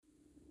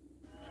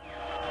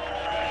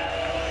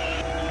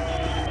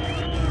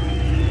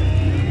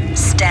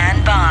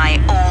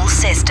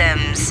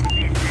systems.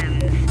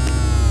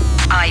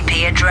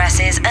 IP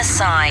addresses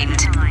assigned.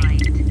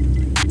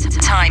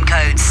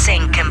 Timecode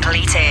sync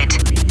completed.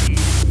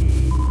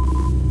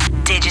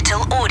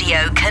 Digital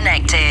audio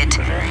connected.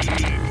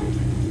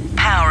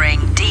 Powering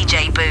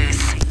DJ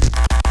booth.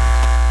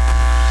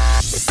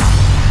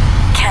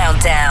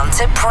 Countdown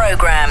to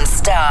program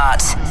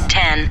start.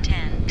 10,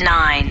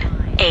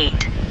 9,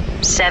 8,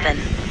 7,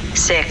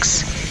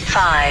 6,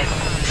 5,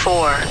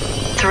 4,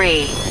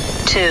 3,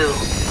 2,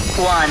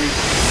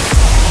 1.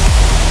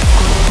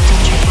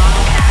 DJ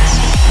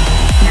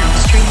broadcast. Now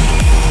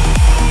streaming.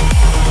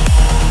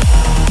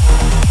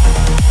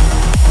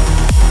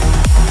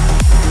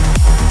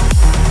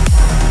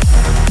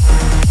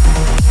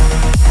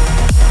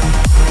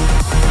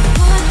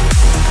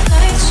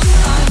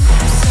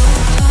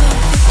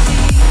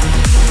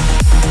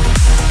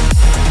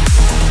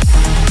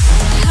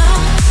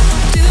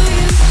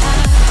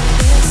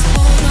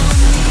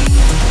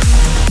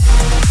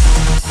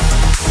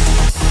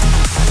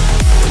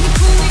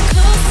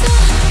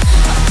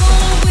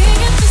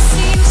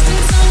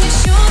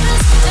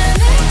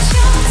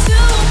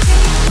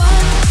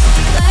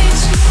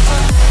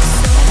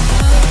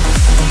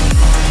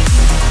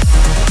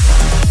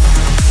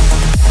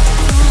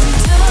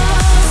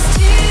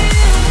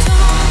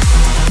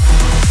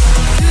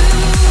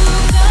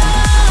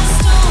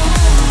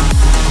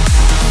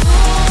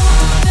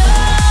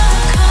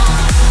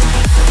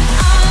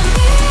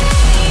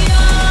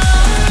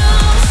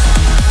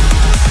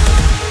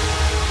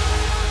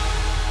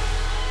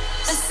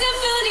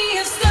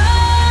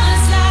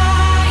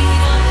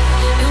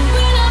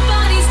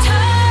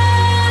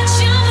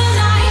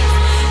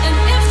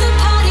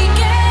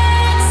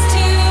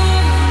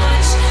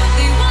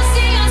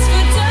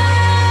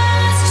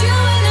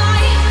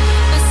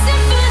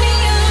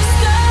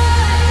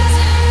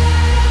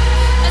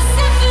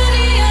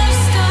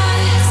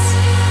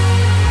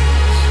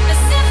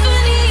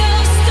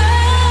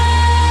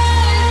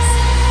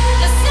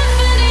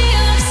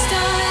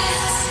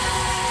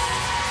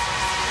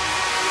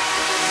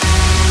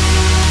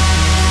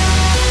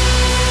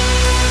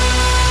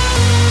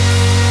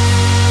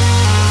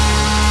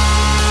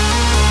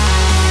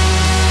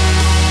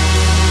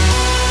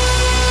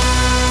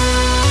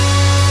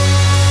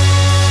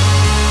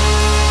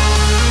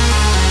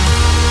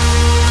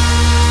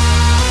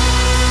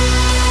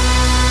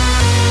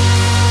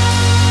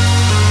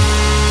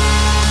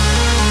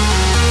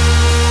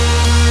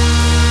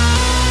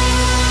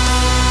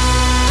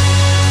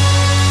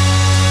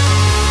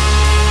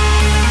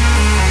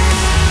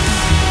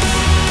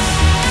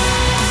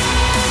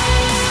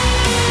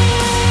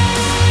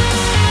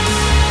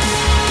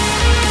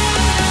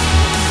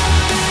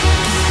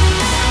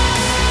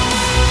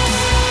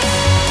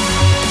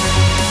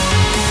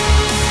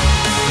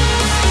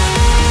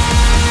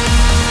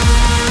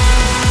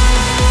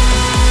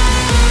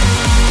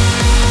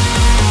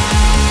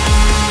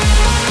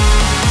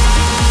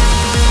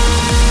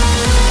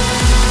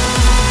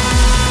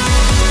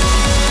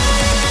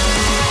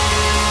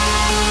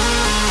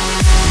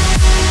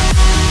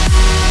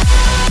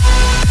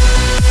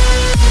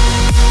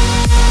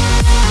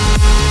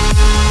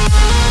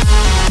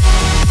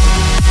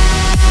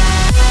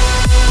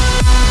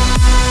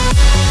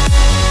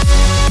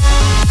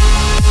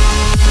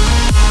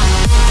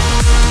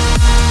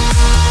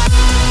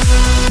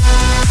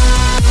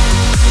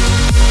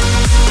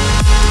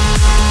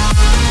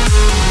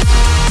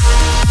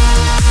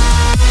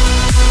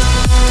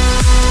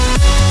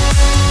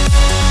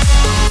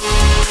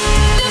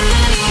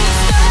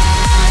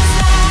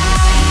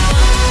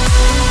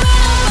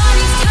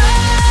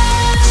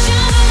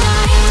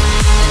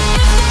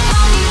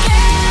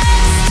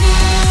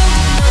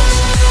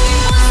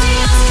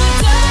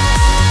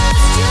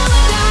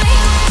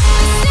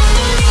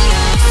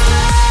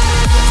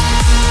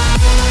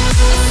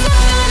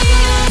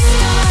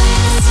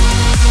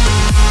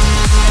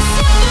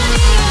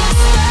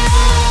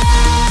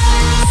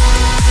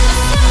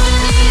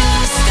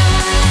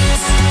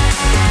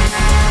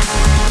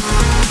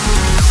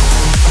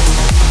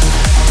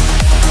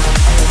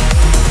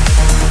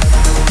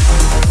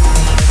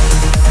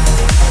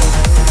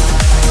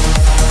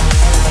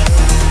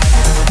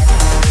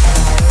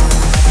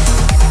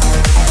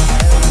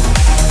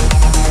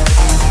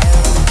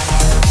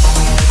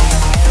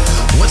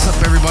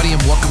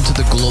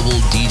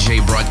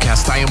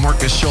 podcast. I am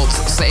Markus Schulz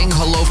saying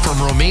hello from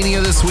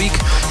Romania this week,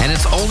 and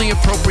it's only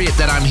appropriate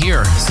that I'm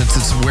here since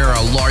it's where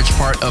a large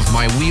part of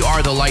my We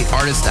Are the Light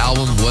artist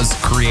album was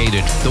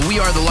created. The We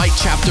Are the Light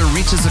chapter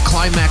reaches a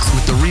climax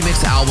with the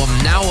remix album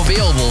now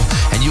available,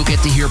 and you'll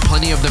get to hear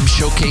plenty of them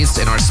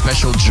showcased in our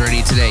special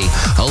journey today,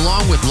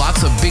 along with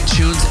lots of big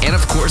tunes and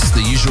of course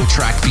the usual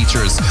track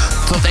features.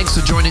 So thanks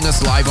for joining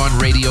us live on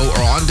radio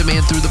or on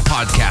demand through the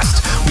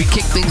podcast. We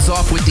kick things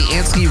off with the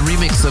Anske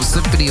remix of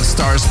Symphony of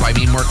Stars by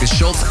me, Markus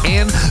Schulz,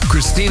 and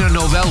Christina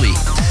Novelli.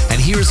 And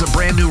here's a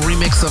brand new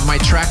remix of my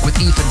track with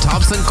Ethan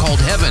Thompson called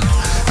Heaven,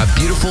 a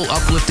beautiful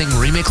uplifting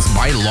remix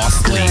by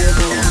Lostly.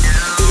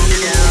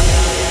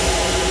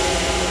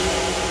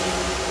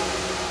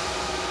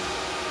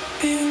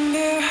 Been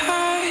there,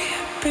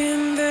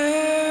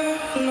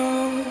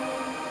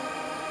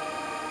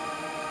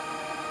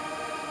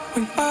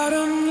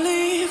 Autumn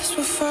leaves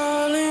were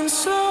falling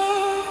slow.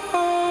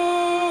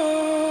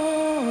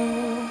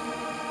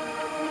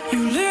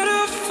 You lit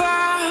a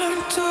fire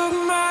and took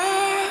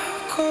my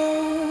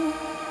cold.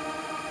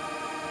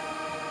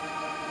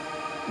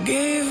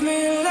 Gave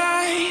me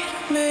light,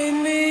 made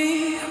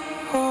me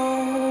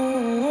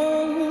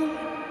whole.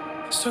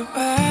 So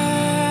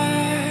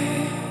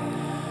I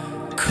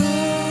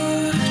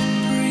could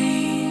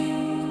breathe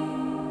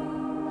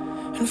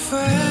and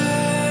fight.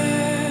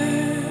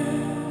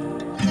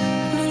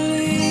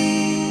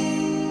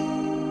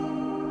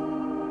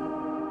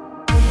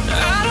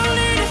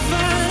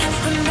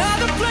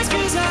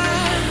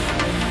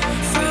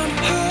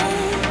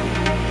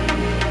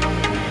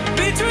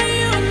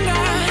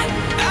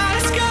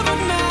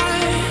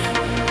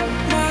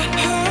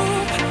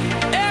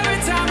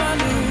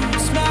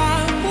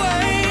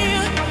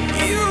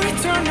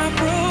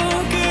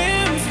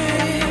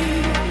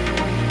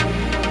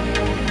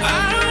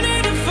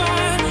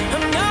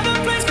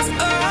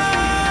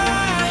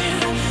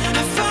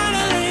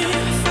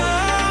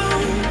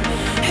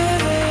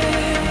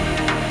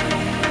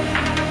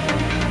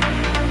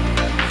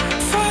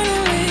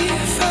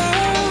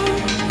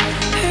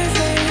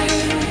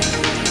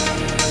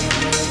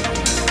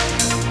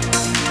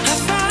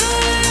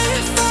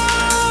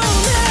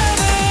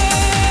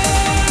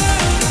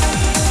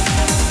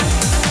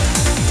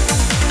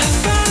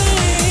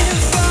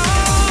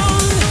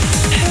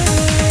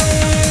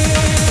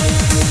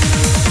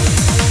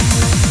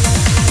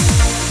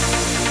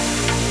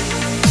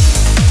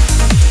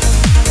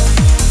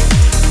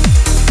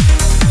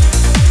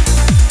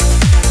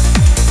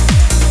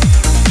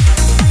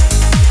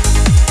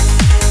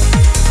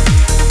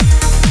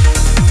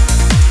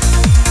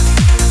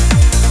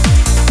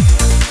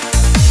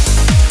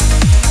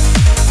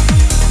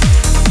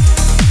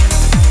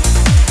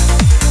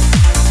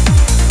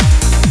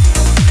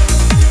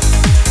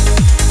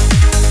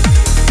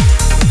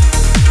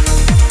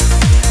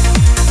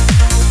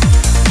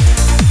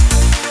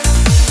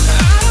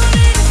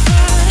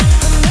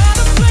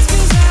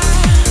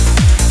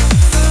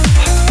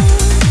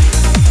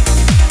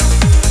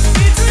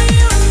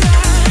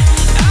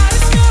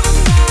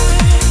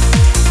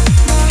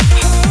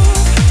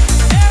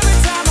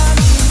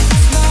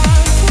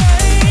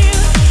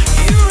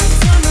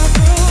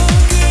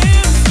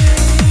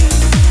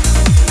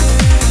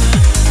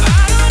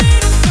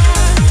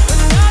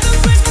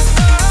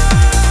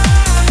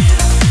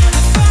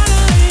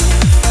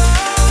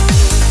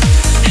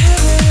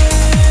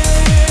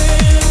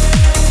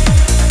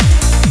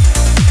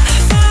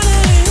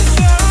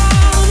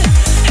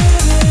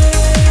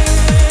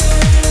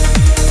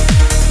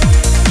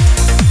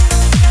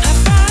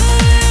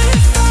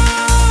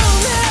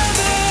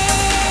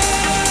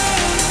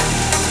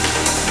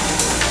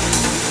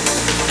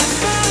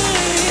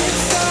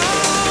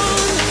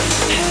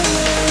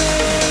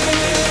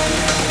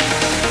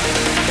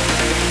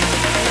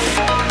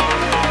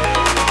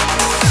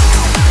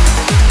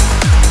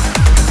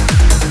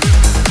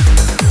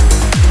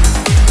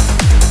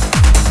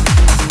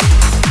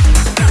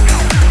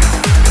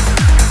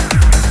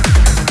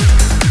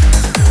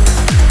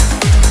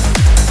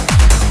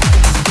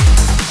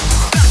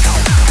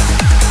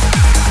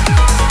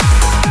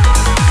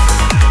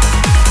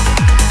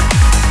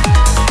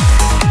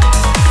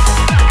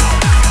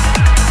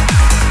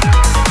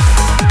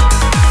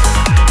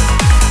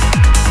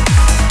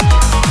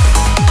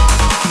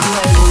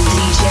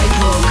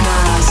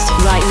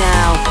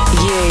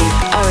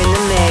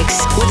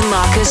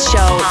 Markus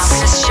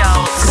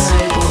Schulz.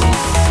 Global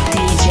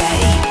DJ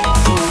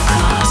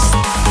Broadcast.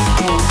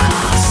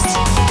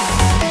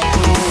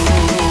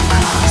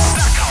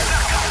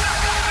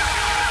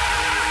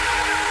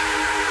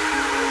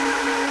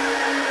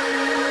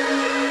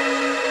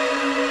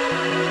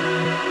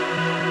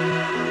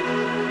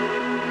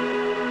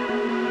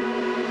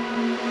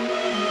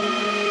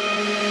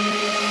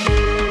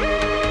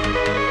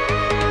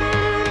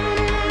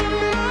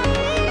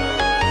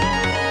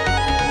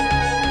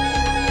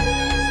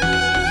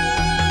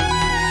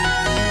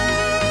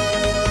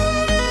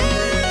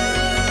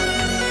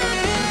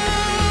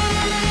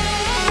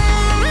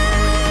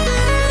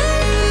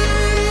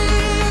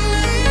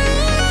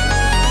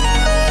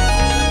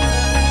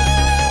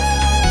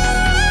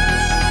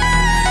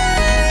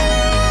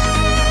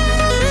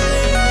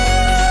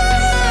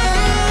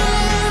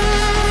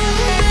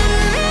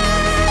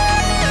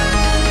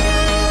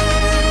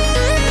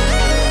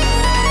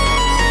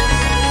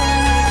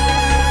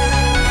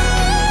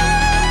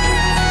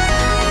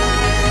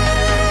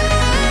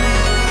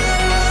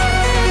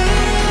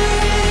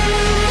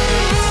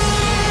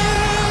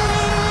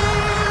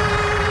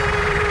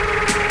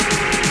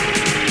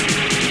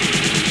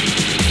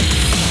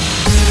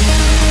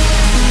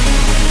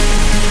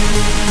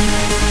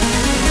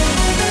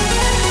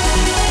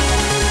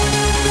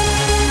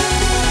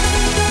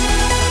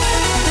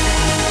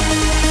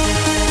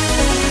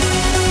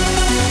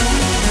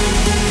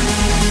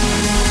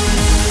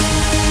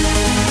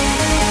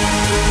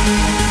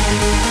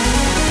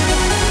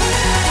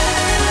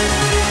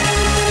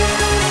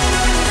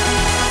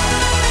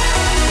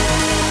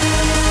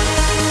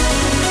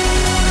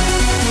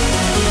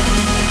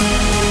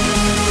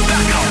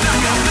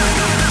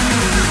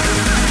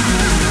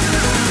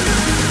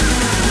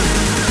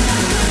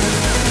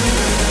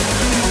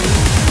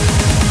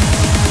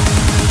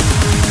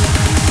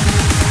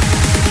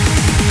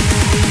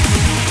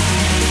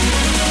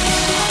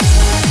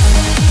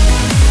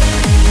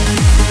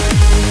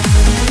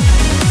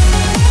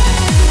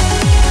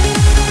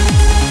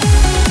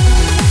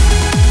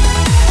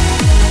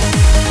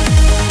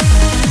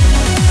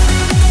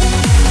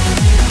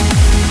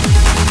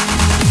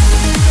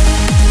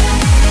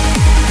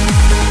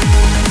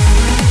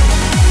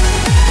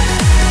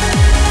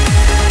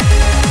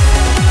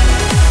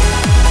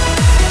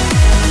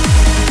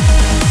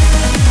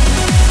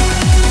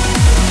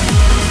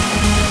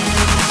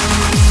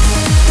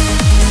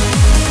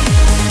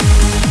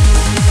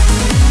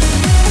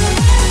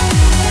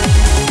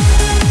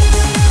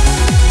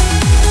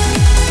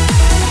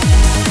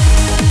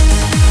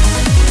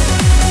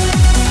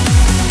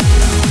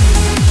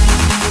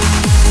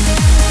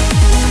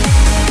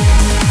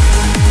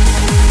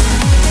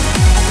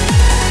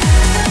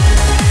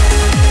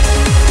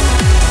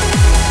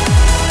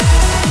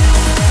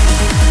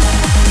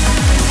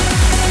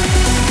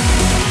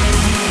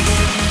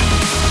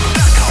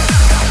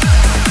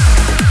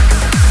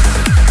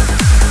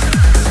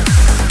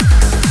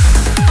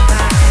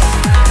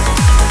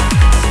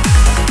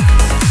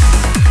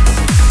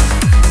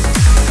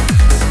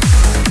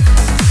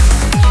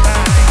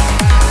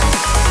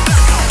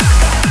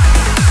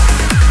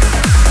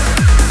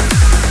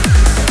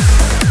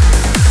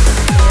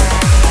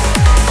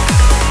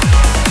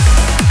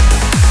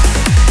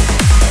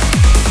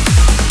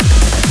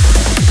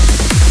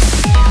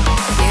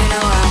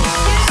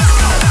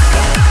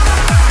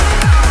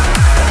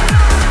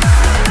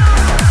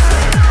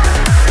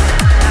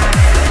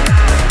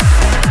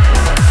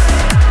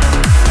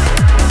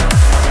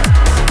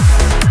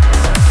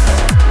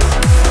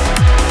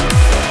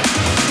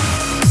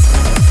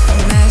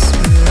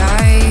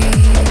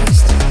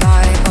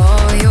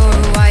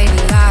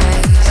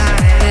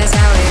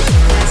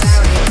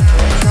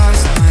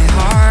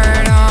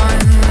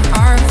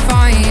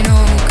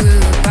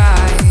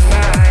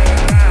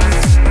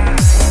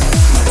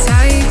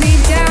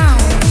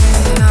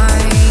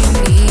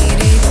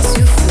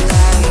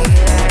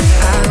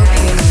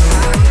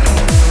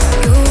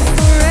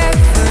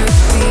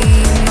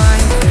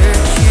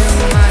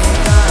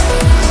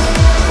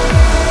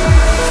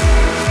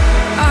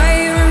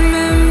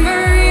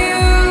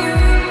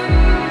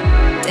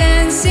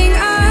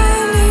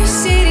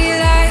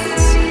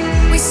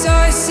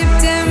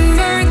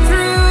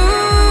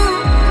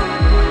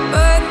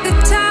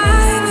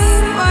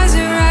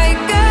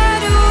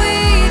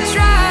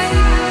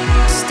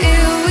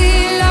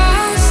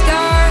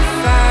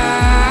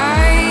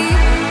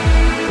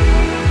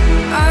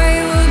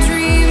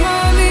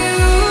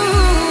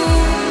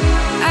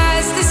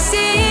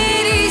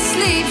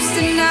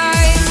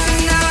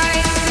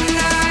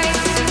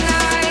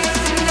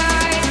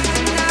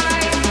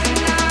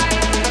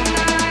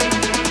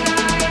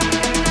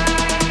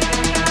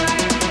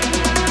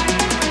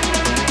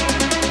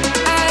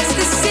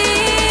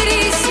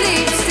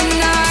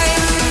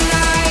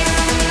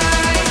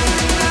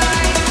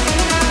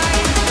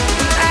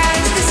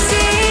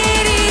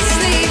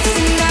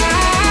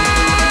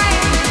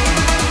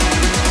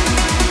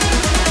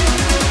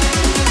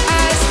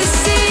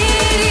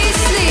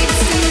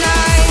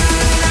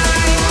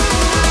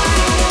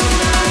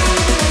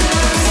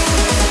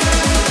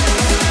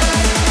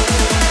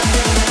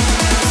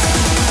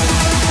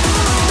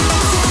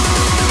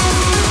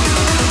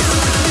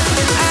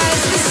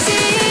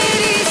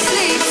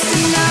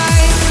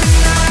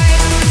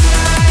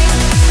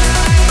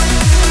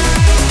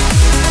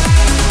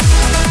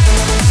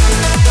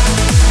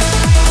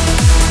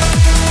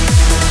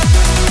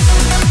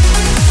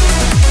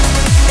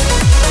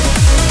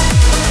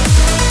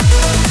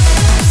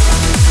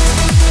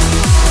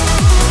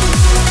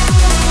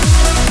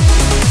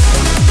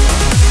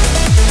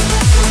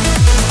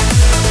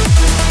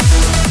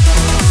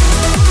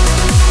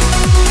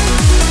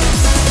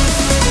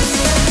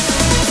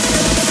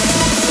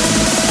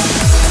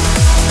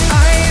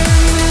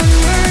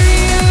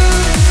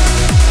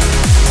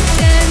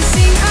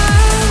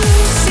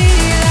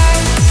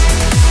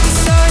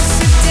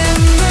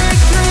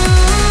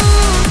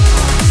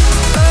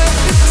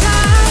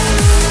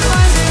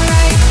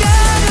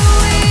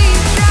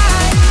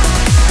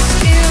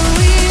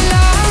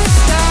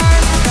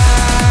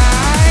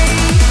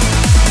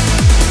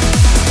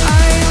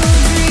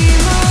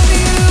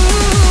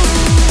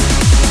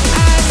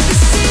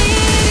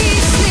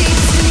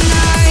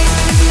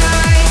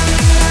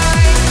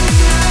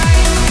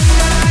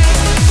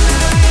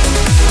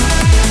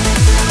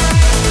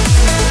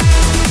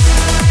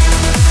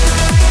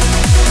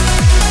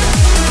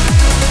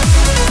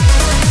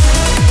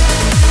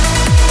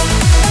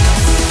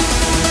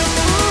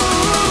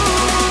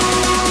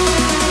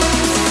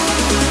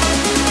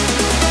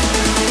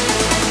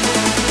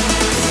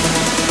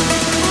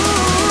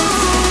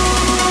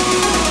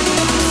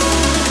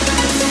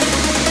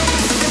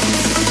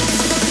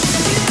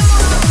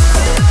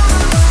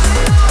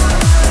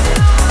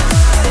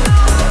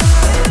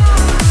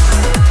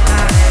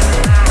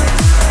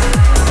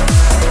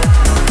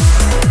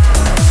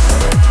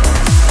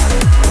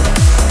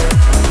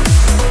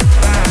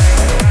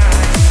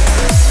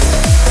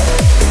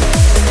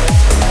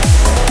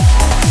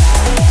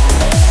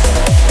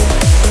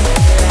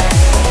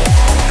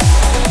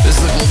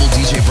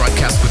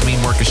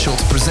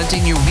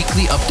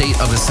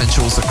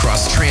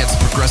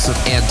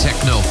 progressive and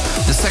techno.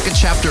 The second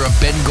chapter of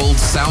Ben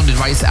Gold's Sound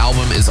Advice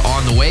album is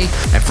on the way,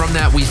 and from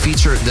that we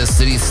feature The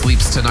City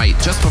Sleeps Tonight.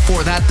 Just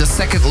before that, the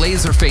second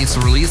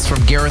Laserface release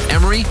from Gareth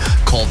Emery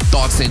called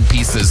Thoughts in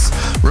Pieces.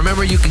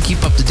 Remember, you can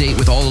keep up to date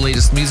with all the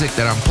latest music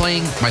that I'm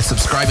playing by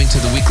subscribing to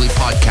the weekly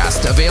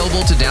podcast,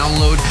 available to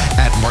download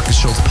at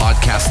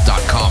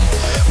markusschulzpodcast.com.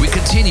 We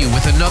continue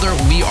with another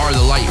We Are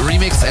the Light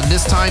remix, and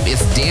this time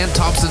it's Dan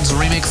Thompson's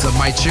remix of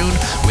my tune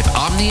with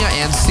Omnia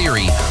and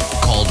Seri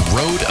called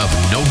Road of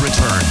No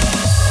Return.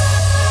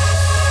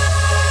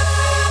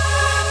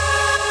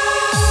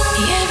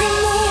 Every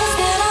move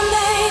that I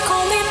make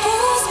only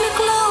pulls me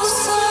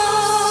closer.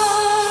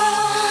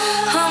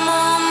 I'm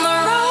on the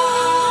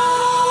road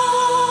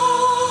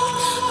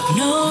of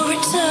no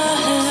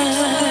return.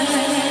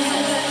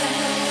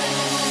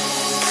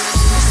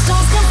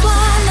 Stars can fly,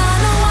 I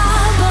know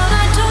why, but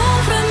I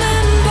don't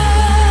remember.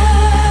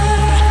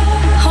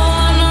 All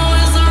I know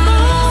is the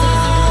road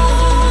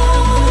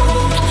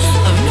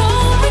of no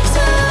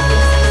return.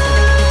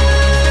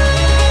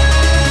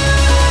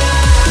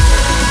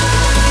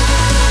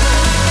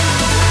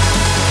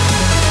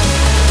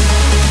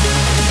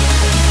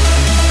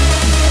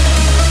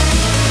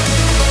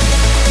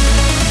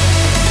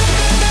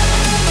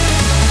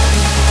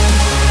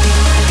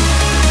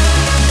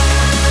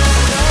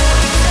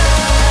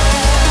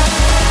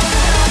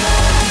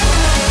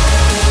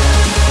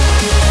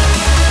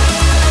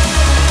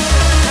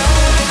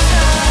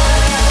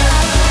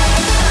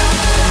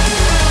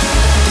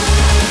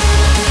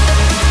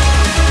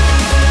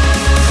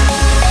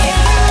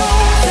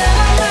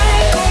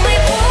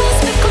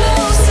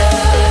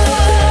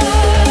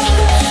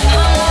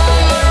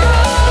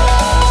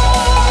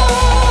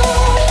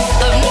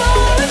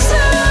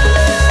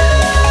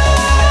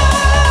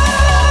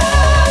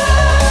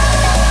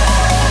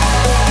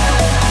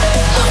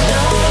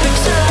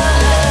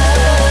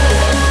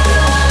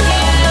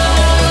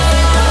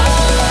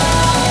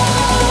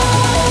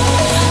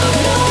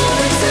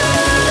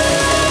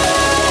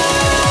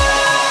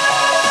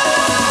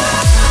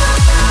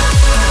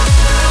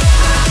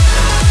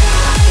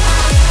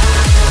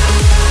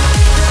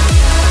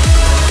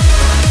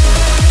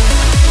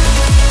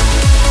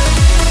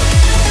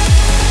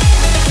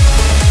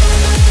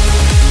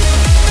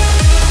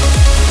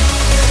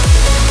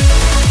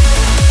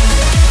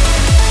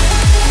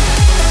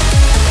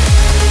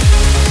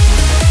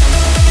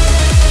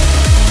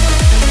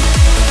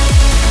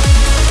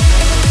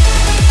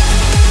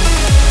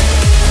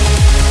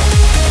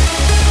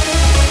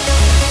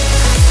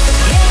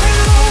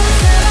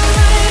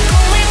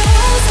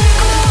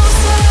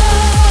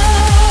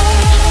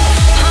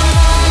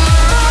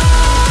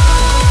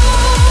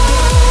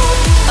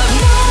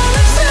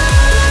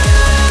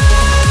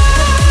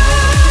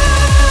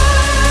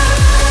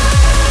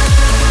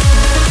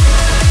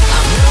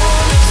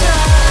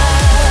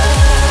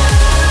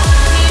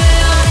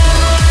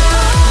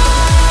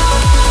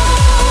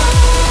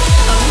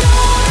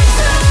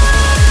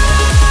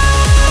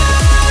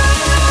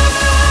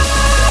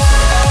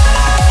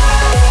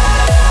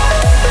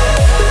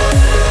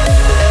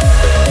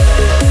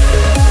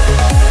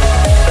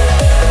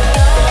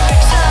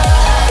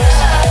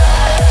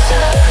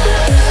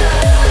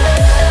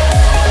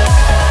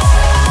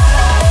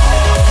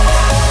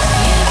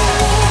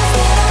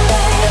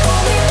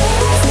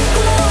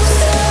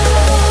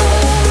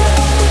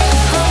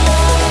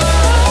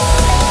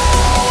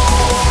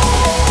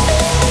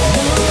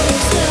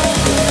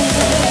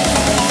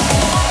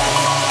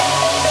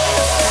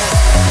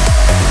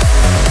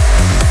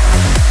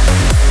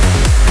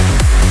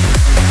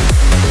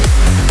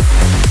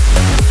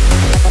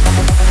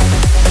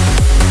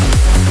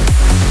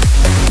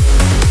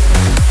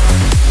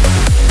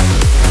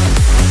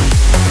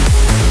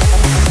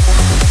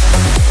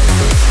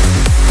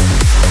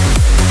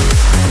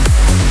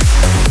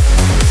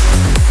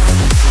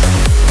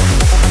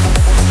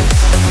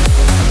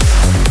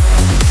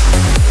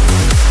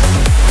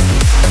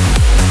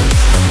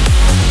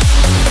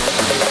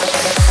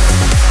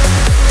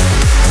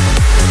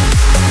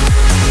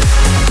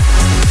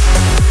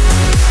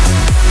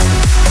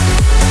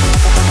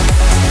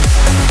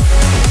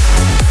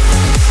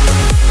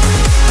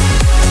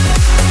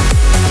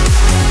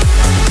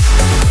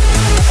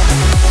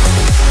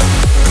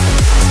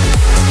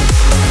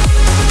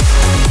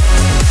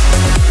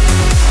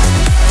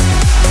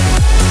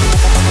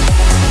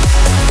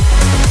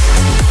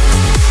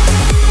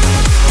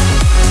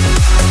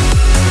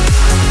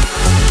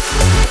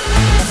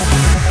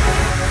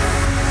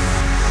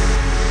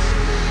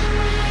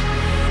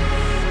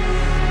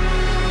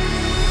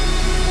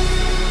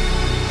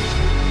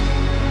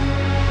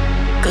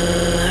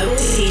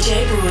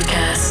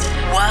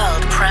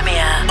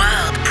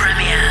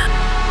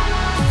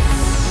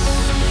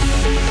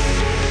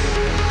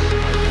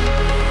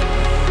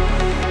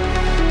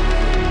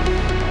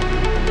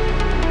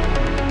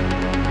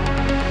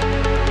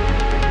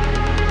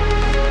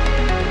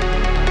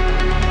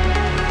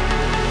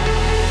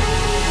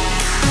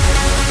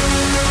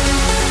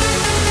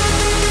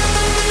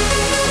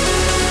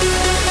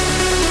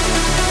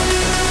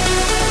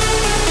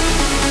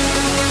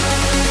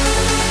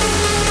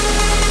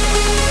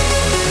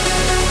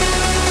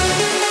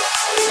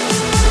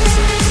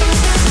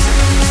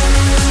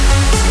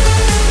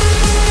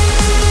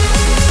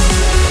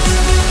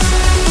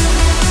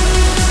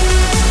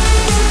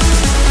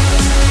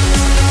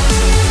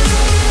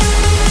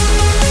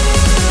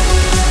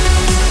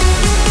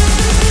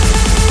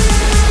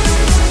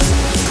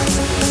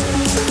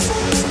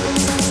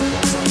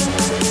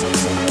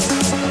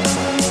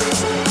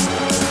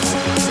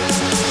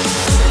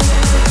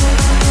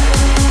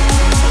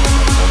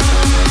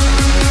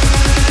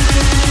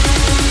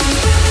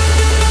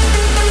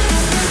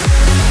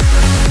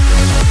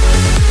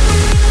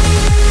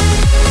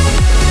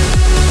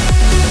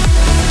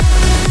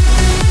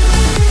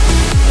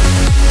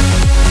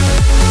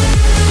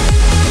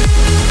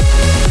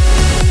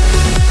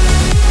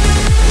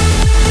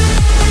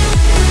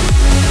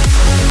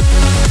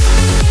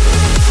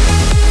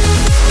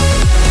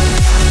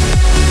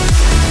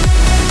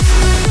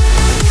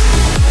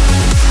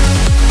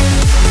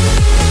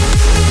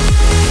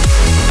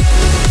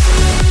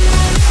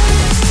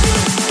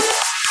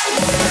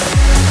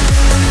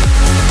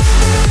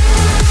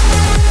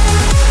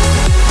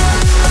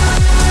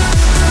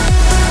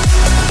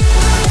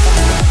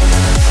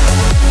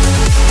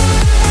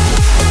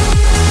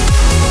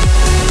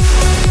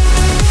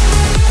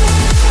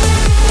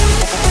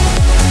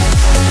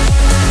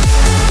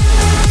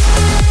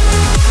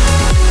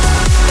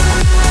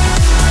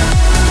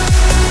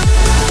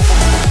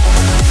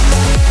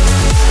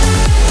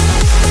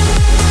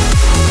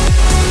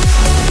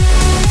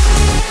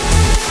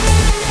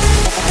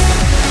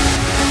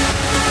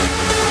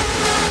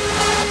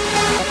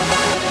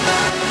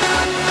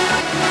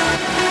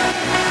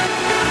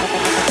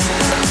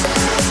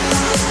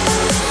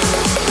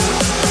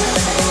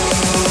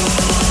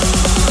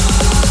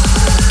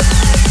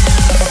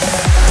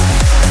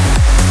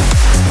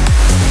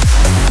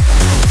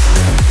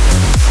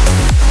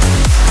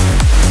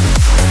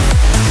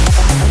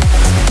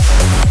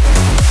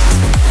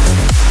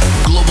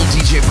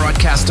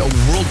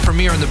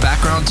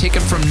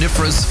 from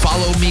Nifra's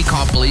Follow Me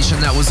compilation,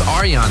 that was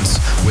Arjans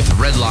with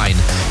Redline.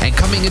 And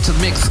coming into the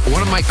mix,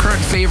 one of my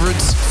current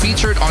favorites,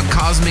 featured on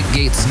Cosmic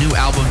Gate's new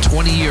album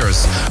 20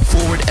 Years,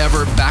 Forward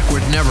Ever,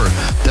 Backward Never,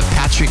 the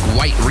Patrick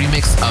White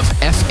remix of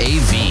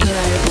FAV.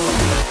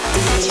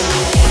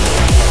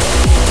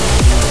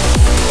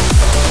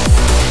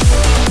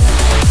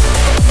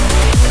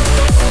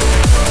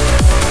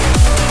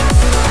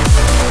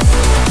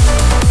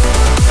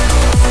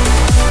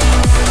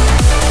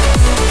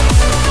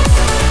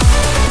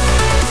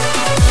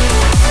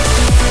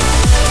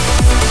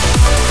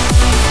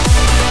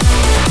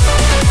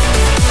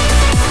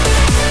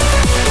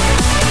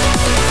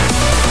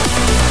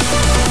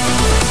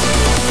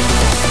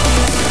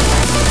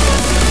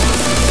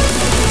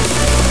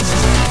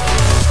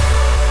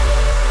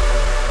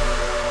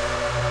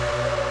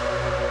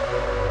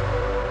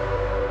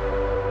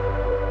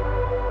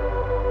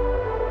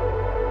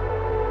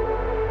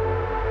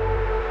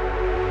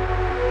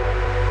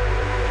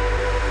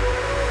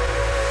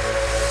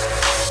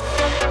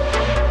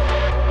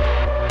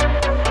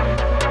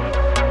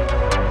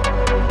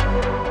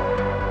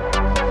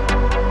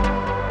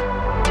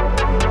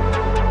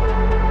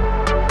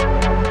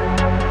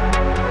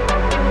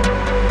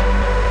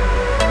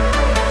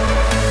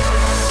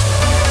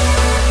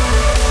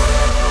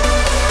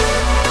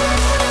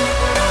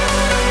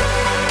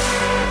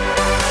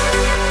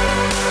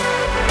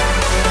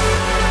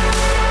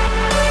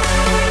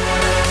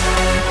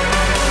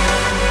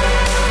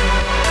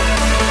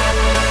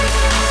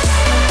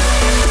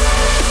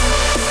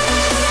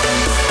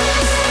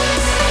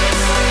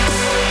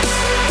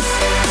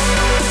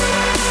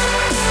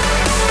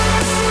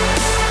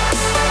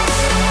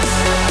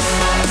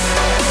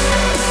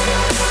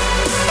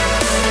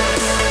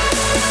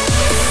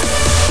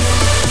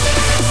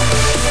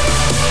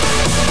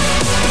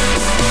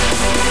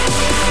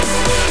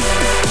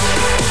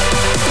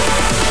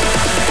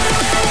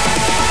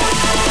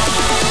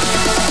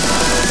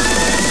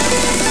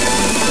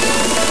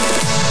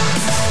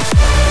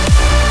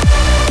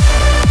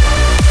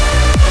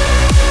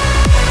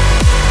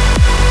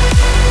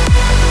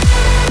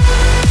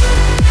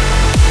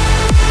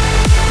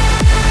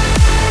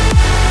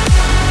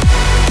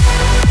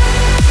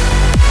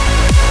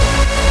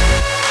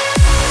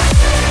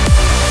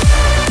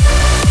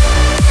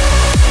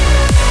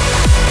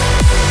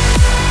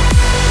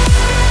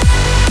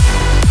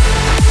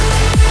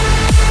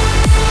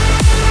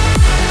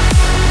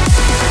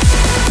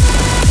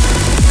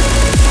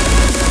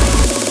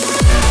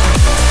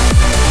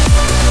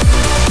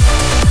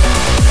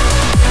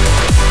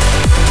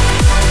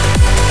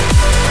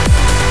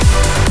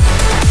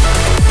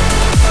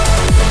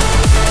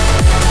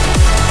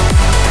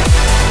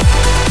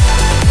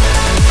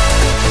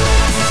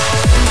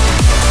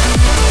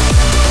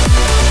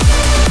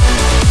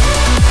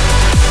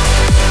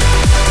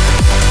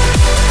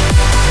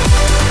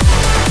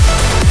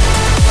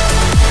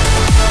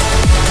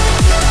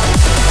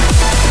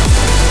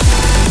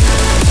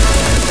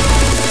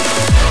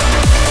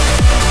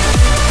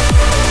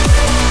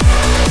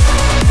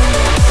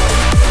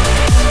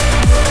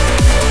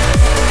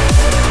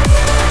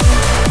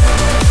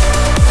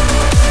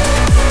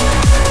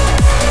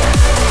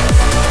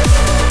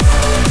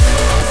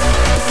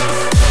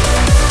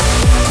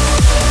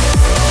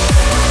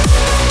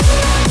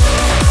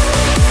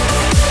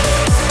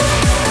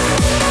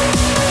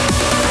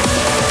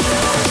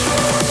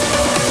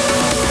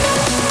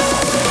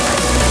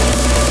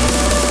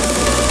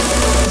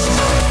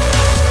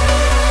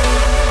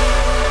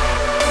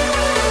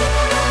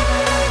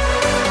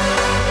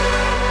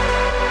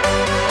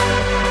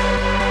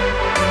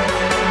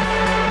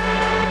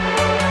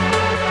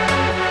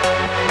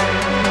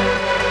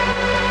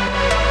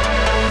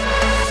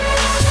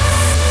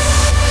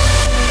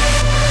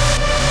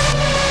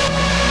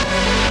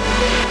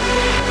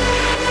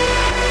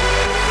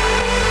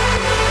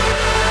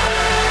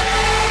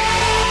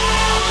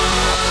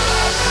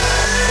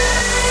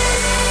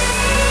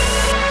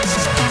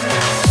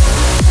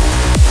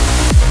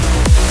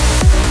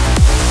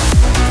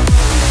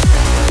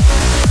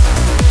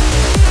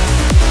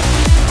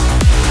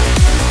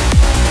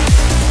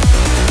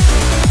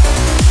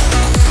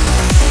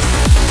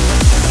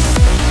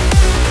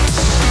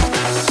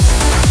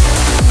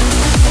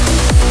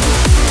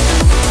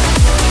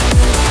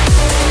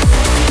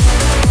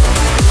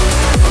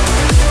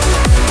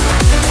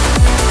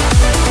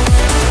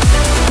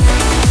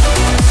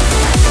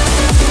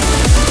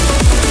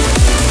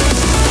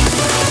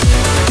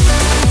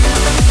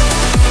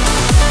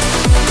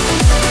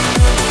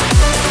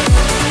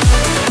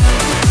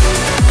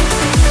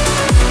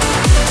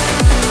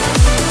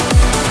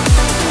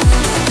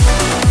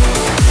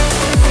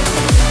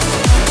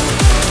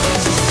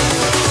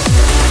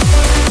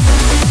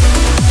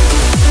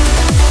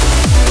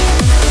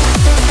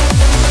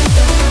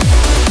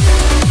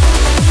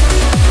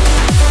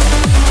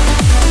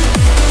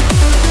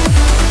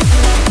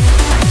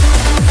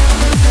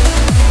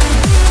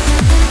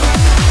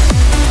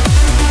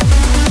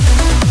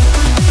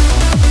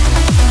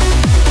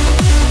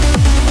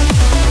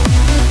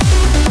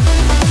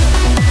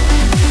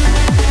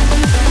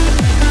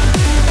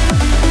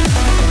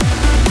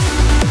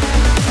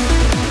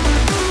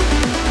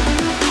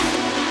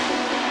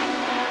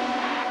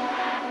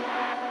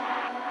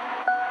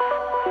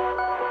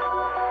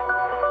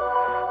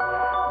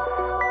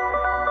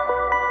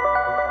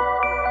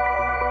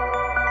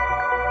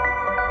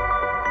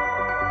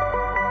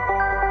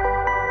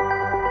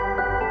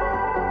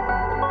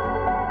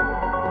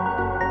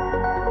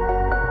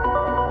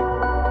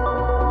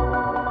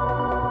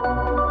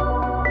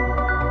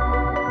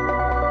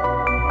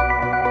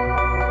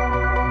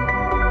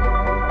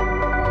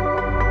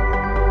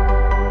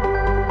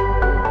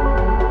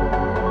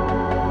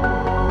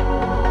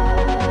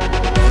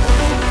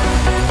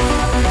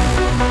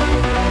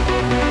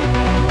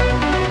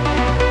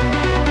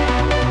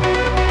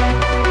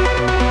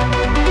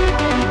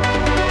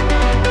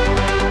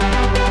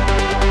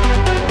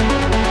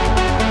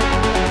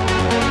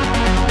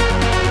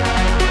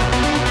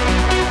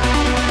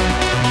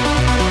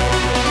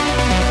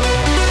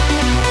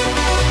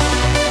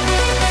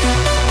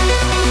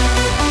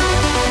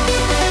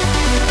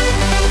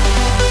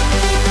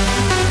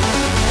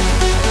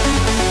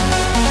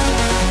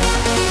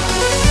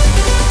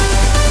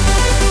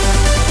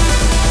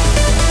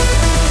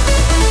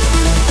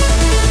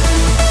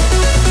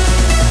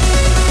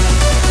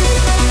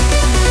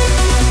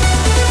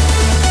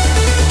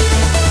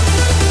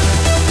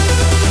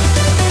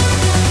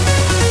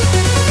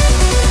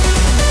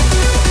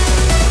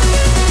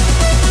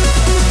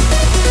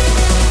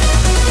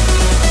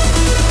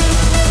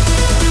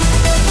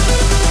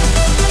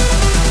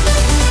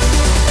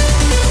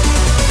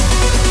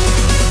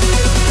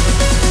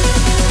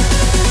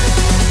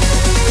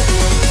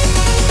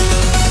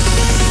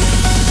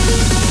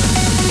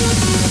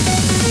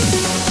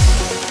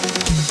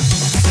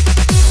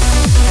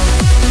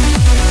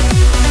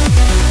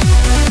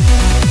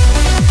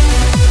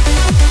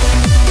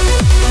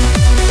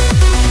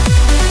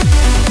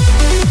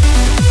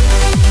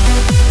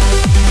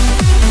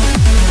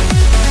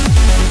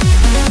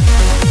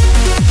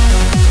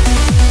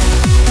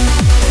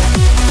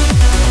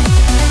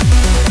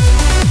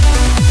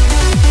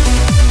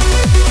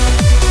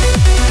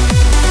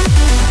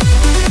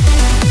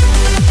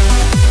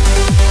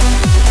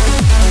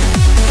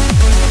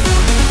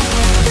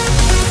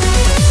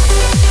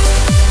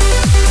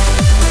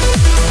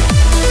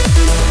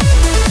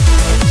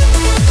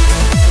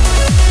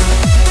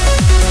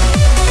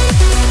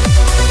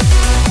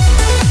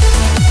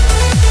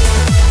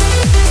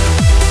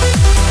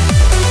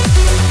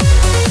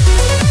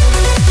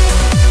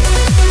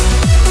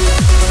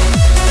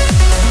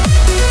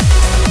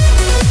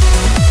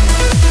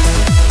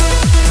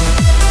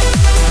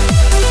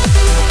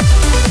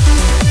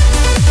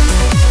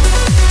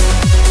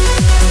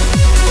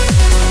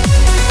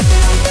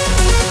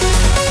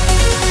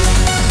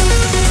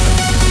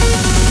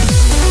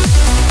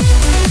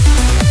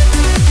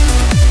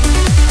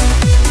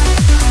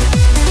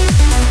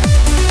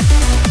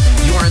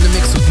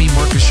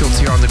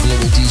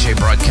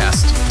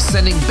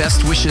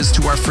 best wishes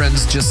to our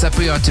friends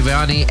Giuseppe,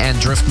 Ottaviani, and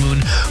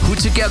Driftmoon, who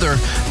together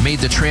made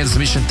the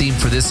transmission theme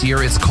for this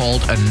year. It's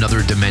called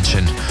Another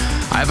Dimension.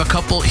 I have a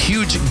couple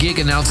huge gig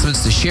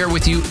announcements to share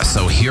with you,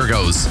 so here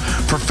goes.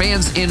 For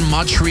fans in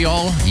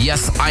Montreal,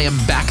 yes, I am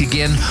back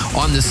again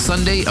on the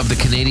Sunday of the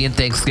Canadian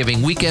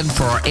Thanksgiving weekend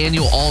for our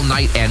annual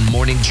all-night and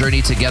morning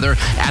journey together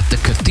at the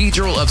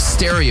Cathedral of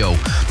Stereo.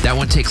 That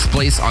one takes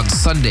place on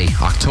Sunday,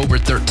 October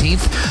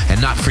 13th,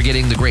 and not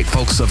forgetting the great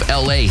folks of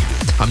LA.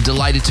 I'm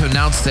delighted to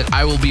announce that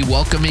I will be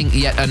welcoming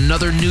yet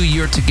another new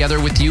year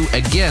together with you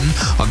again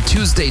on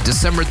Tuesday,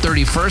 December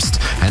 31st,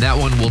 and that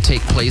one will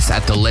take place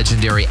at the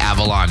legendary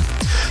Avalon.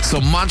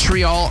 So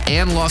Montreal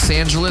and Los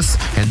Angeles,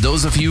 and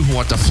those of you who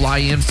want to fly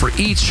in for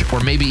each or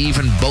maybe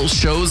even both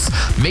shows,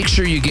 make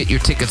sure you get your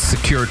tickets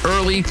secured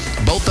early.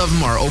 Both of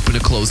them are open to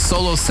close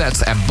solo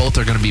sets, and both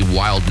are going to be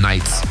wild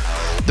nights.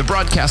 The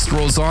broadcast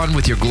rolls on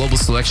with your Global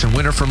Selection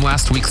winner from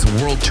last week's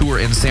World Tour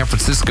in San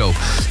Francisco,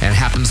 and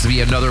happens to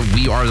be another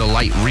We Are the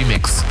Light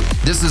remix.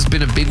 This has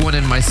been a big one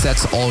in my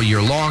sets all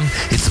year long.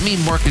 It's me,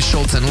 Markus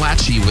Schulz, and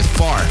Lachi with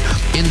Far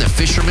in the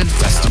Fisherman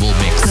Festival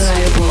mix.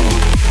 Global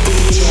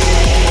DJ.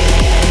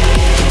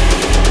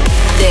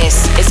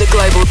 This is the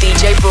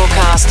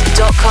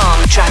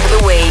GlobalDJBroadcast.com track of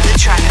the week. The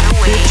track of the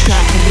week. The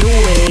track of the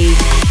week.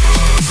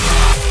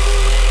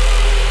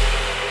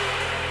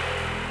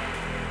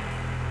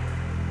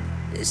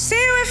 See,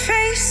 we're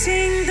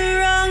facing the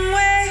wrong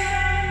way.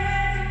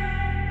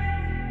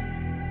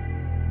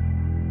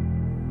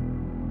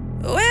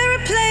 We're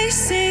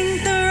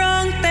replacing the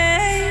wrong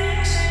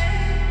things,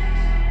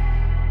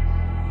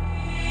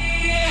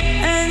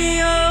 and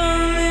the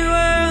only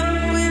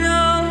word we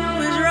know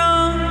is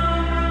wrong,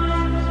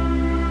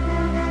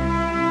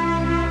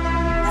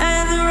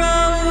 and the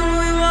road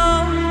we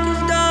walk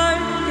is dark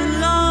and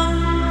long,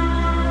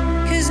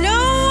 'cause no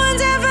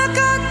one's ever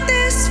got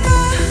this far.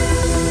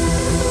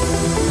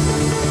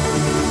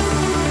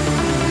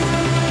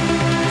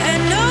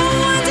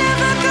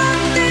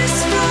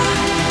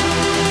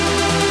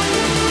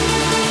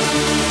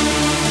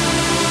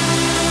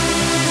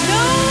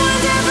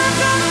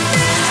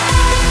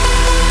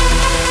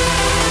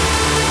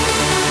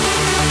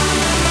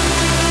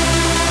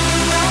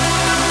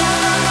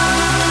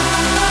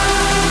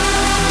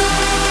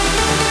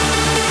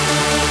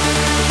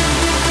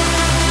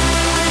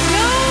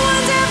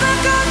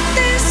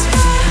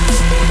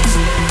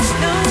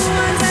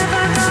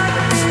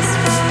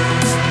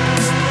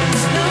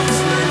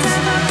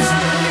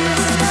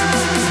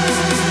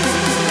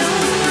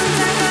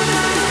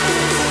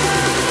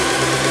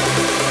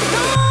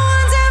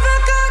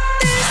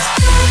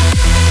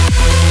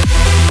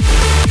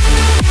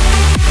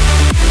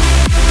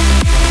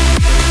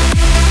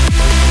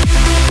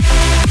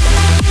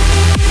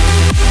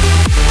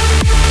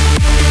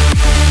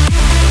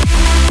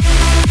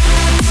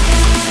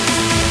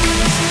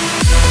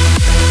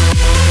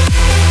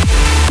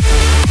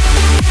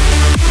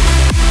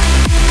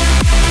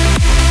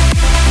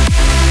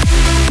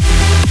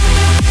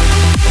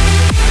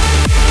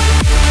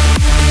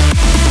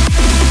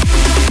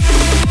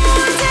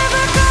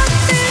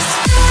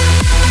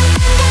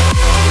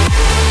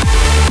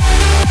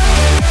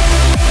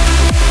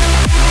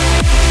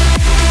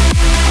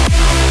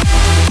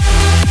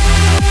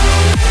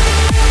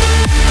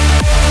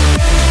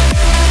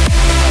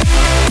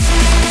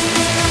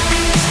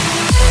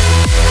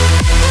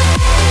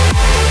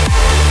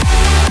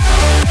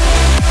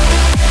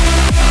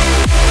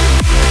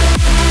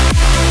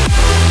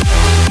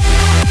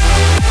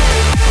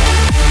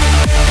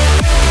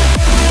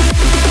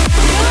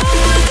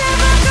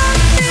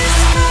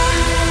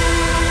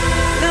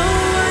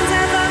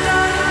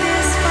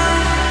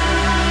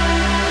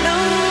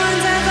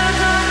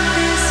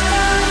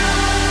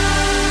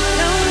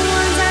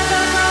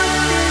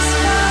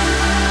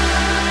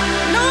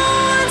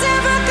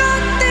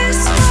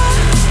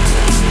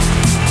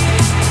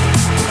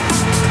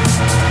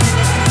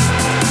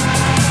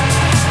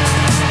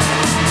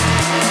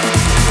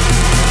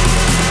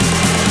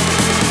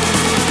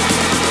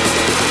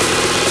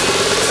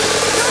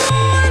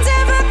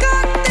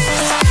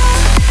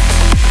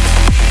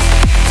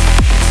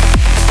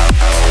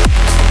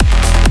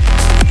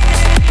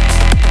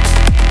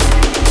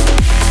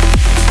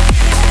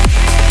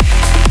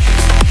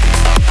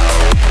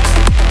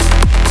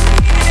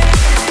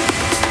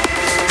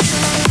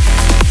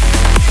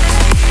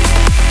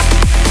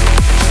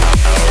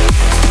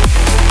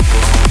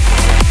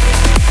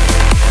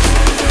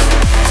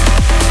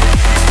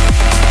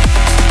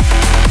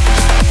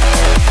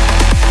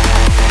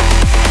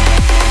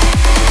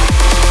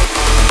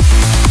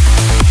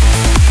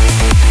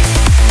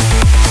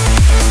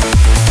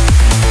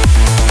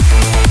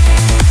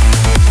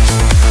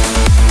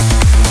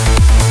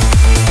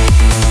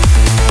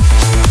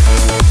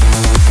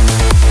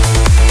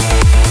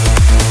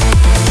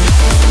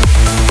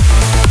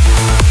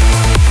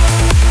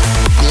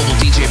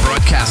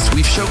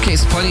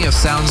 plenty of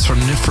sounds from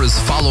Nifra's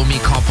Follow Me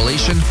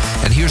compilation,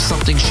 and here's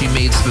something she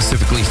made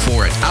specifically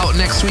for it. Out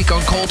next week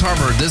on Cold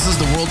Harbor, this is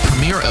the world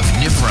premiere of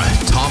Nifra,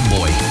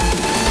 Tomboy.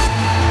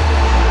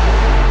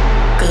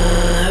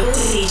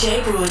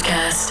 DJ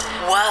broadcast.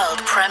 World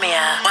premiere.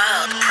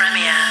 World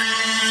premiere.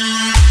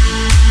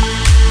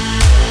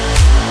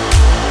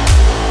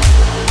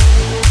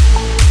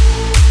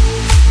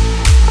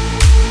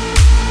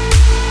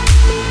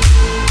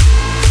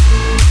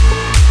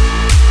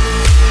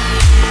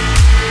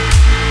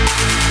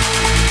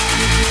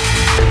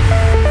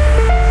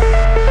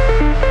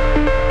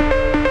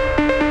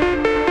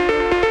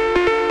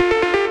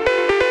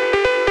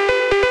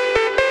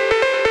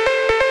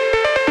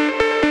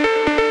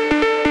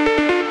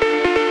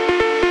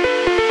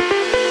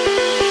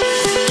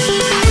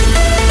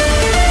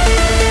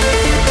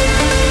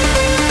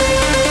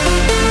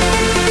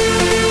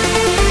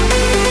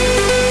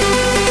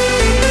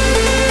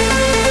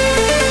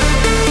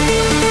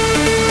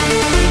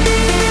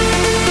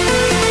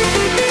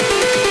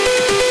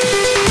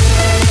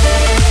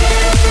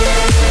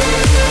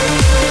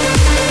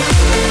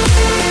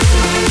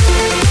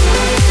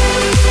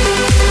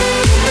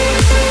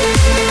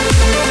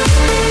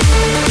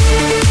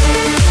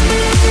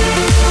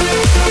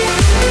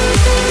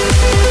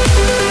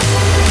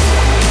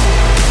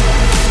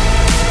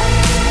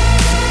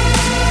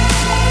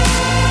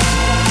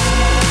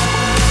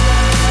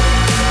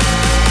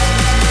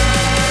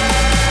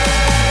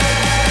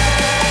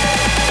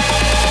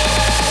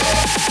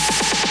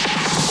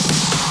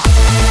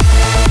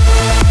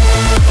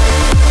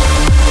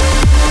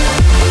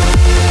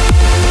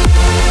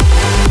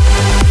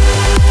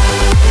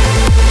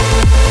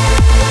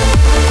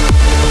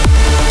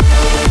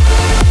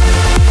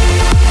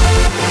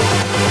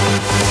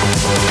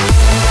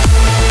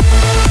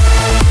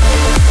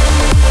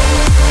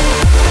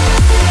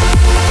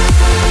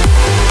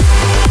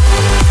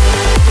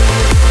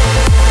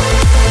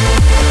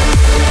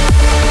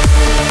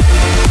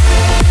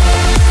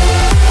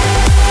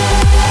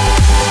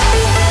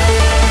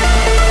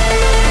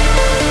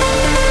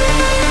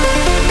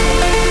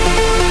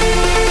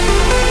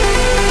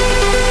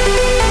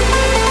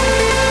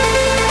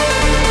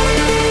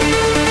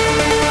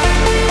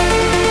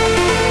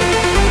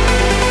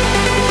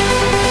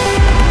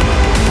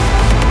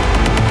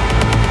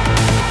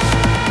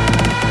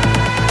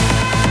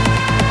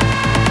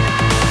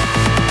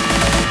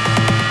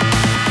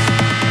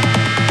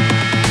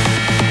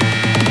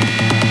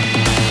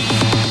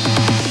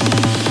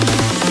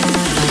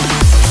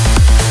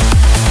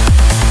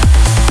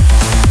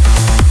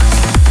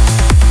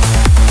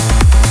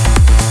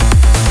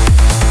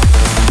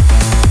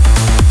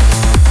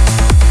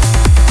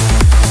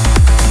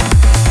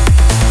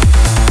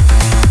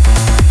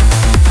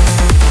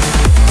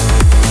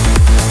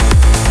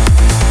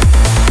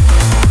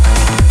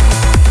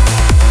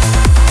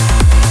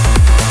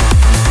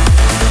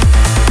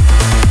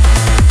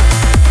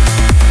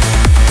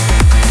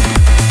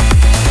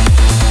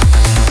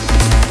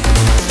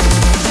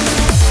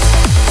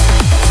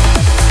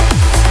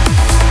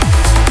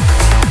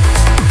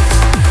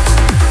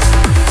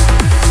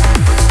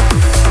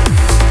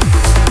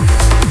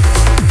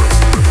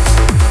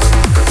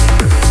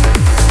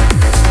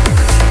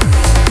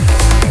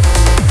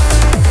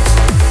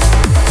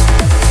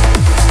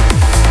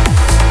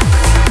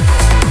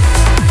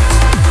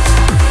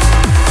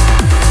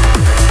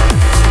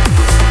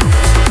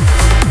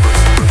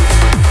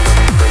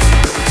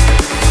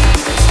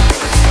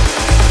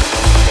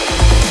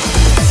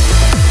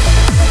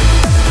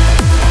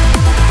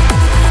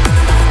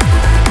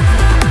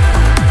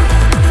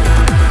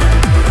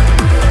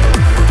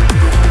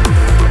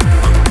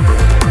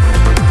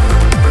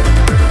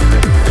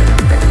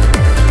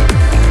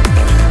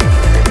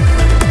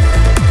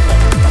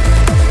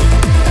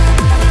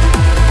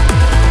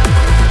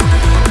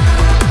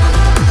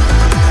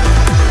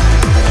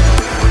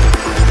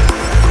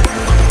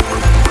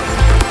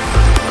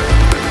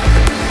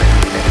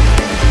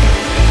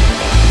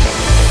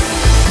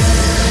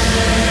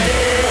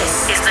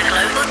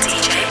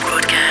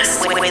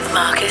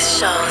 Markus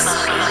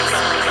Schulz.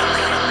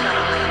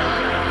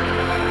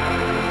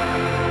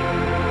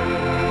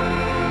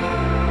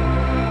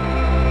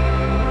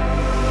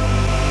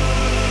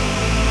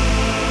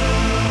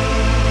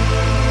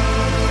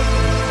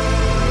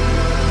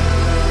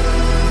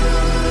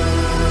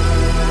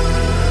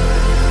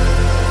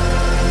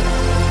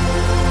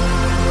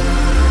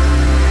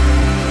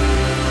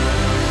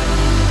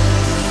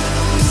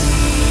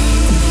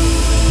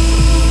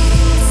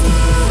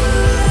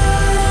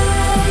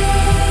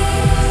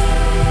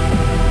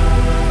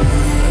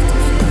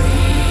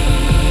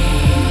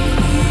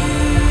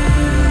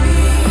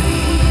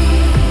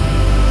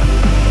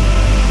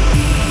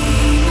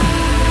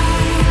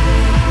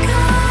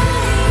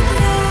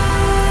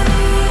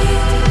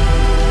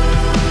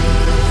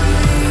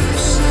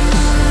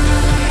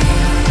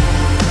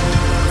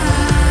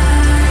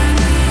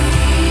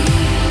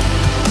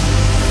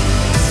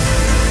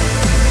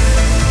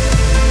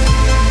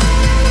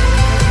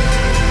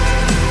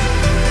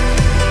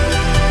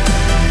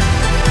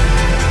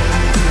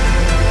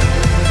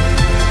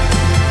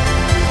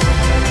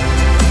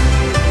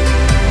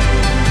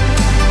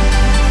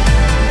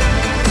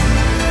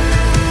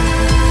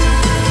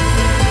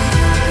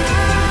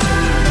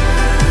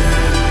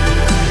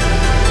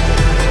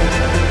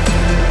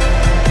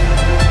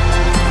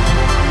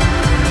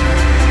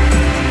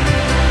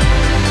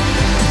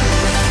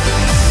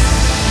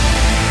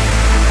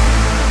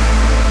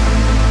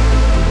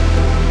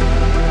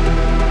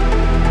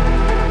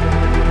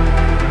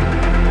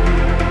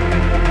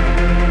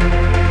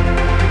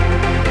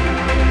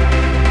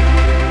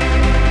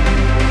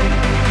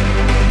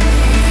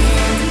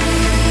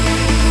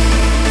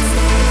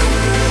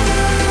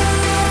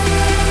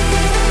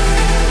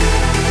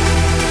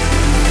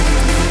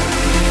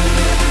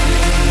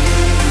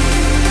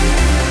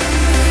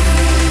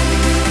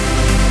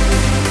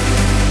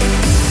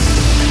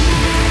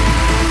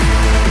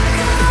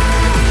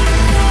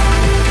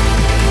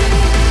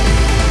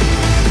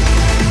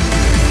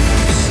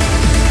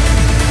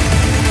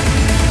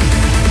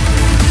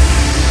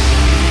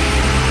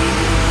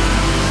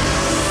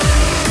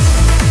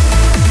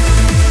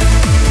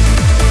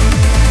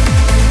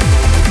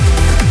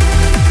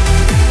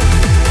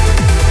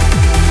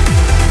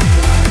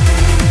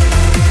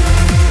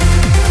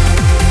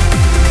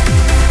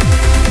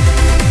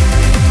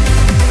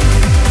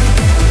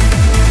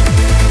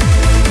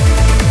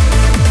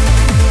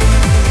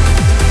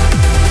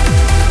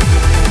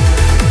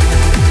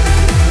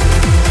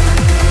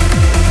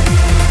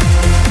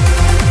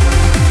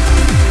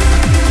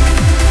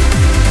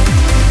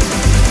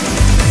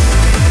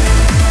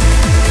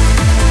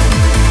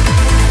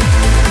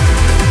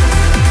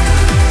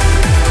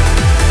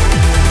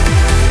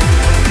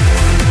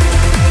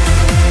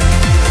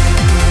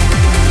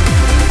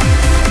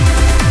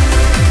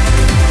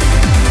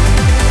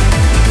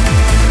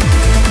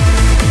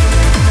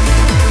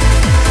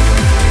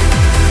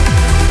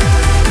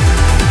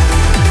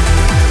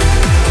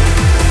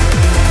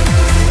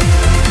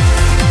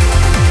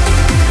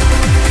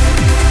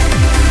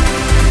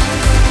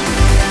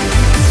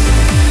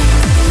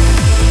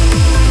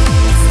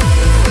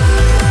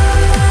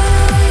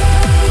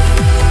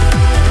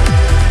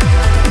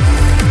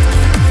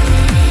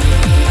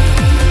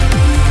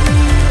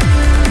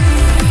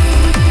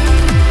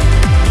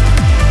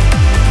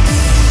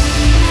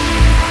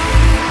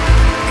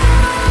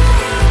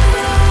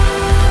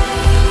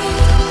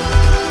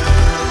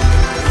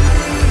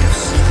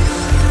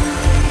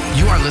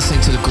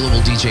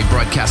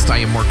 broadcast. I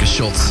am Markus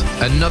Schulz.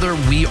 Another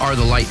We Are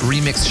the Light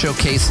remix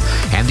showcase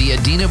and the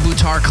Adina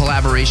Butar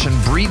collaboration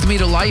Breathe Me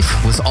to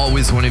Life was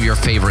always one of your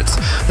favorites.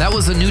 That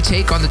was a new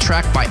take on the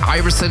track by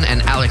Iversoon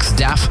and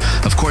A.D.D.A,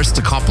 of course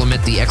to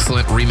complement the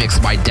excellent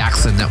remix by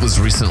Daxon that was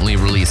recently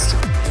released.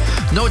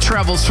 No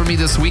travels for me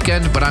this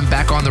weekend, but I'm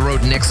back on the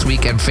road next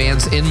week, and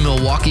fans in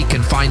Milwaukee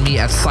can find me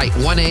at Site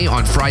 1A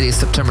on Friday,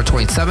 September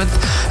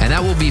 27th, and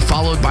that will be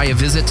followed by a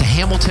visit to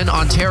Hamilton,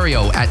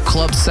 Ontario at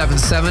Club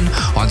 77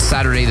 on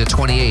Saturday the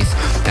 28th.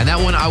 And that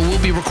one I will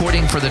be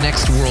recording for the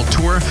next world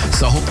tour,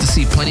 so hope to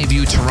see plenty of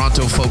you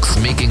Toronto folks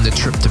making the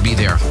trip to be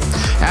there.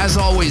 As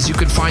always, you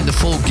can find the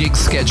full gig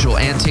schedule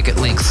and ticket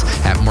links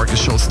at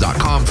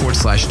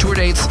markusschulz.com/tour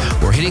dates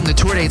or hitting the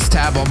tour dates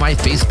tab on my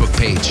Facebook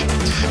page.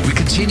 We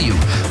continue.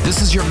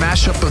 This is your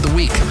mashup of the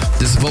week.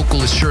 This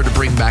vocal is sure to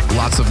bring back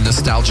lots of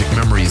nostalgic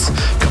memories.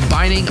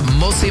 Combining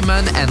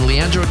Mosimann and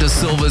Leandro da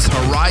Silva's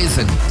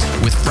Horizon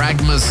with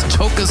Fragma's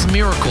Toka's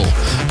Miracle.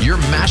 Your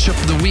mashup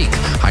of the week.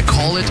 I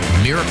call it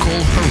Miracle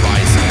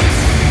Horizon.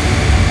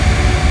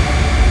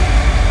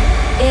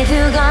 If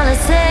you're gonna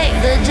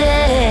save the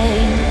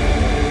day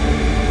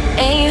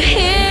and you're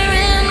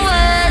hearing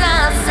what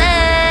I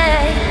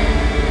say,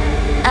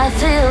 I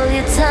feel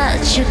your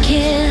touch, your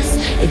kiss,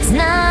 it's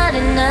not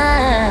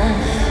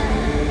enough.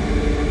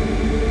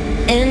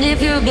 And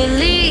if you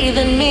believe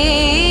in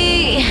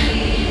me,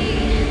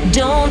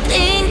 don't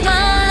think my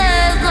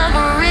last love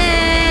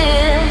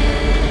real.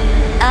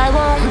 I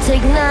won't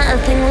take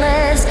nothing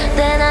less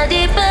than a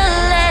deeper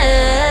love.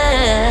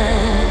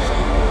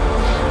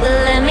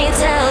 Let me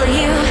tell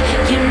you,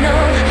 you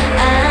know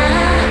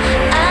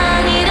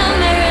I need a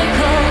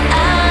miracle,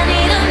 I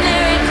need a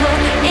miracle.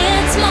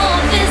 It's more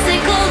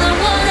physical than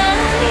what I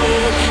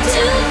need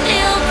to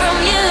feel from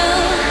you.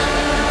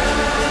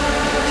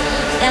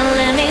 And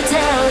let me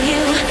tell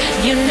you,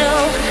 you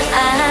know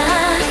I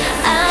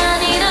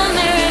need a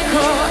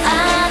miracle,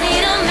 I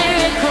need a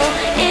miracle.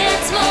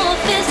 It's more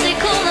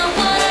physical than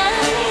what I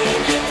need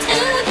to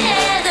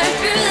gather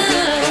through.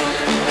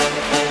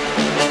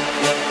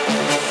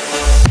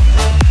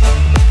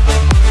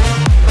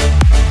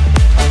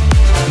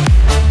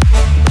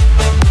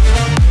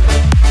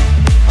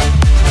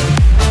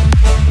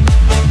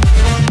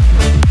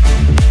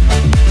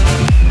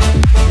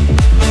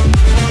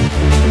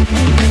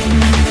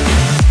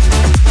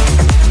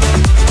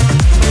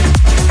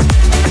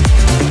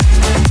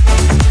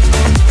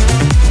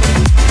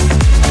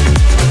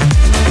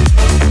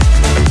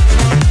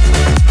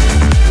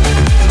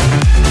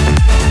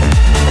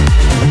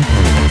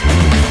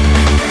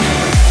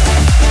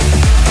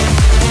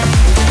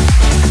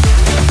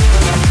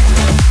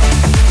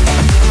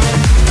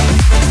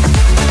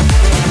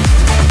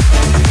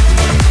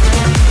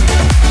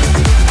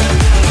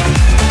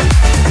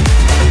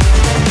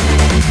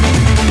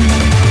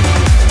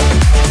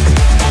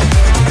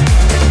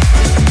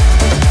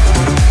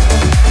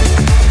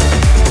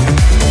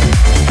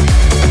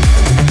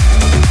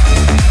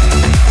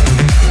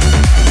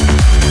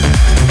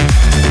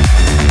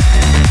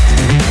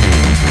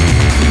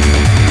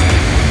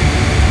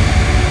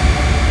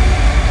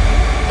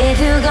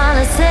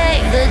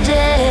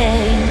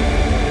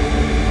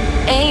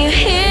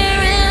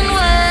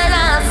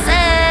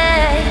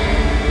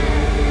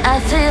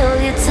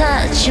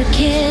 Your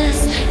kiss,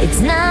 it's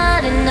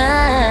not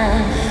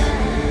enough.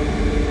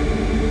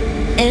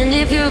 And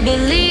if you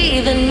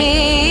believe in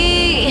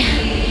me,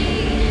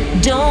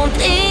 don't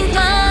think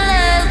my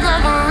last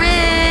love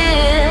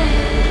real.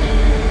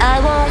 I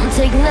won't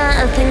take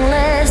nothing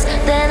less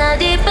than a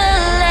deeper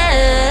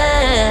love.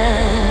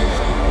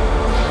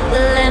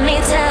 Let me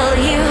tell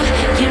you,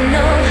 you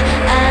know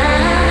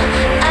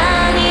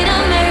I need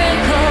a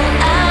miracle,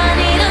 I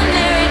need a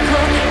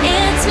miracle.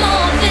 It's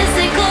more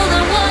physical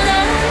than what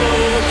I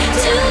need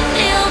to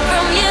feel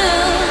from you.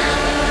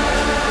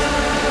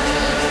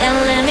 And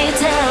let me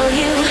tell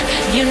you,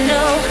 you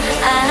know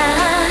I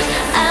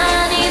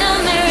need a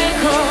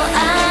miracle,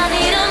 I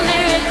need a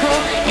miracle.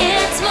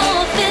 It's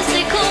more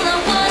physical than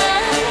what I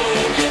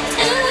need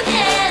to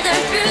get.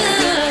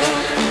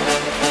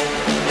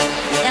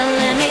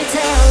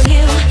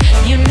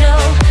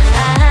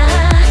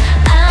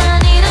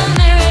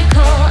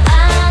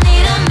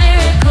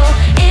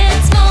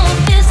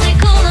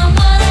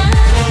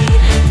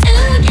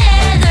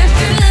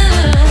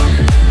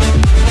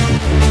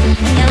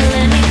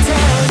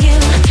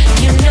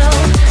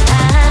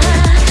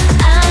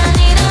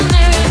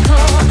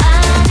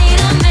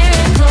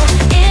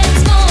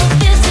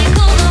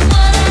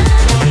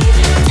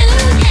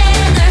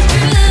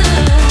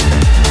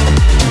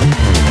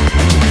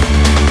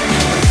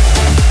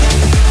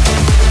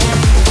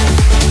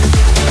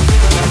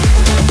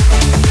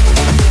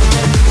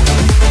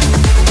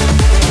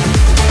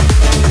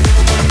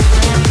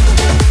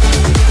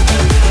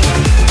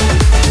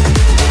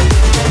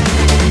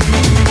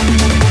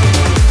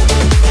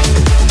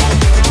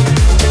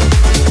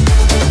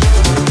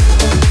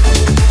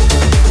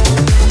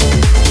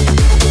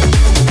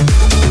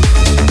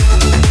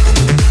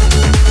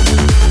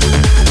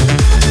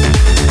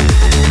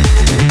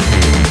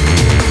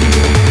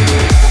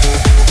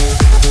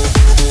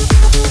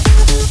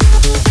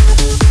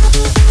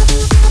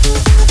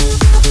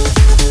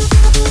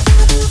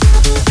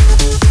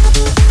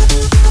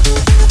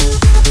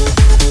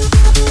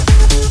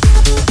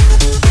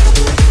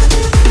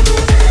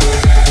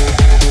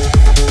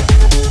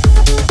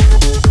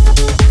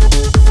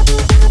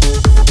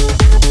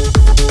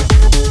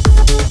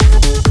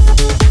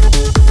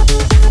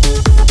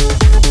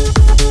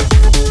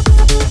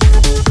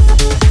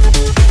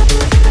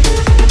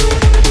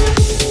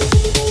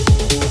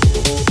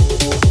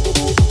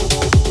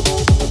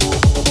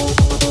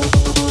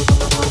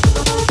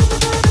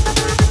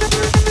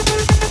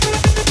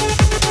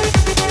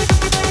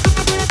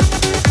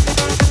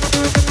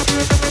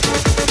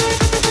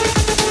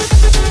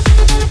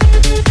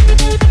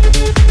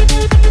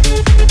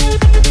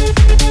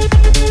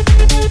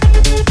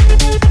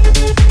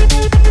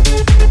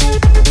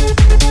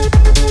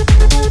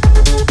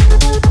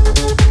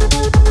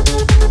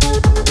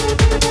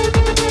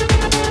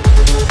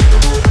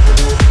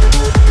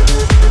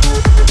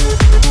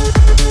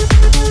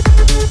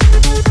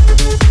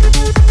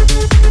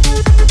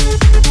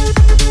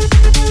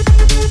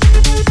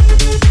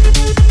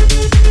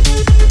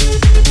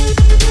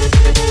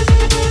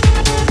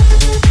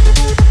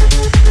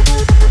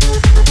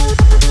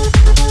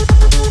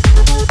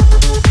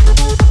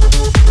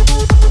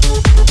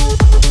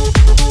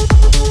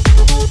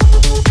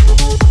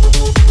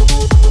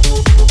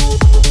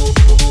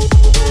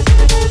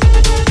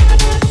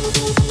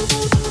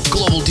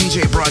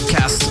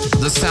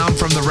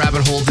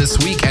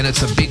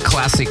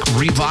 classic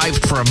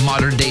revived for a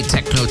modern-day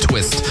techno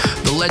twist.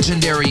 The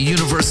legendary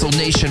Universal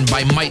Nation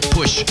by Might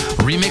Push,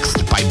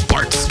 remixed by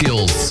Bart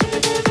Skills.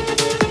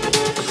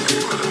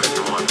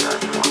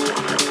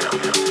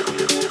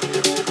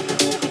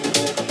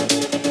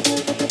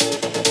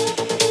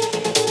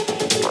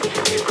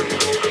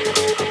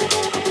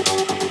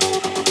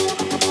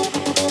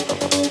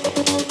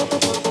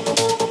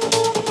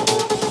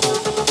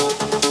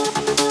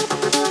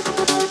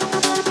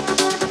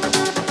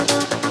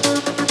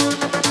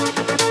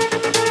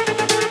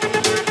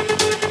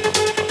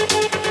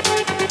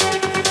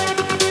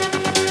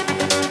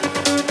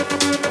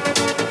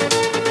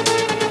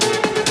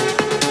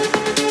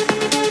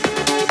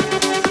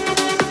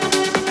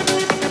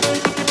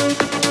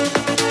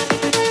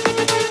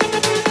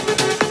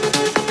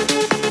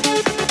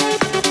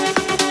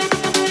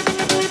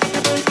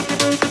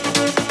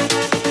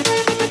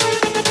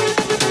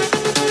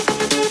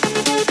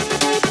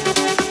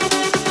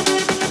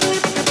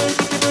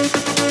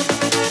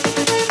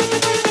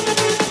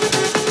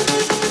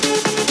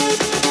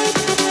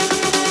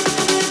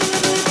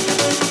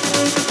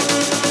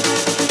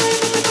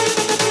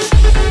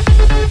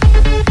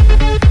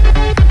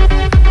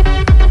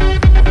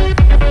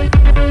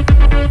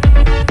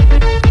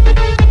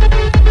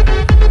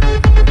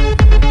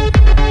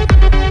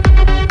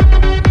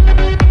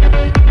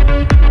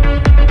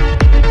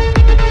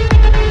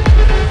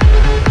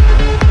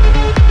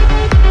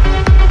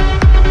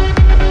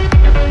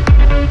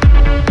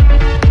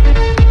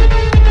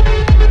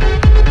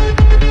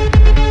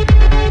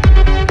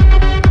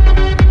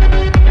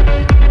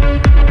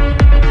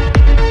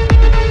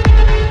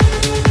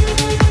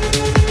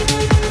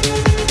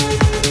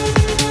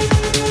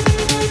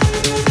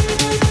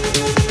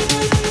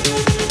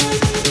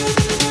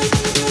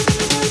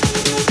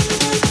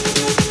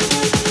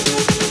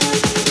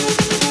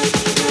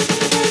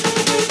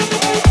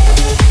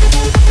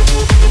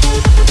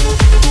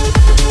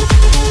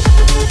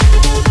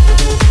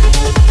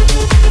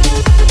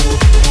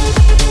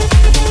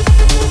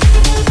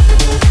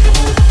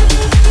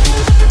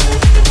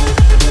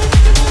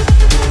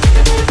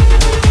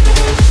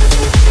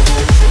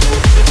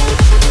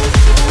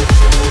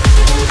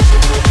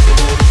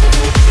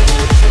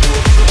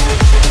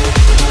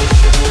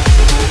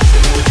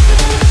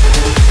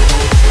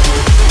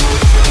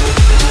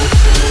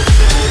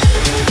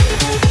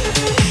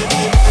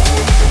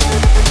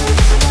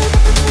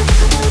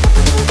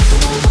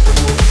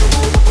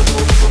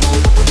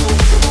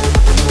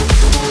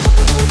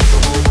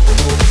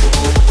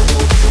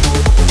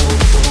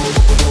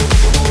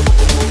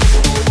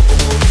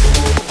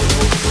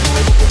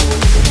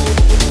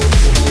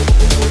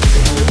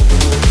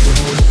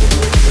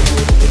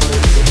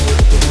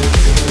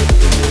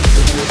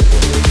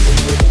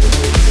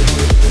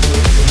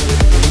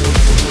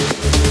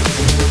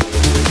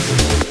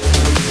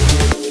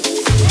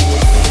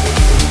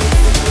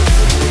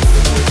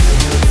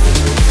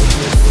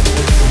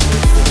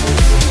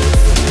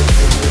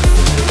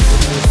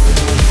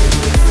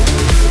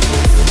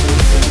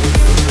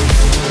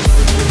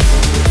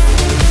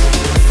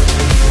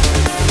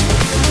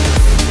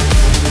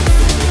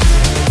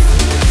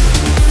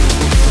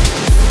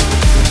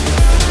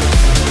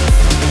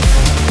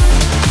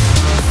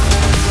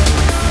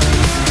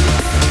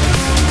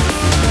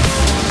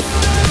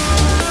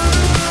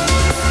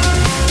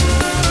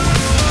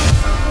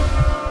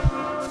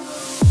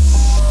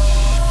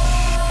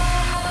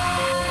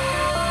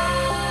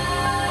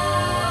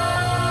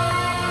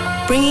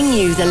 bringing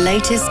you the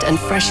latest and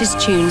freshest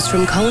tunes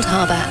from Cold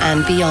Harbour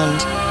and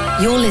beyond.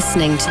 You're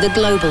listening to the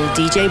Global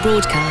DJ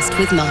Broadcast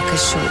with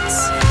Markus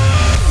Schulz.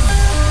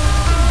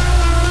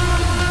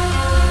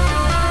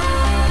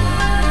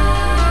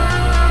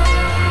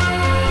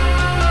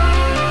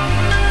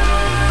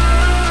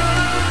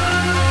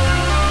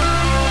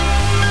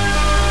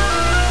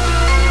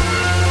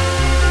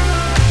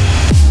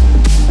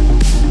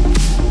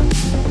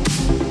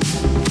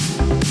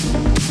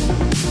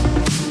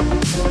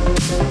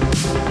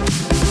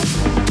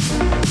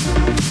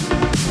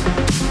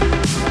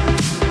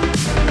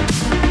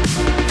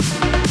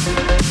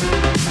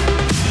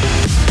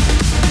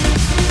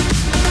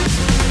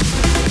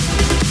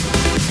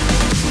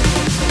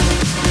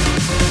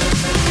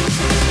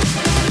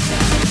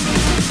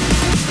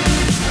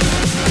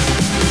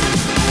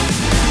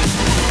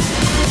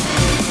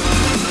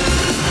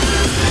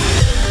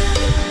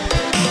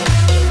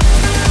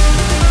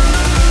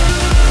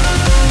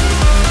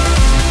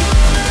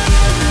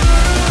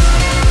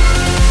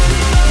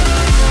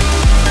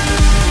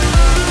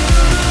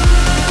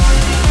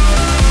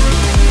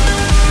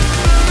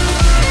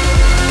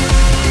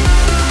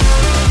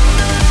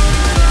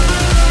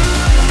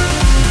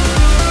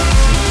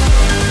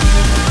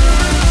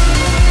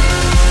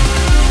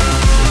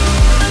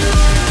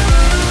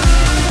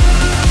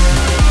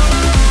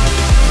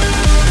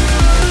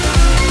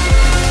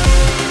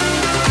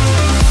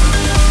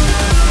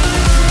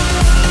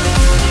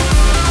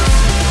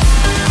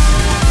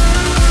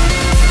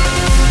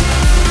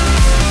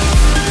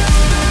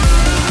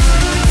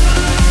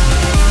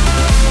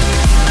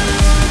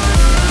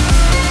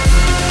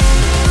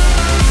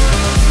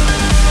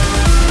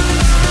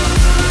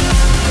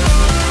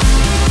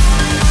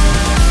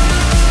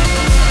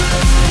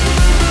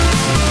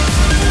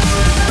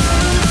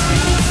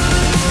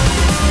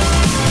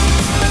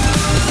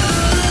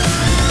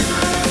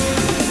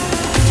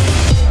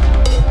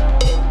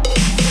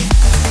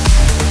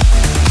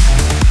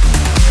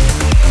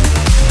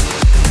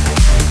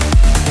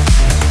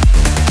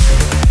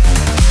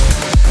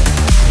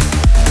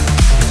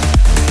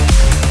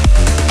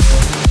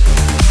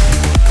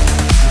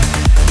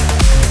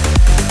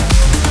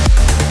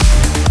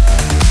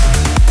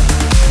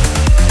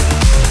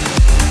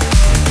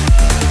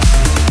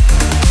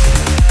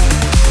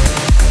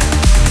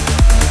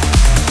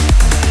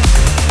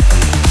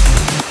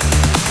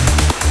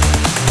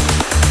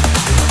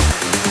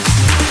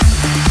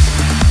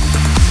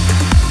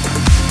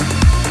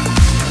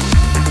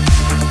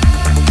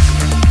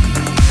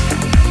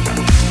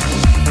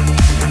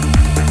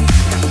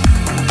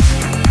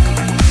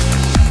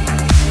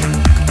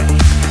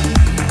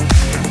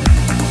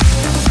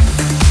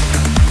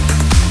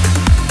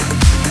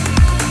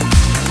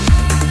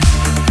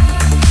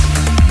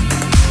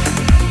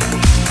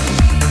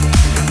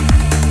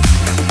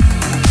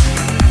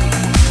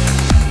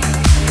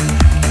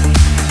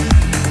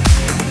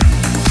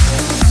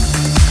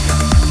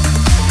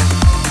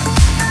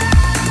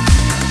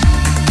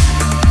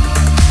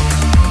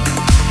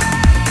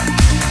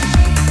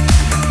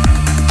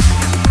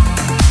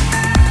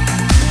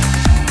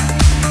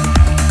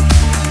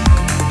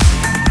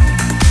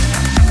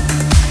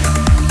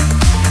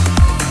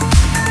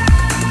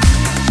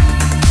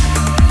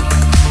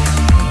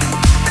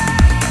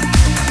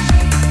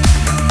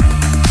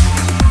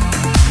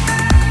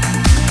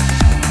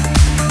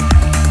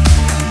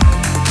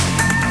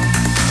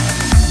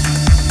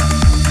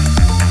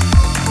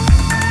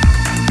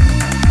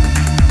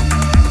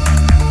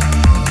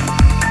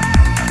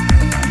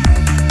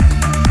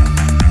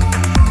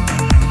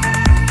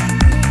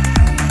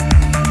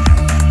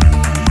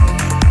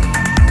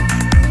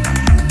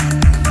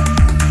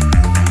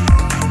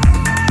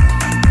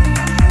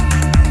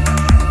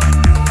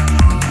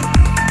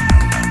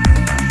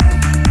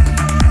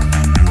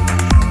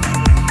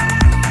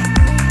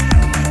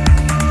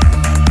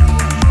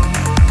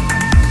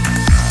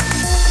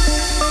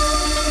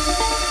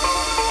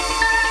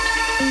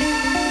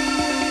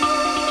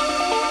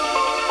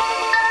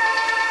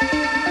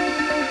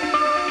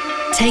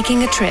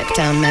 taking a trip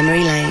down memory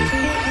lane.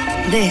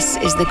 This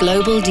is the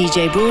Global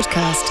DJ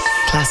Broadcast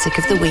Classic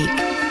of the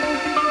Week.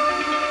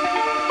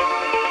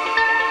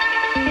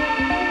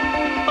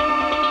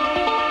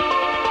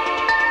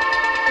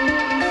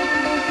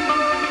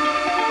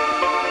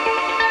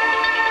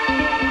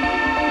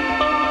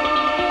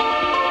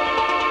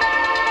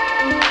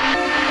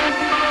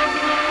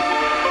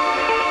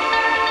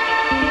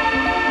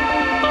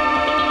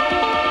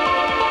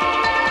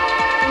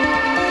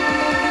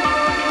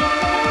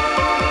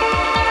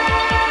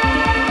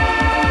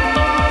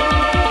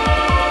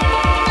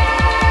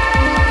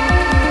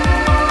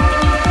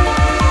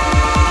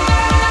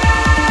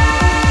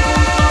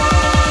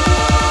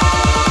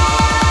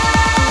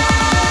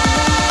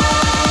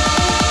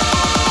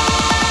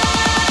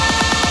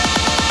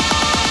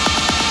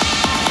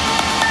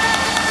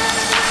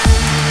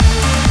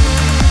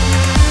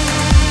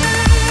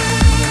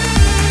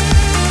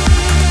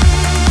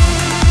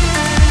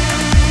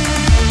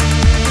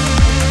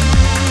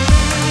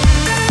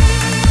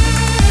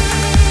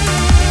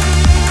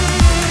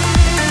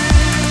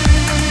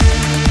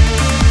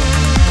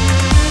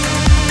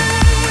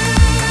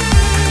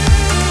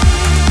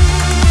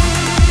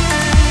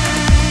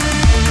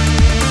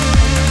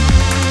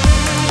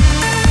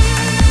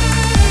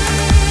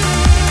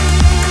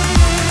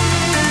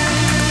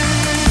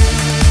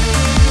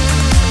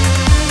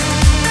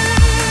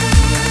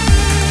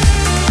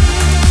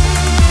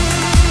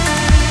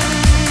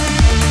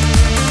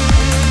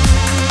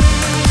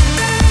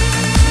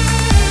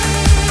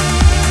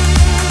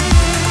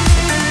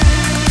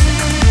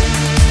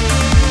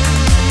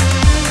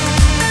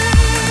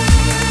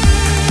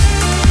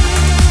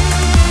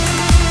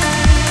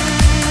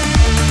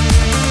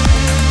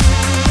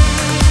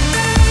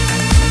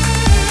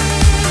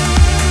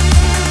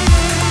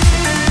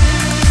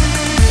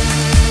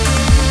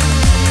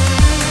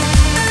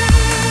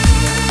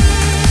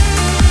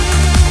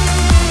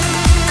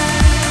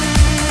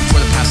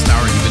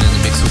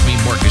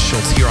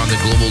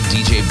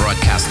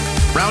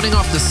 Rounding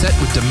off the set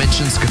with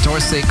Dimensions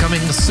 14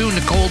 coming soon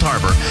to Cold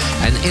Harbor,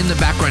 and in the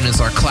background is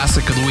our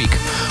classic of the week,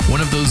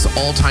 one of those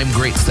all-time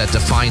greats that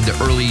defined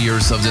the early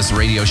years of this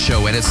radio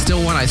show, and it's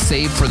still one I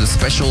saved for the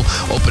special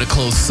open and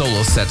close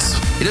solo sets.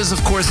 It is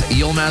of course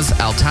Yilmaz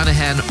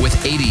Altanahan with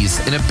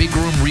 80s in a big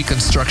room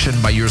reconstruction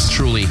by yours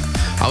truly.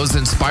 I was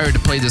inspired to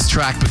play this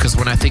track because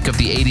when I think of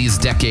the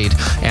 80s decade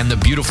and the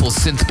beautiful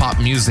synth pop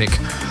music,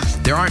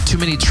 there aren't too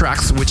many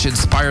tracks which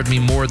inspired me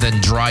more than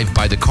Drive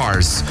by the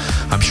Cars.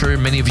 I'm sure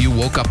many of you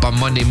woke up on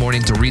Monday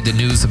morning to read the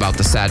news about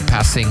the sad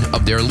passing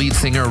of their lead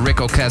singer Rick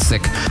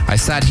Ocasek. I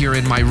sat here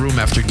in my room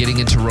after getting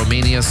into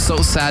Romania so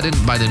saddened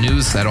by the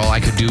news that all I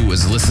could do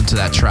was listen to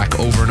that track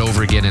over and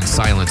over again in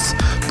silence.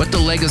 But the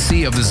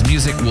legacy of his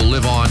music will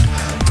live on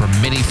for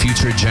many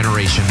future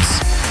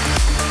generations.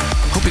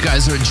 Hope you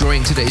guys are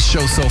enjoying today's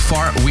show so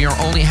far. We are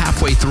only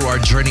halfway through our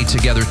journey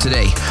together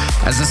today.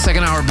 As the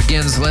second hour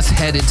begins, let's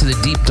head into the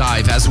deep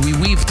dive as we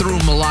weave through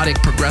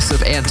melodic,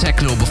 progressive, and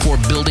techno before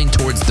building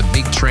towards the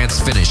big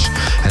trance finish.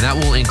 And that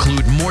will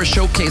include more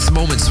showcase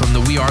moments from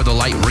the We Are the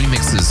Light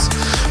remixes.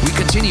 We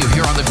continue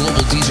here on the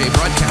Global DJ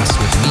Broadcast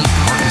with me,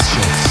 Markus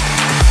Schulz.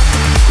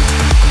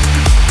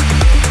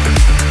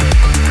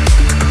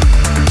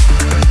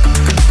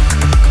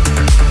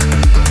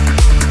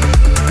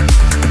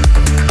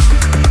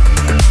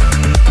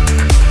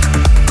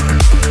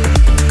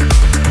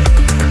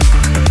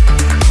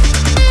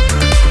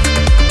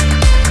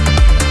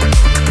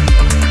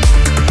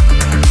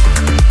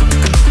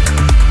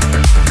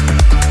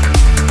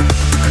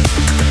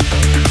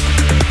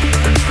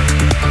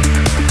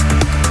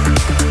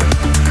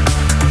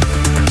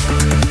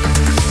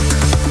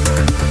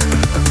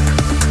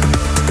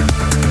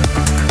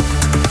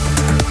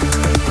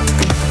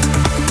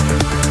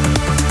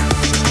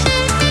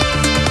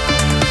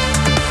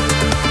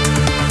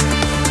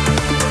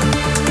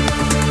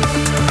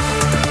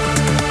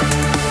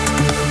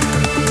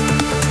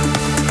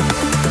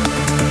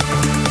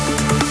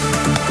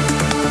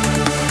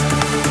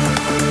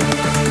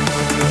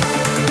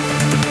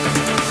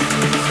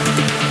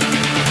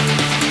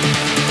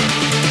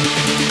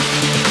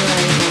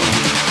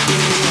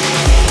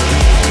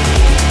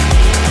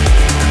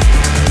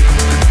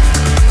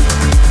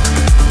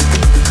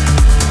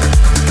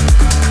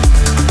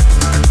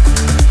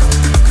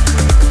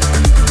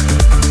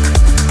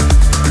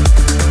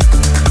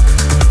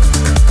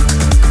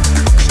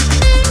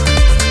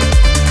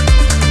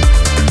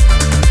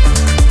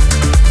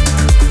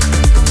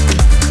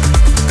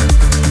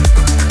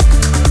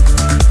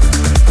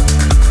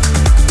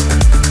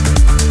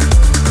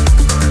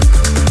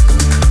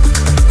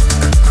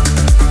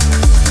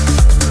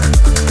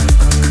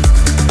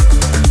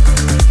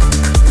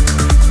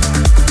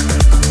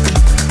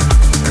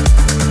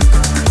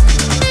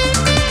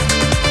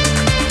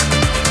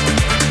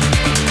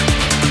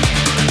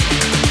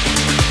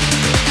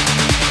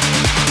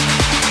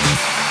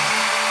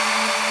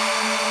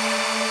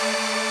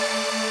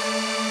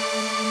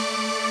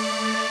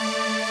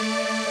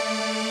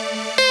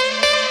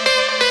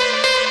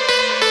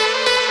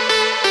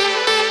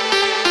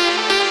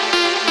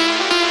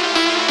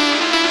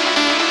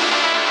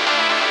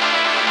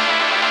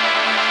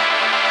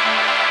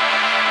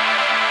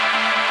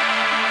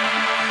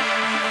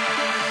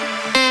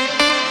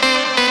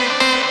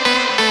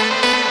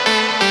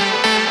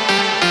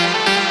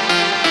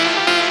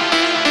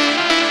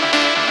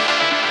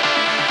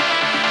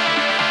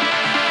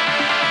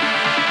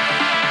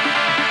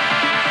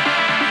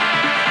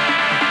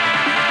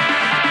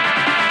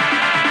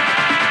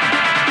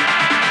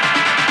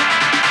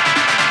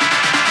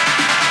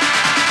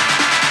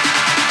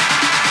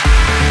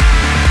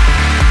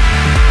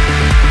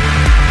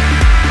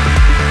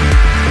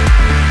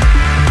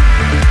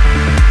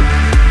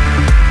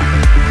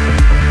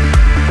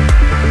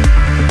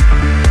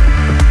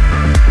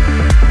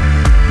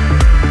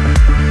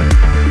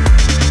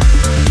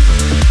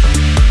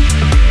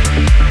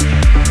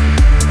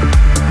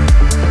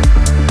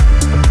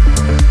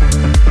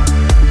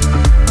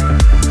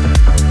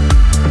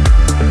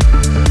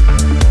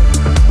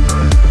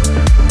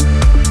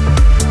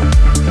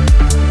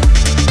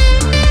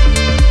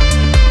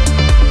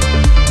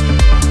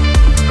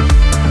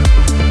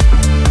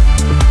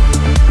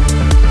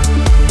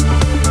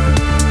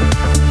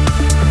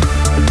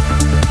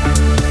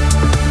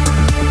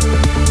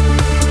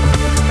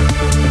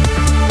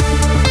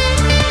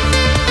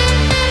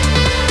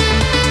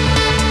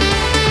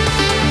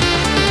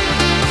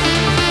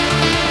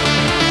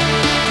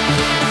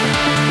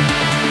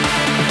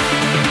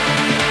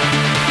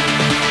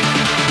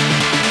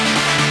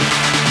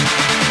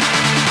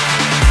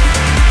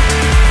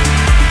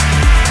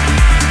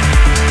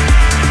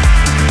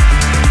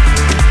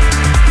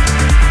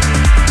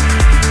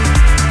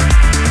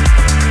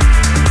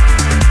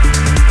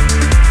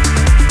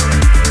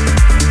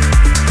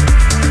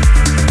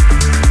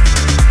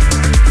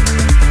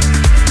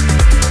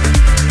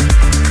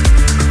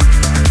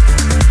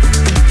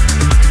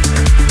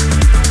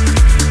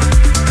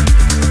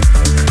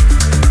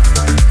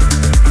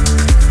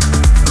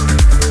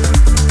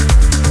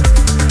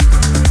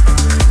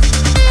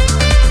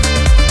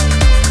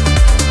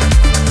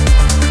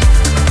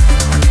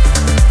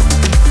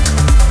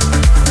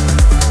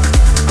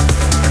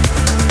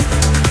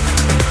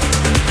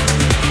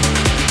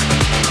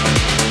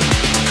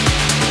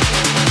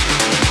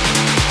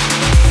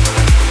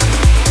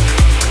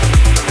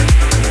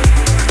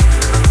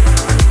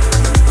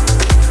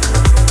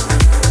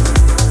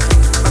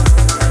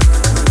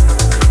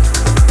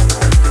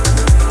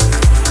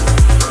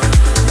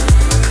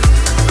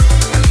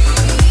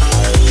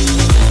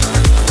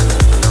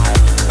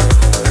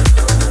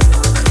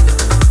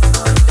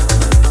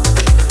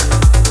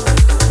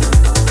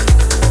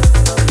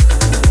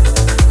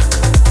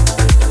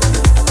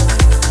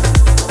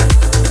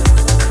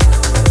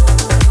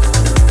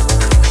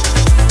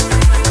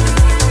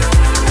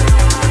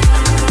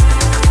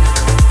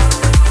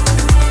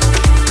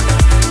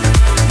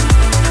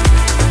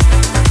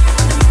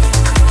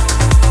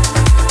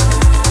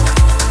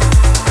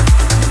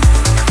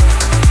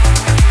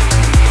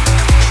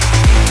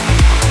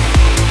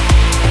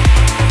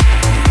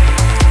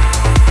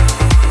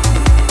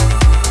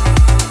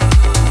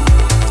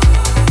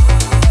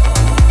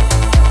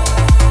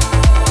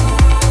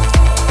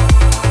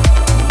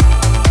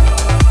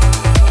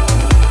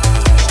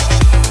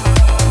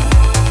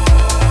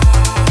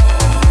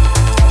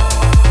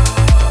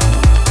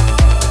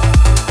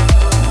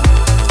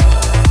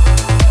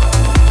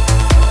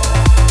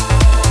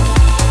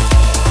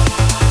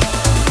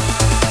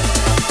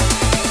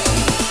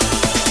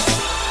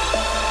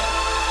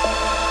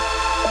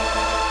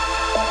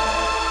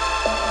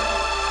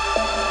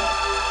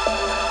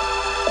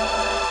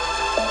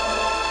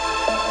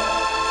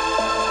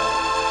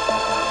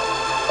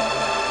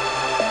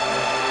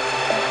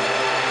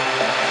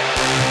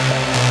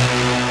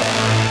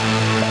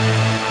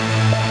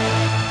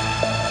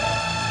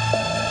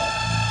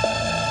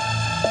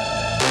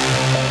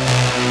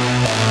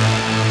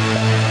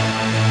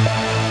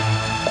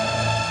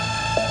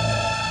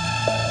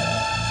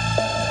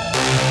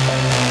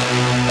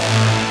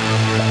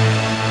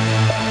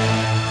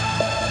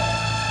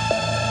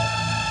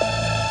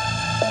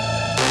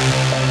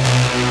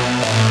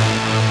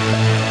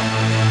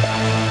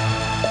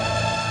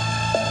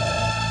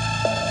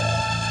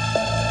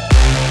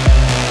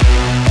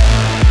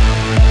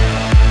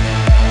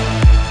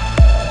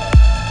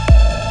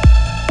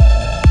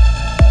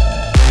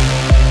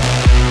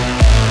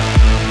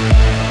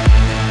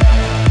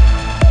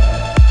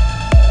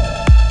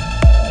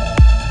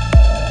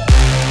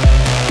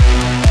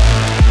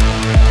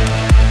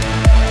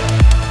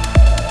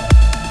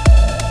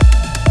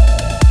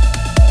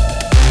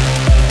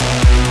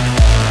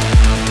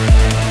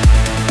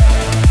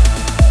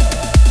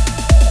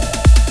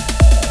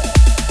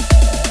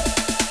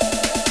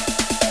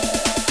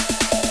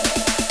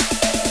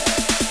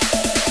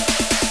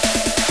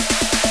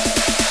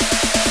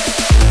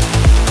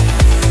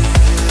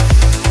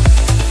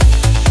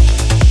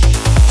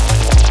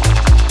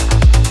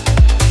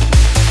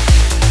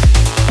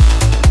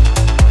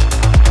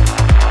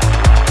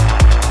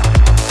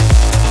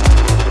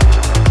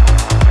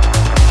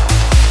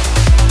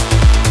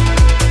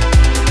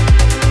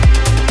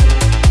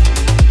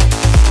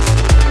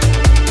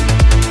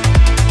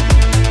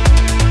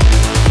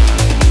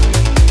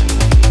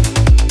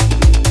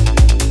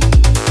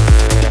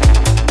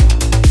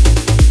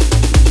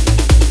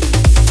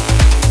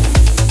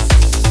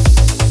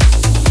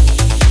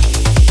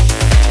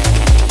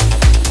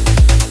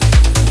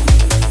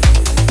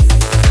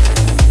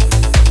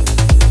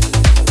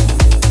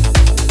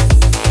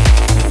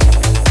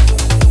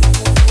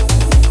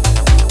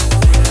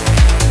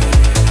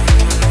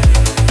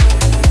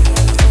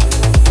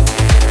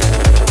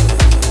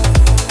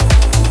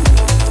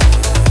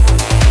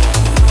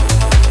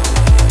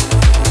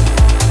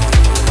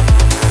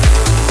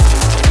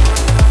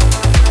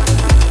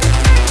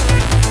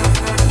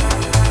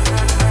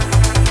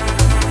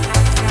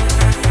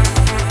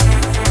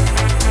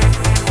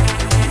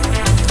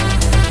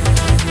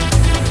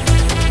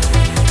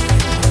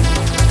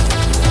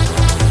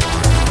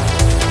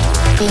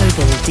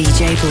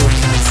 DJ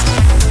Broadcast.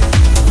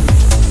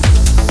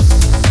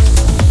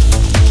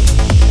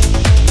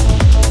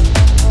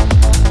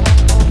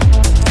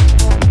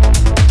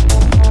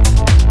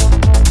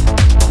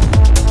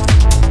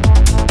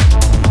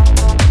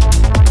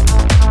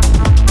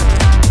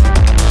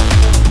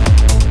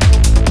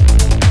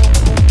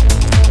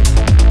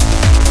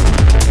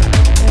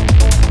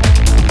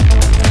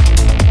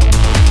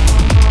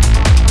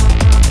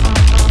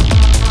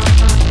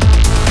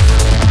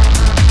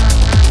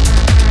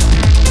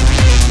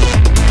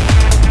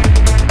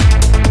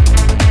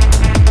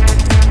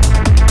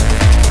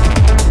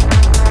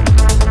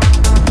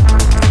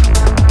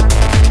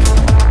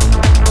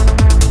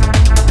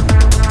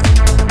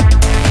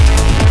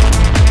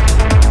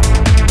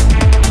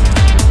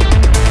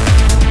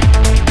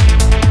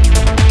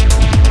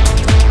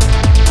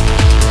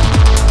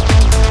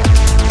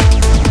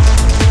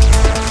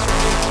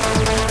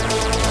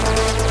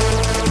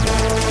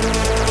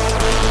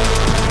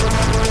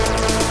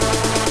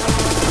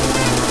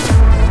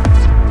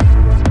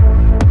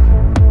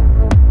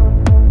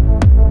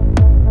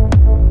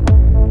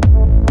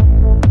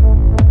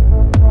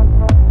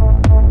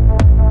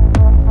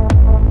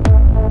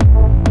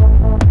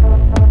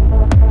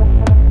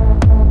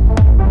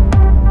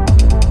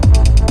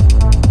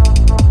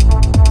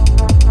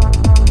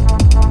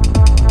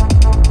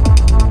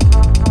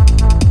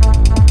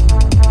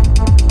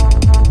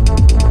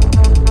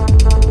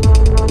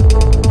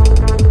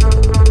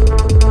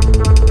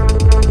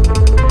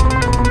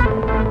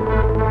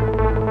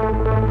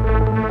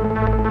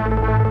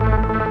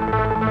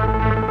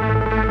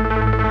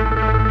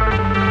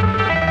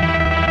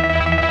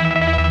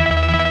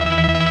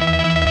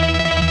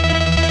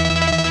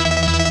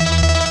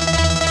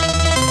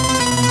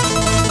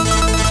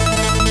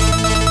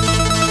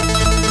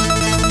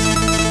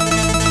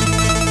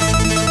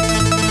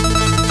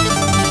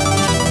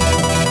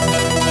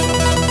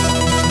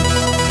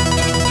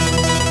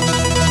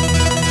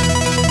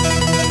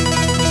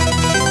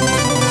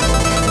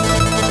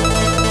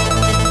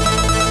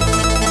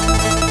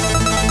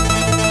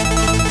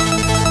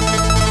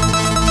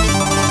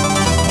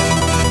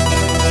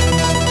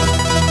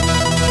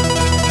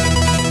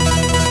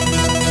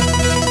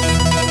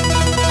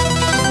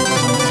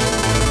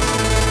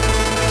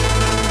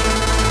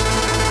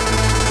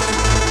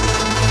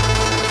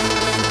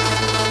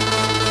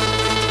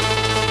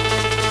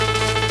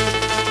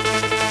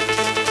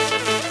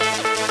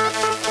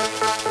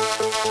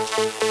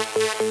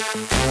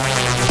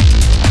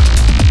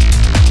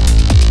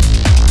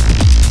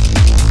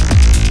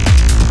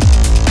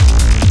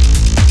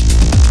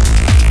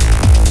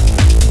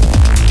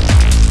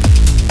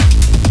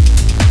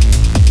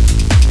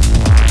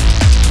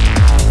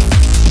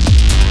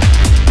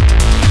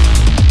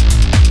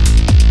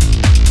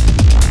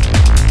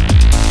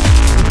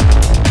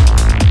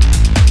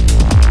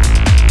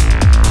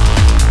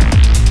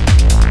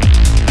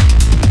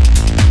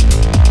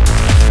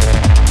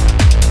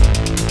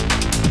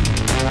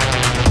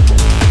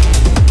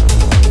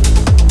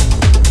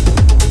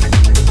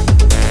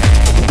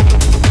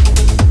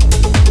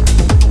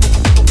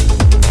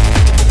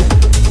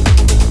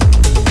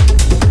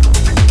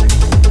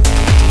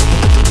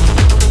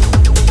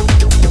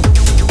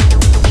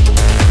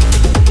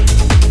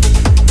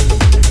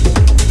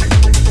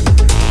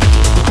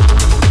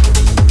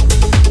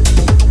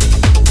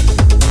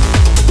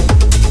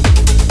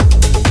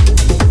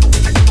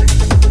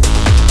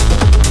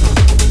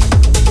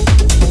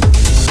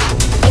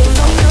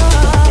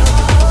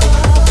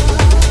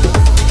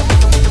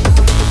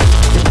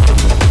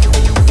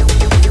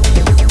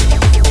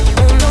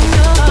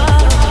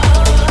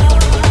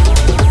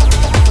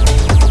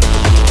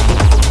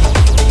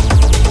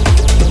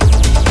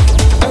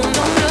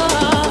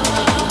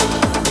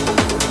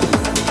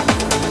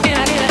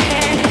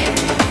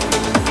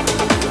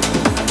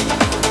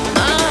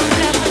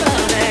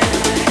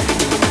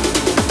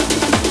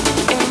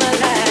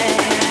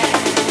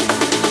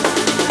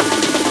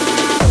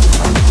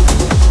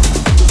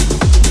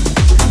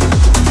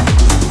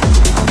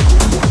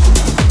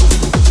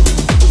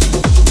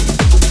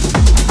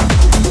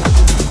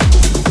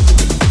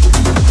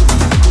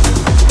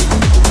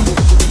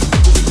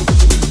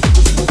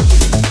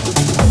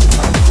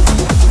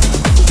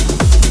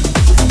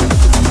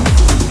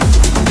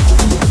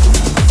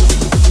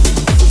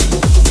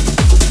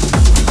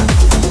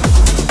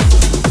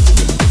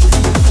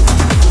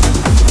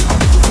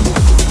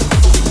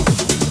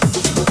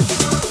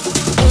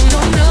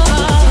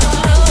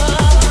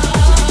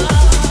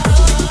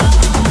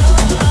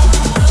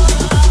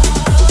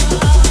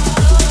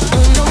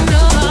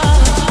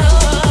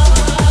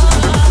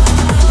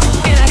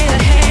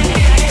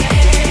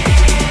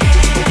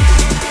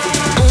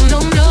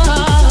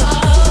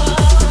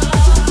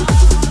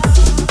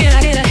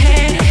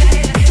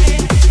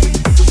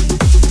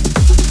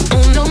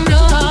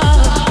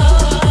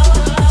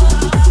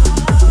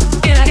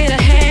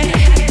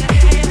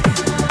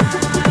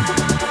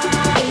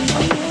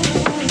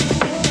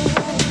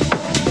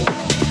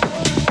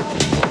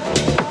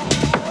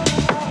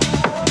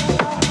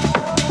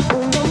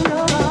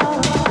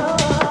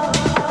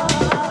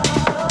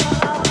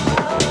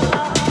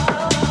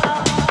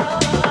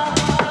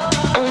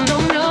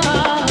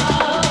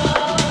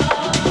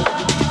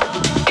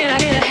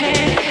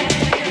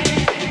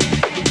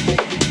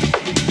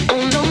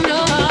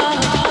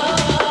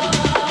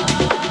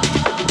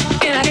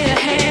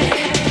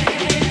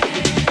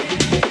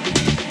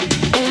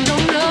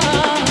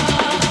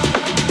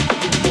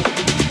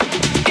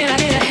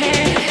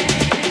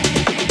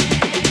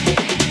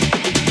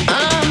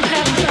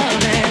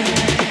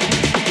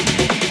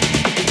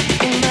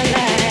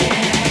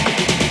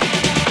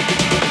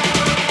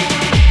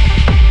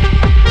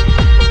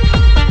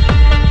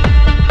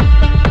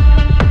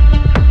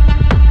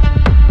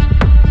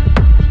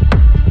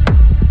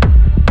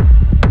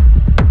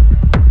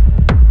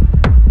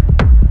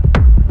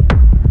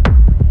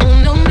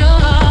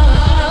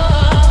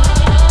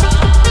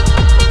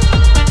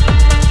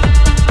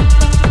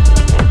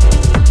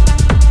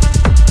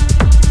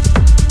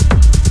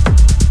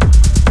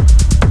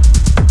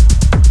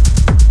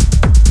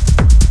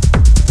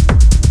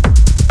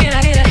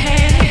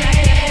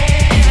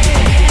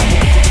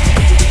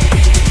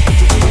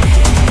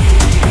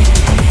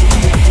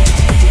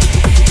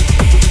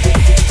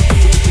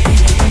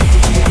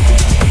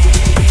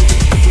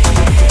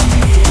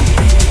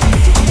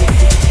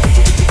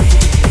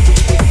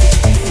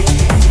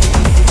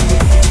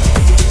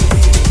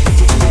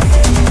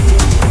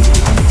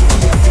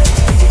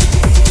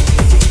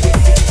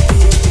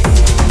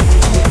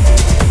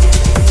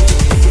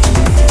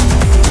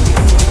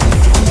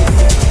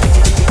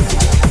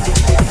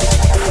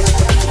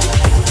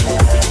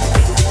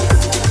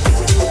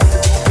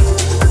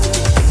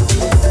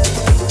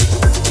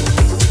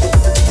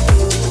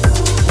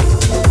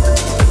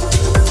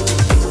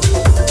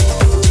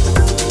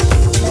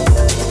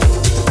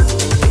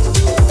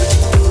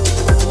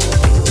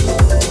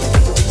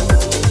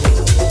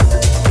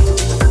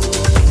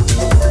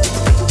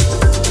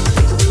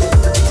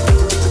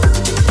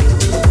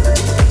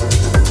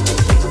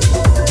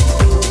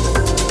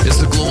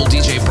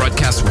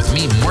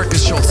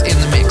 Schulz in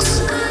the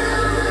mix.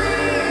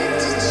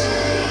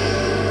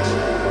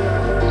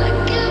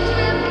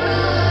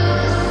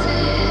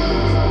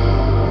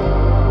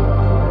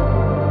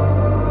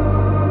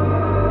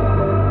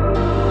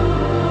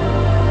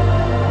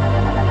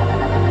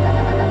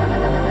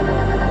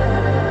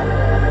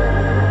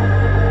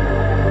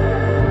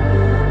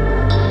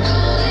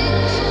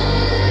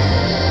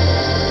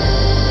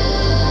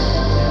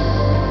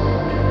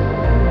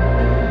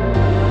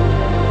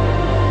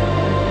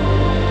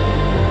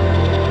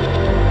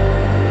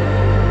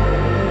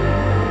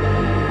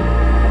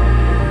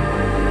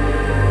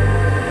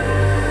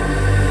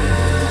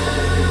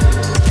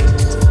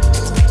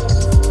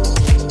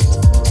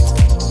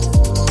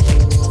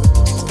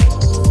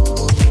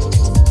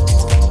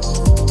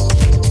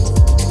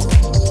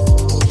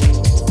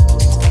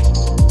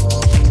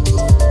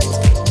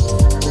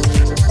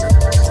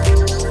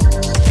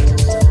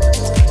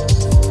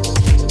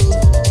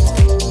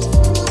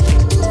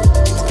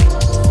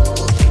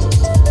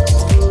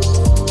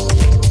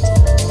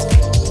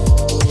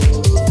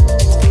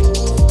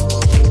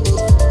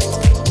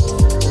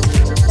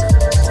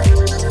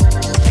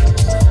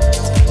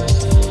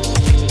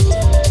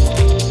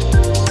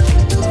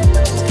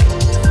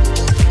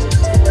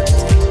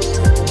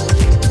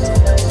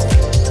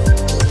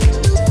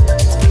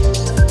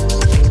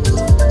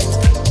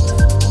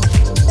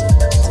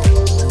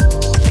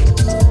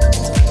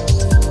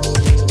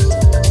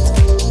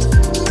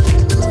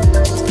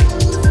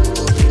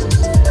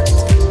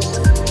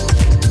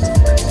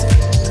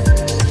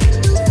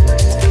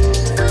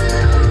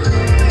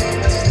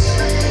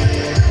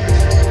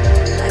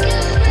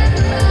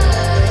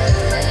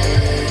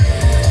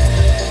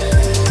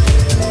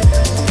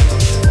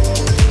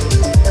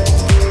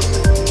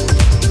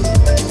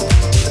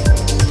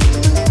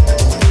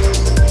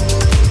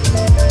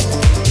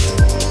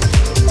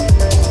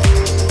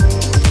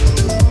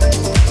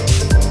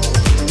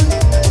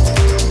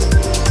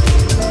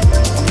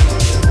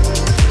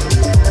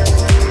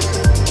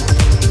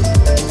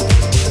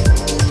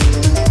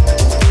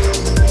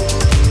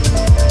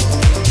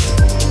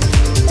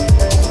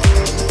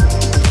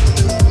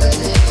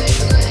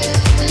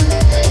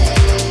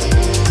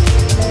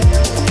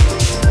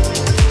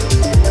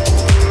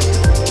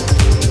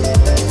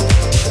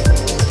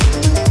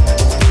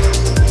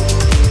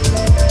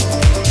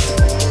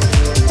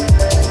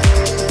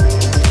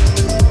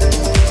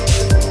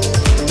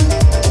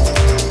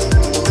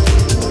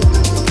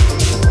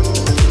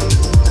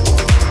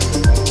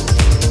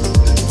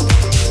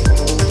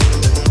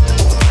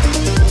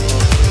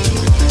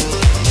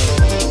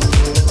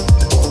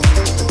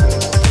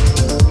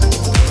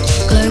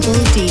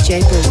 DJ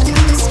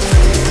Broadcast.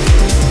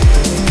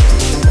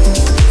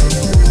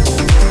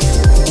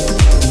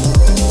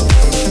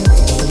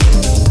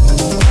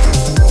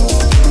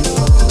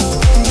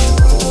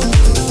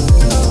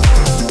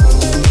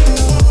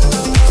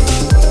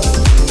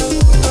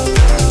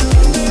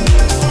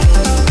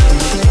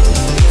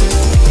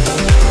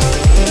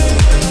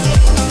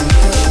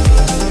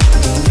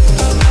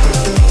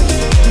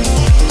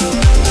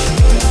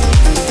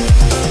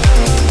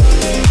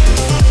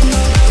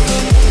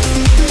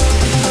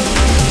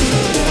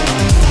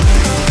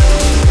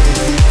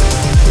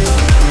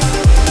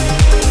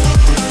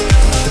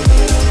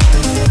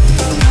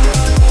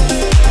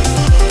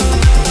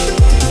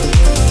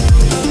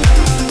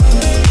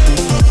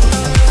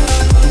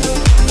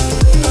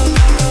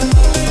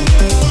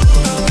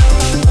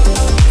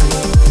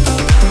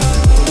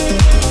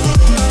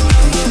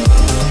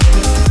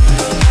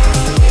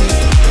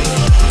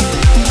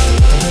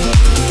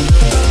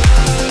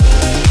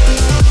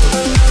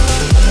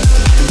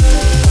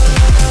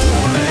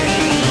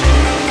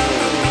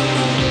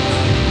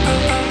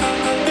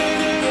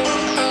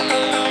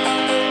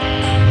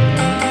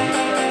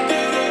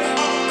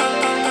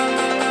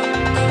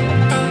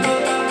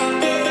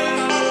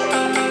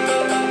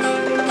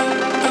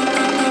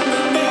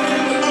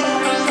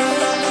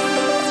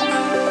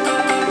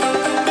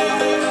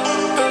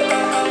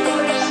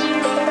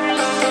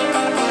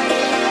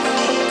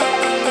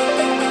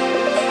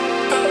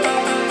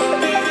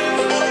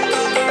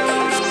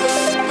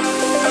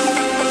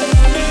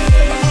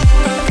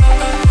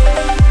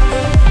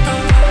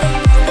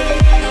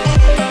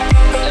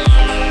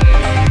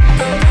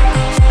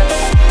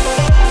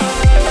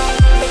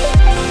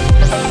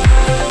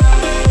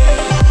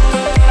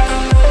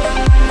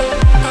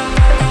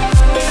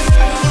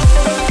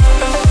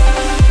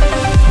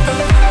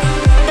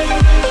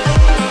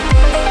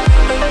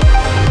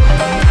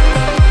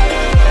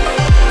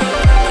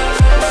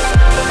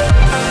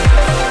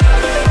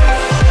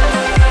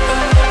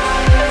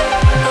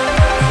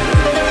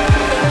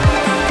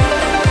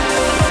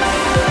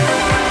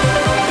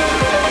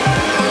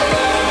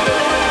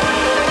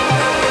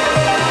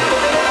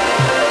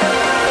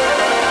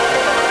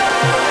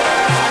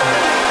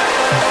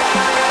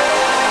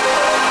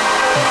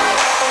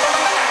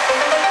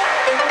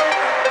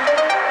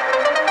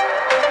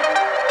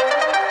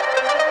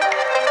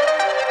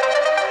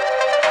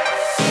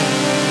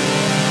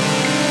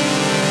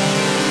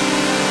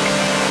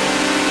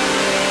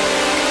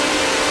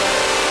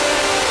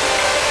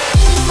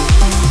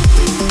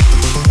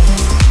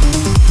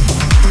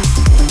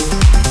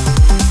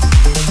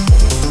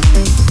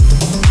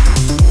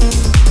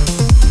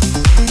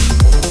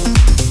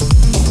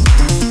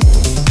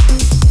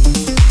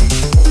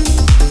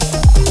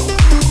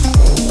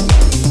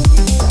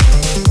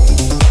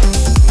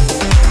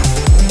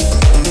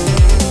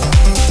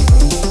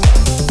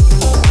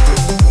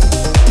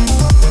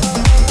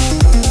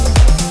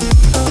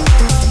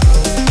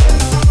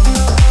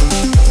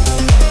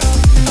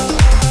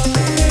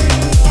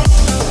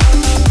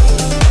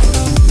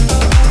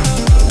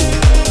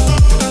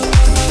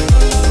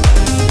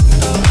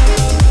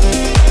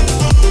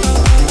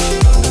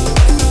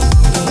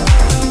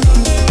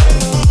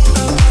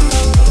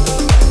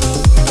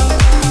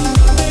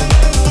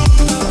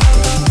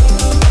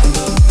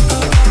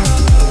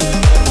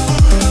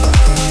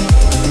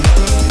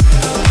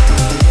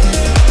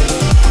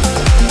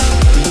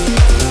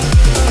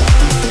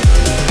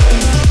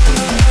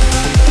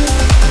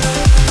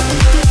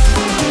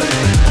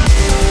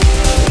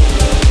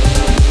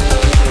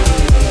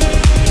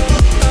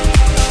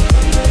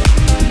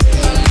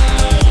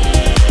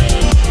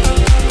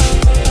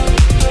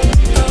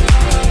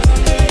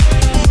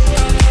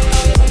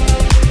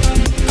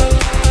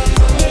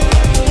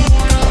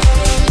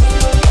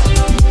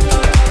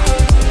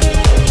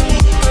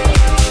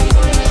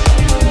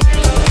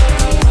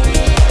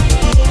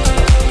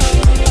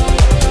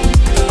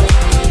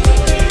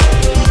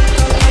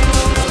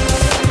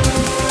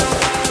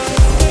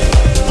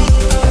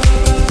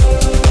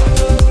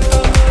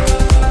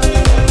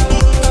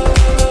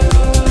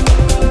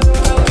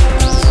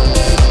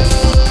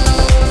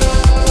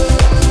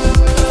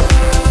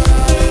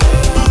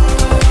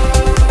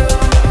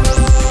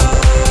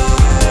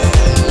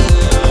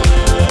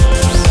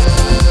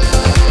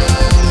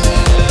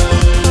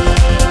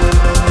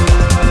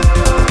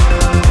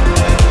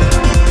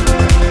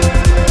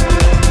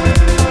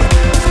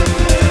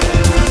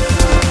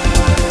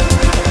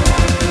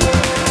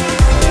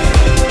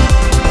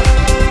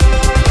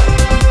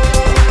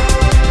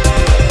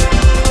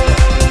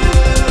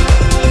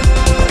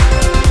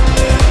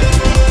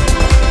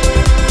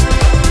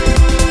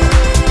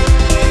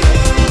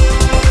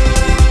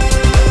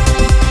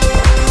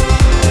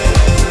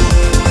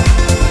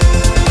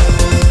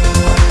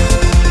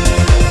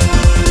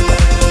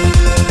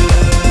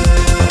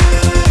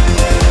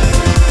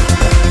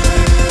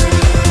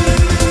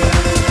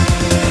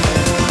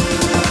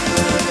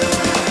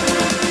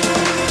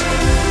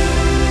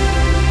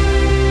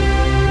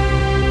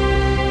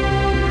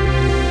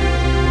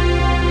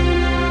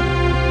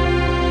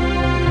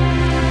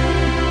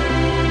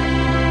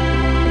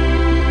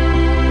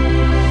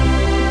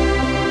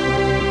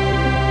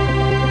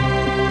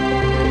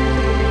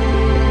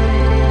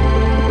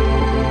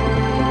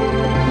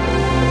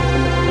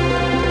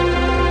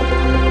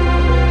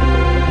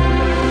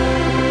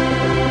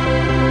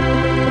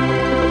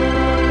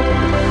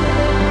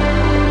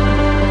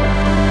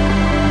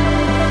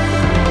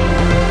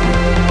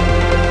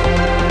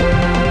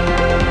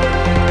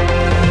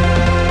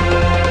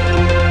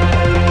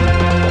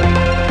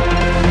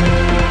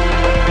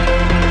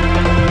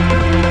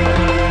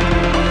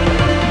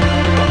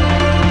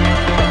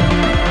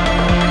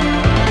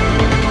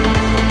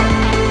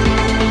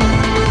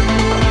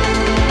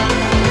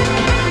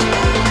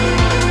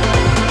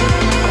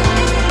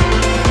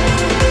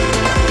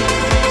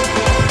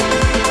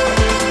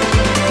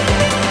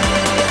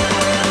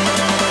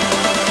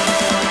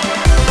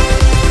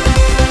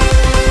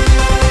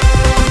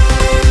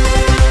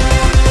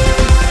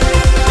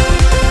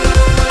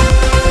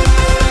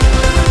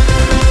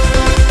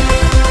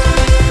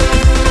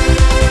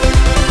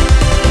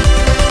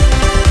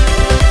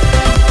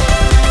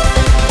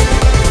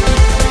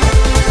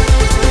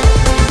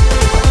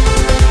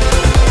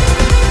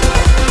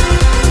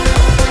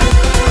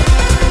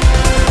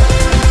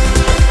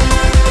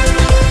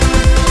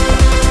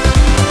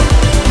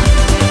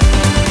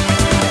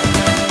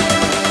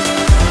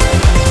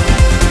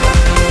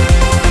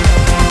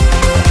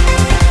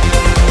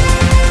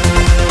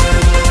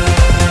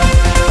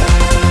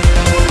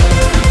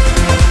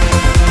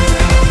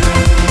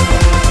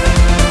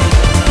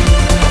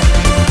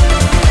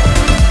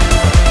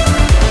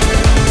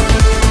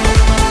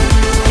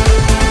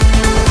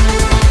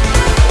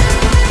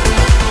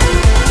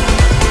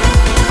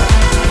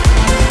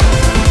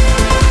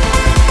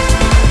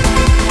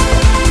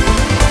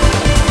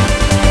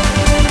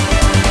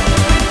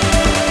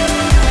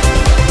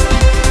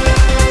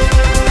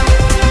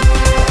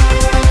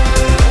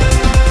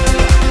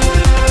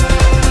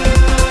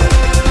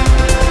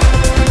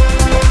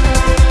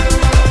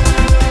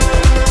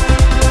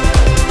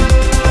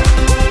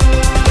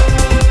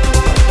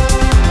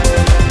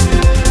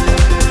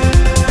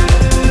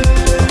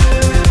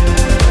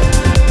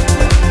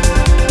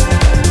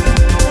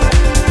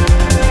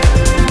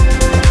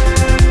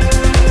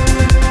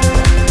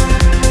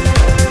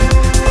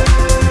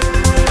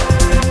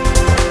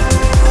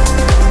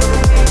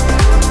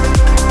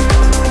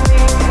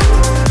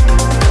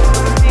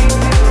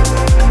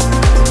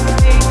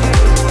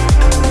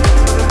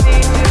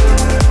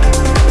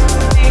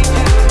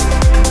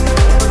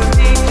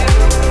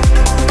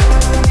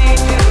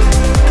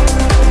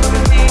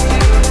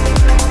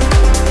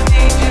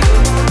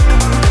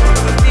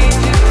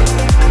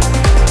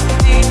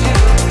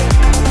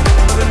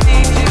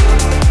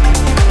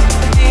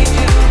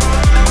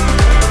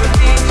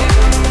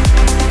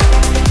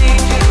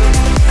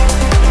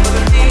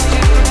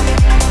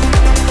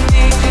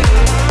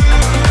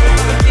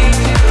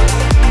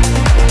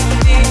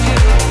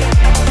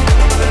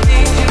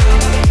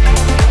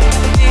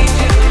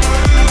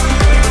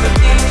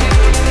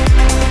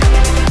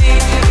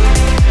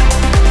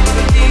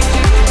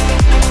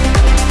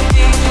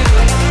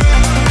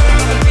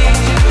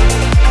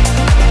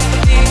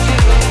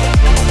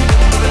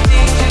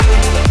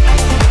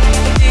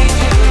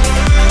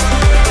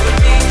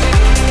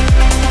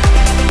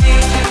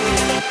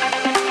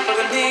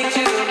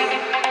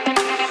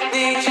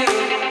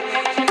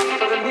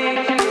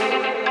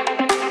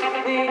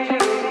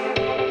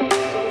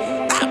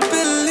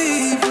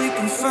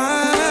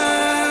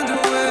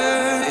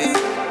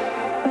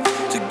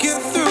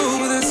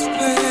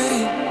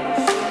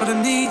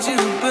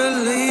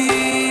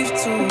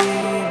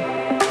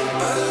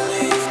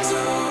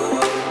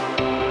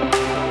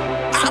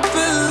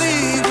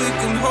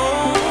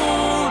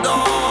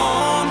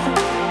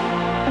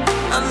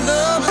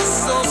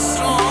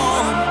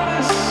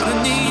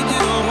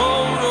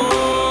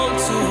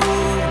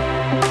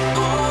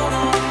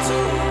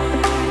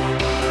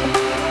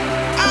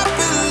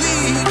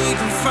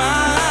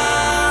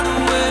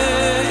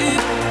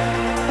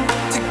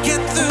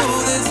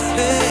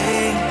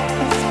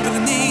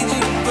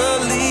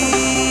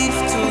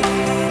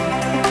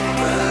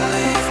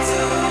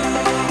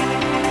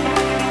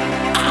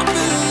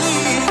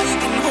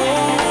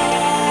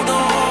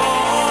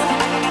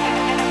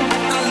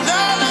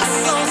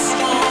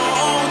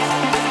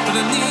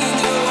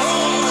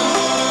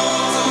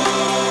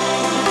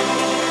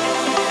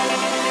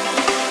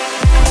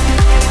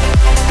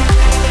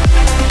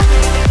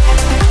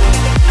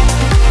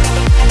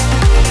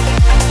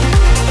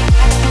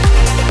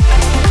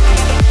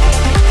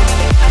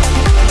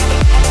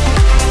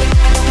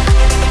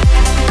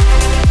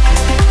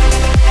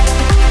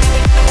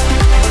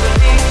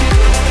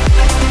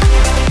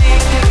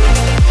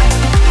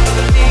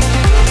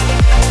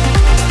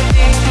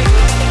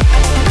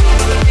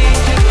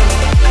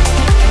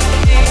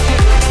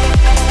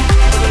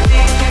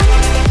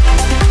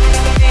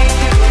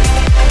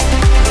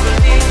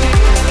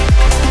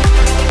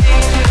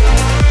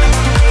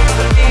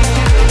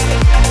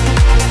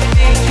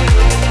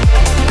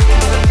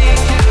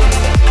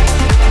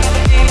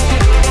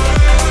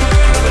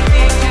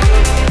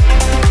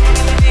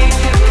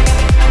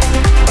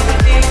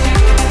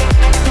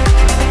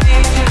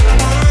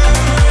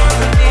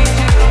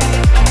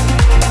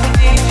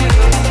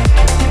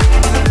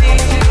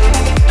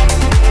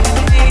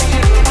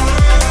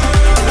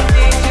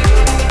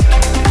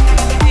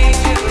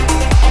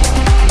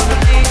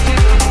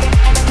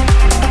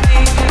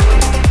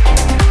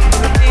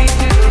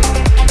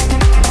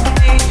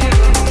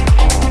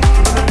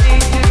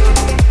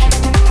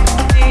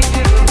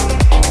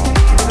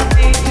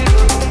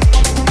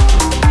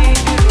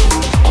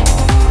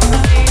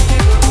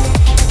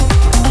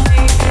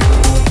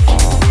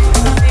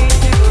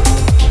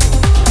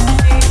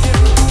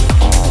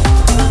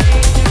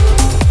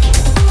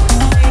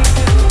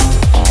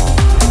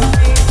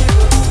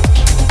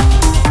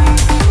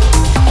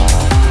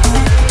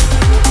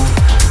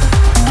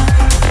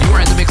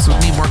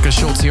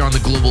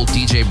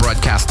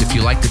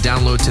 to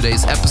download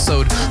today's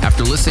episode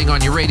after listening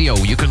on your radio,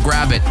 you can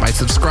grab it by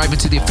subscribing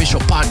to the official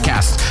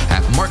podcast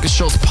at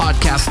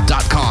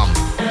MarkusSchulzPodcast.com.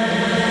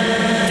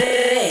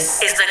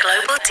 This is the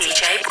Global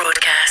DJ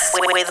Broadcast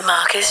with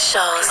Markus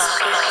Schulz.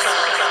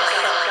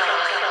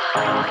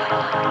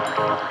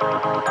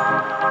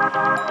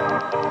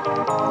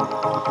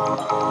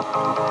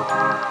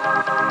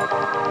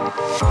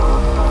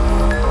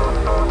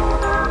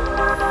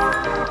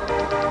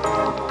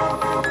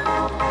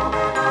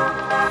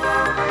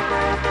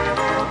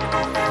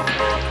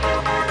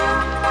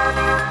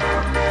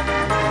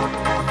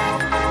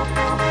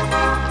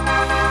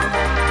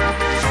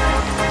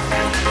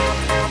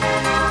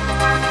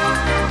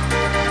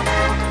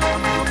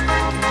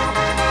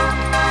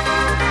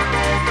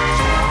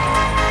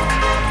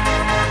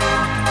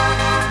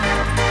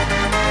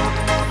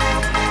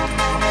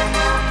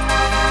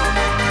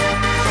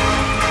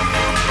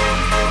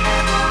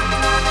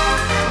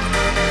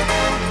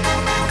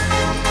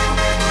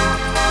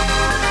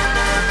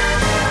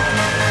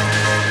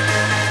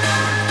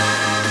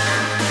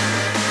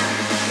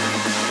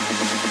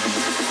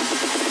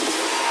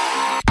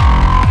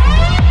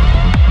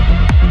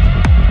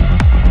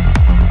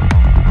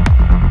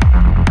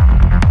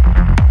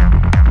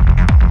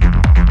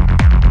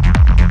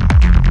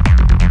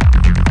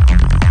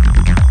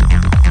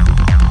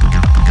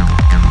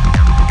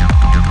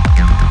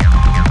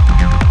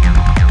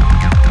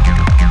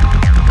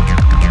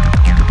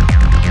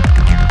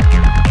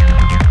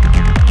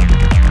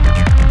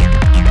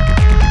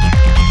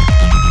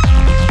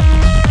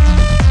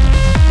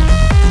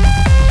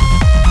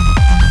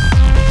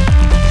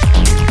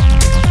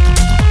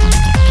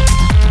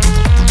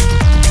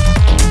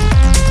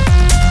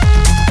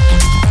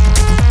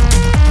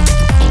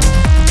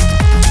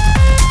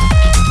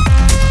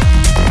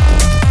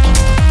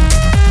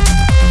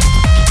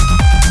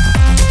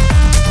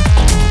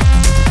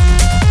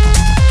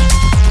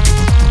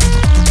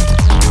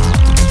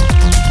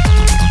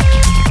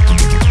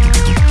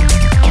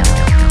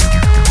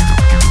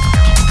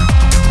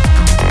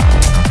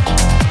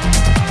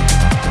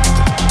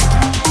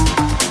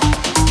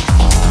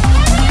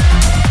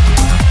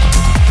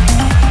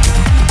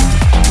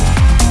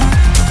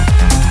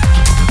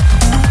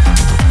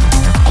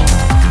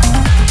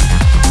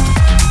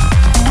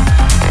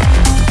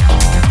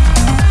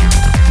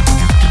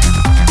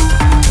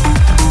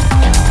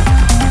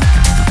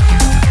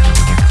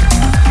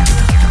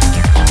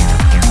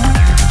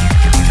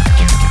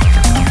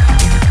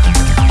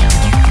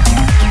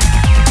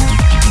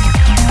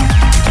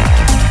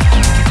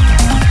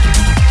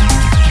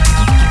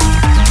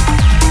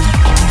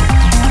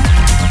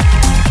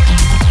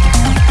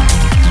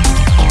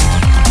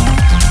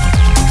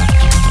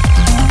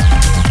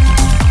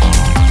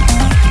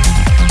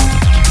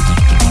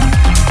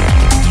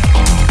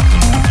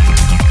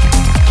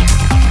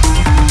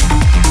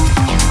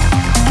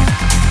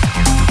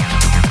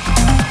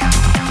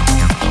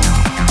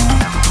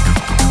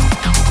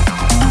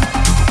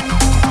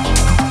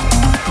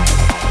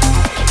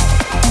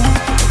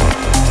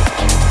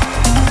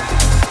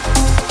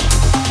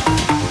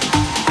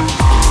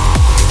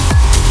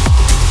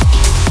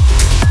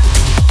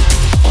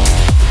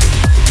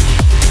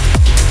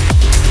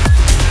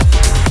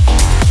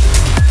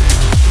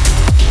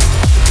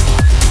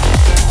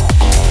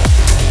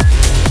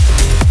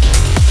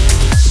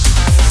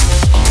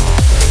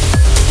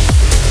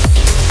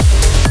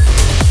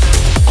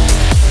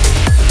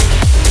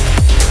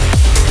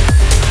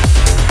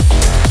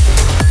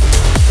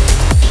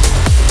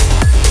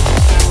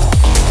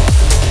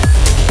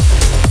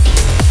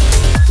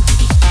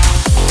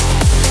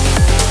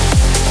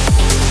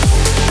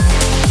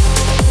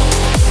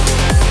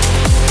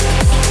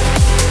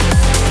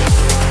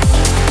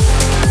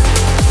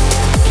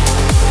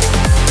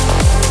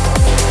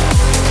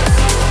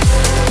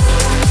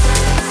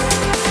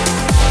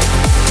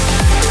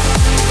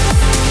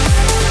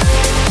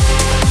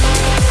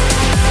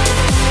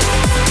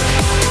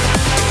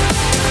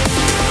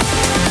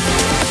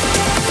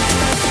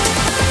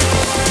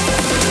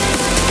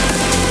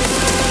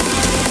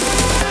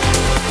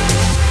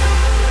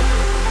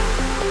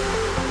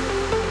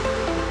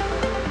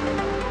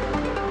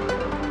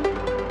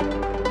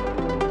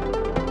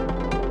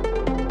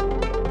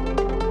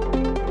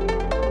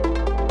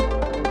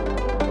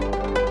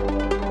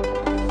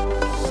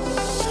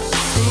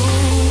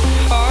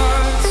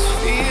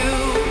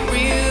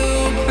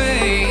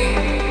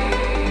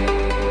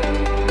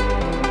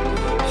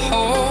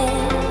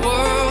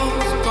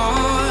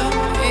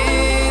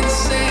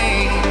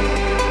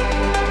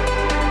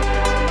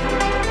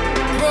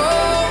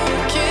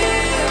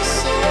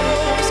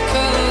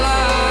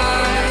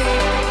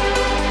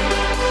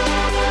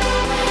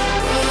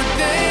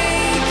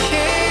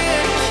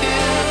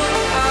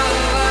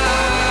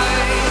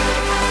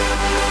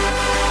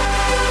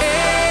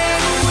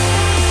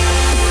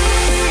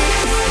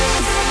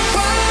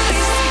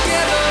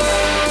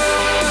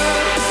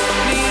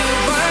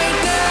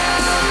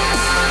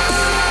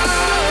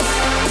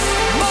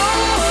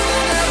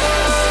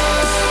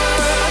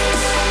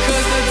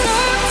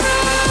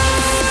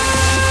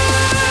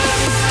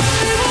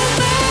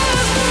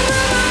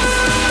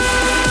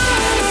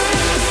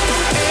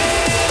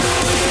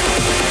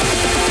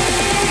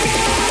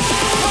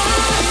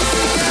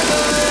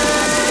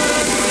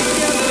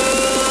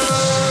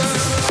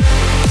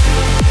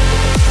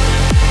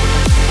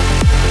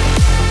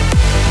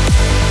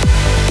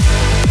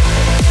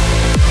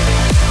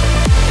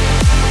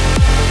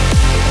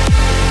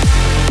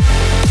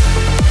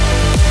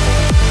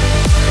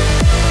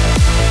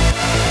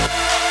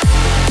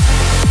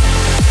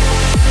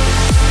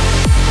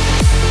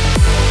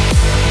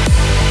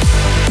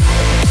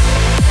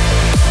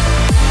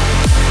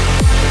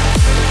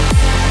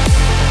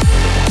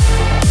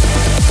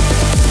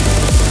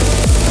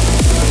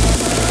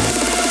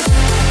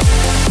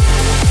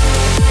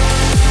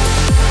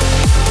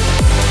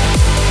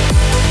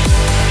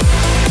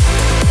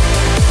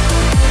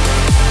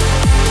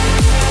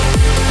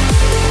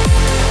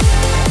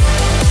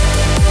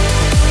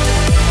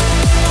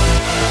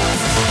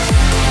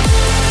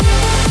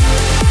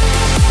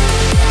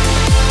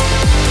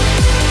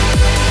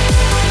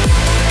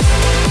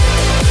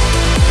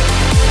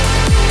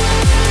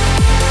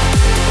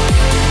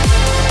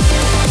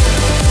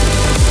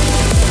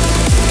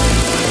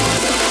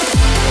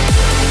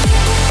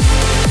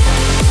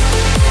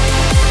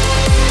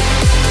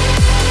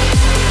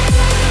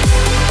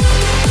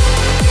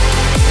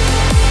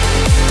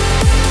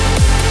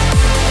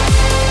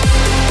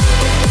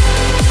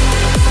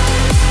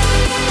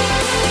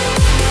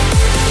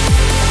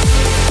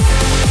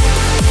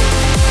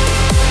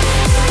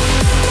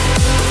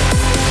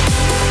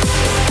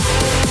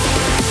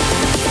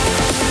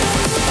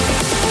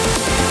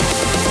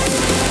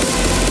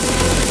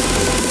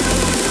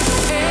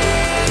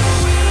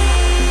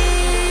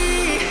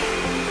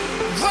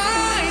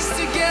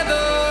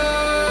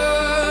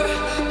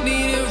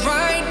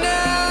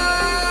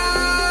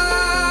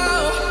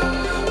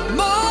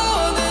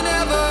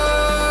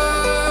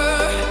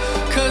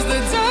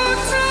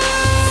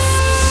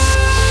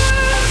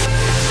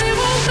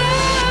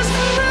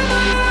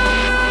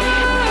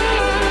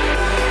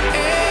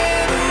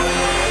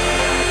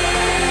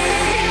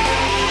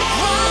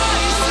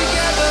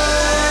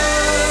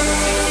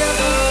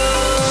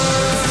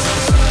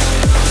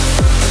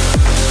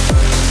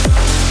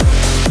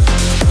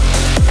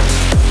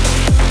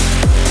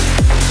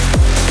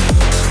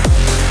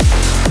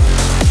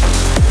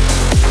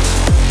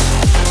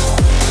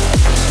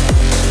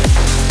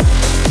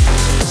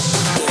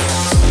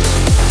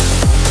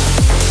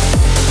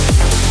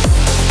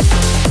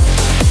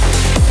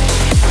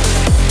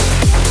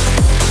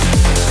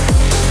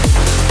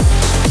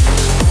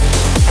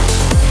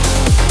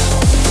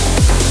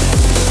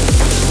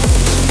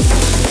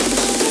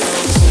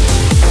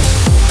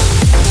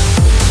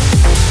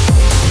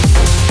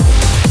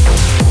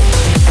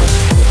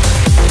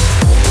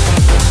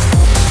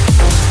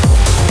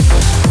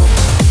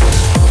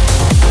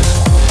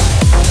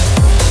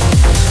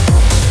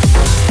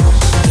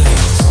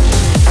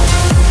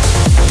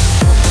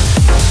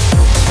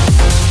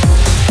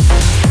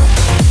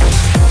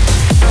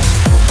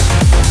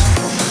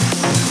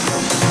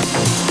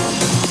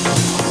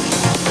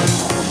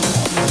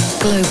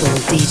 global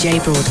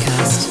DJ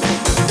broadcast.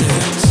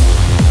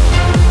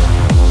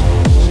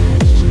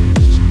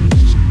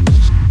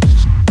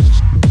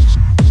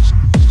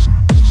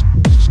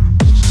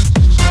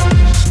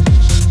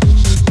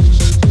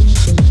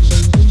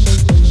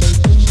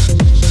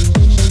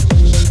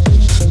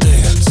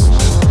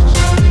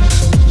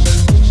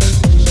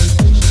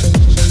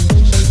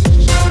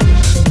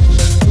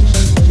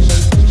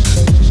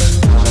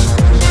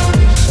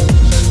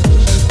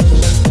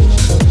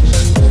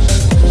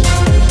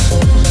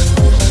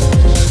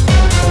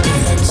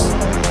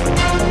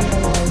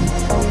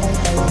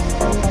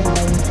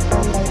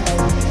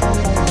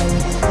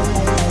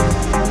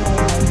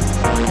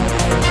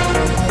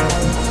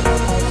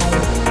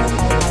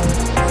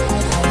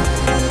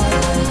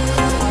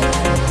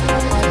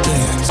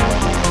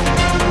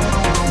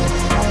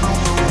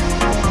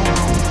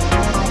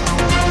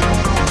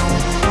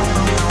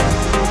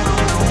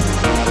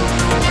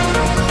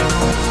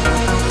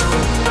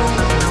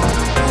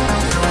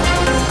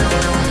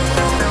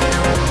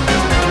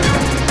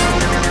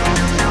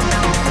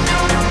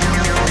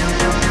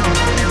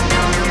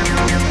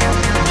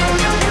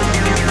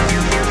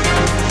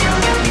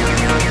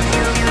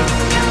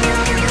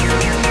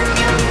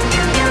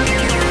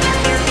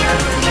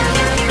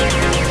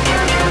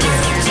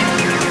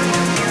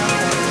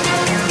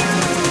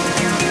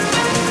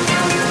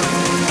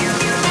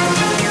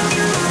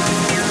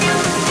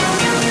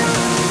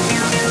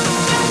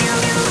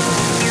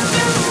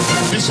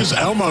 This is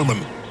our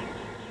moment.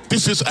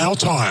 This is our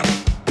time.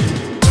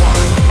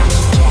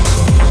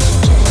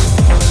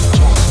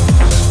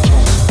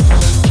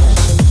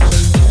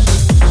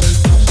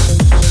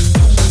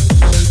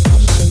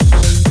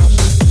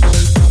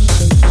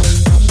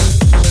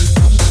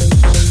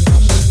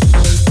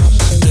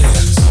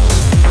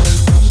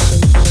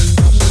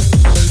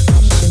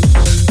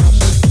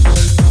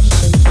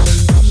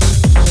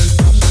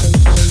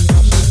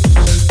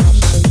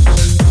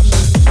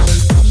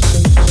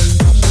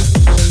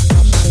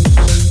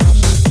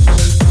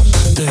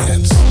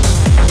 Dance.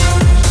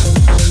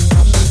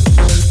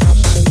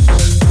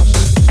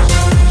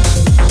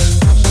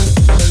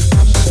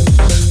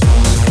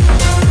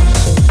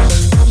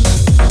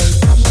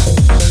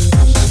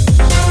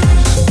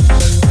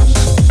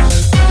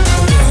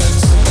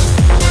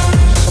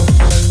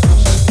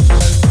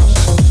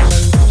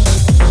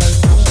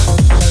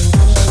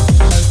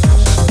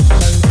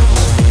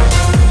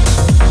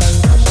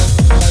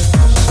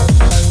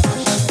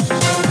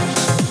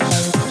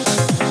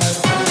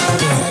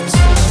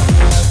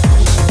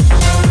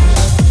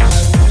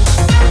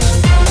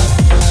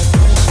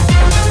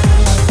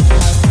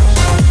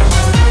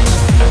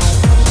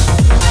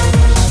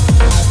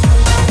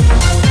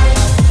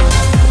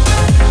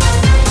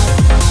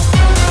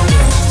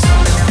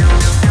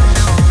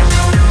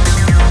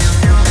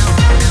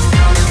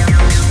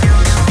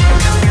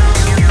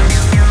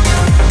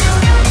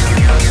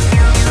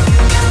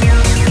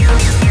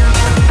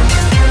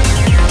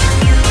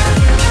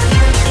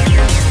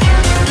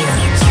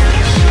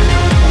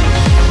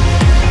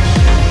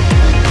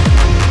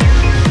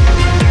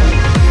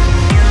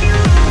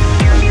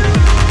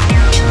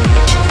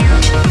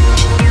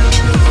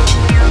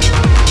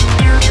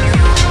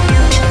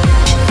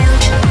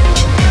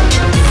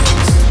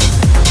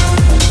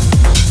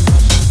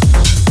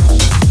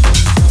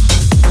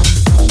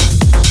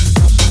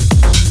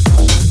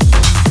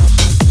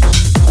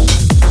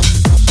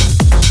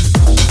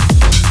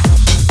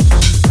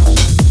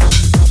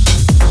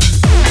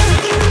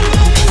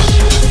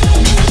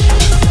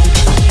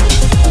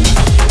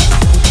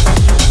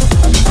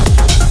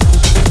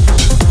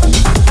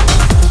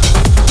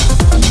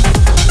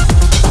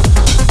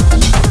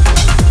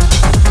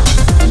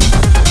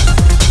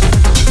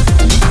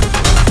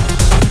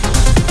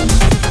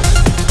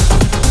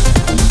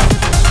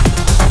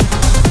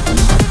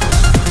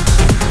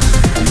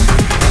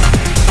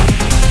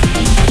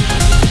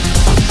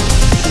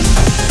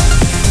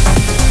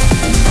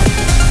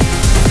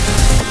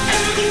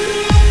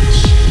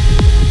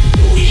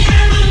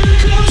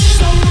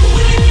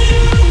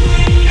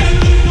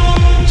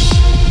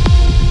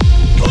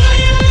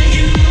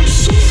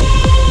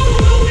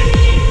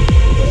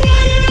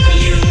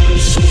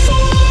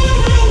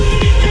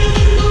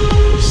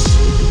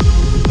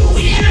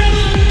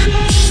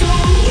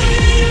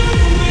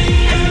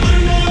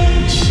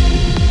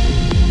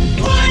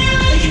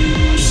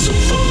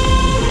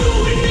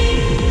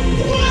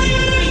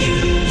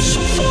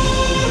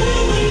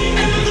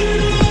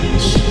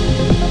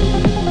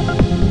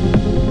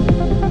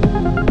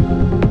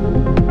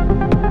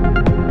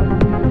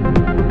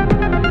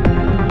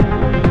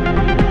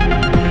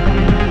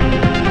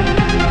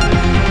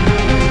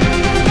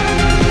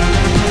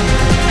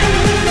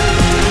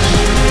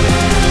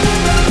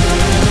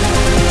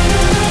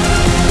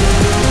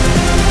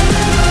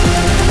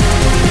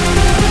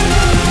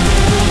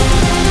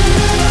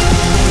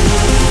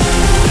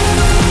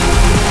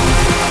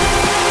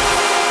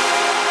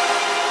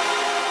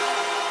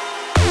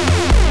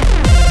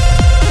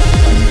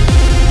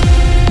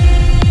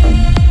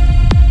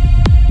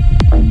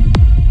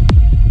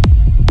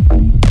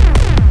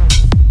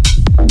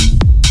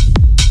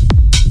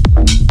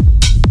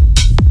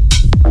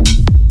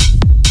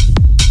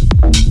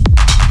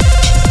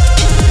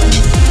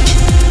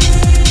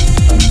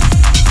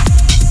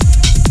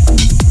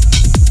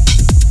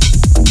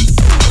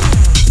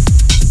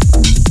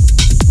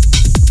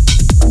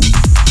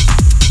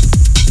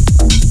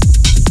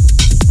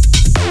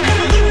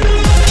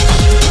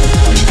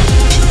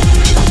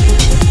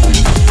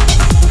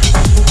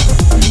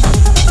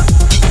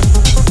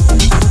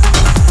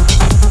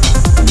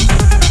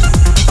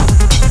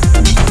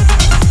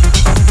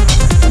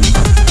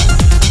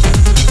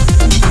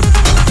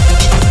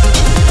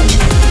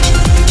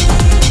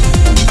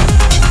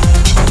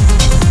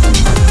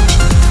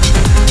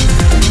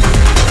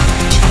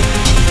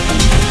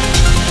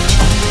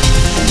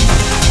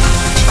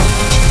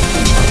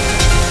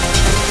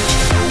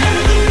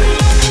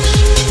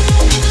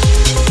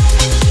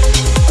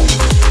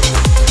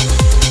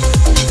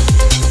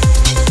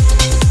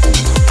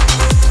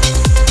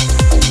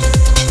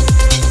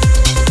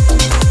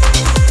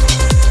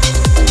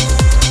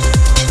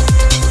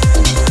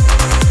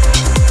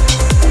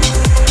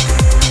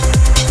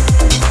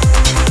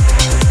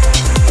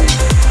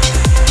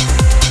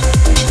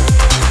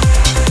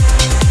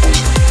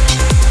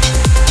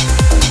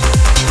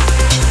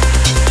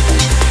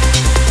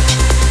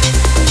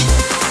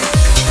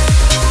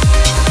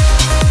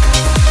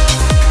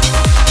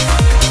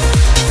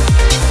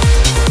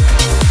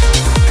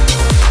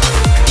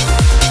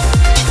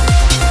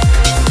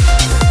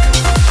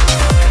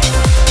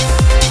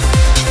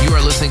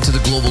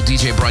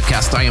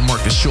 podcast. I am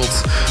Markus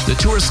Schulz. The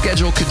tour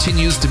schedule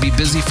continues to be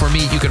busy for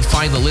me. You can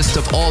find the list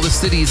of all the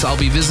cities I'll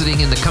be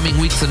visiting in the coming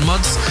weeks and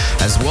months,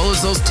 as well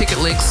as those ticket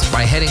links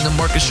by heading to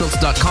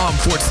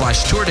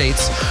markusschulz.com/tour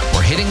dates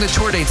or hitting the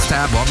tour dates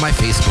tab on my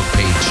Facebook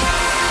page.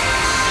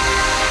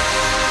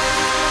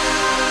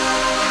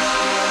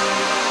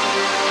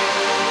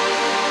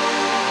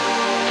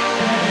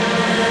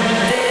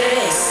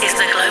 This is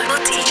the Global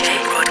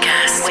DJ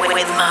Broadcast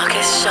with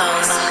Markus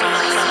Schulz.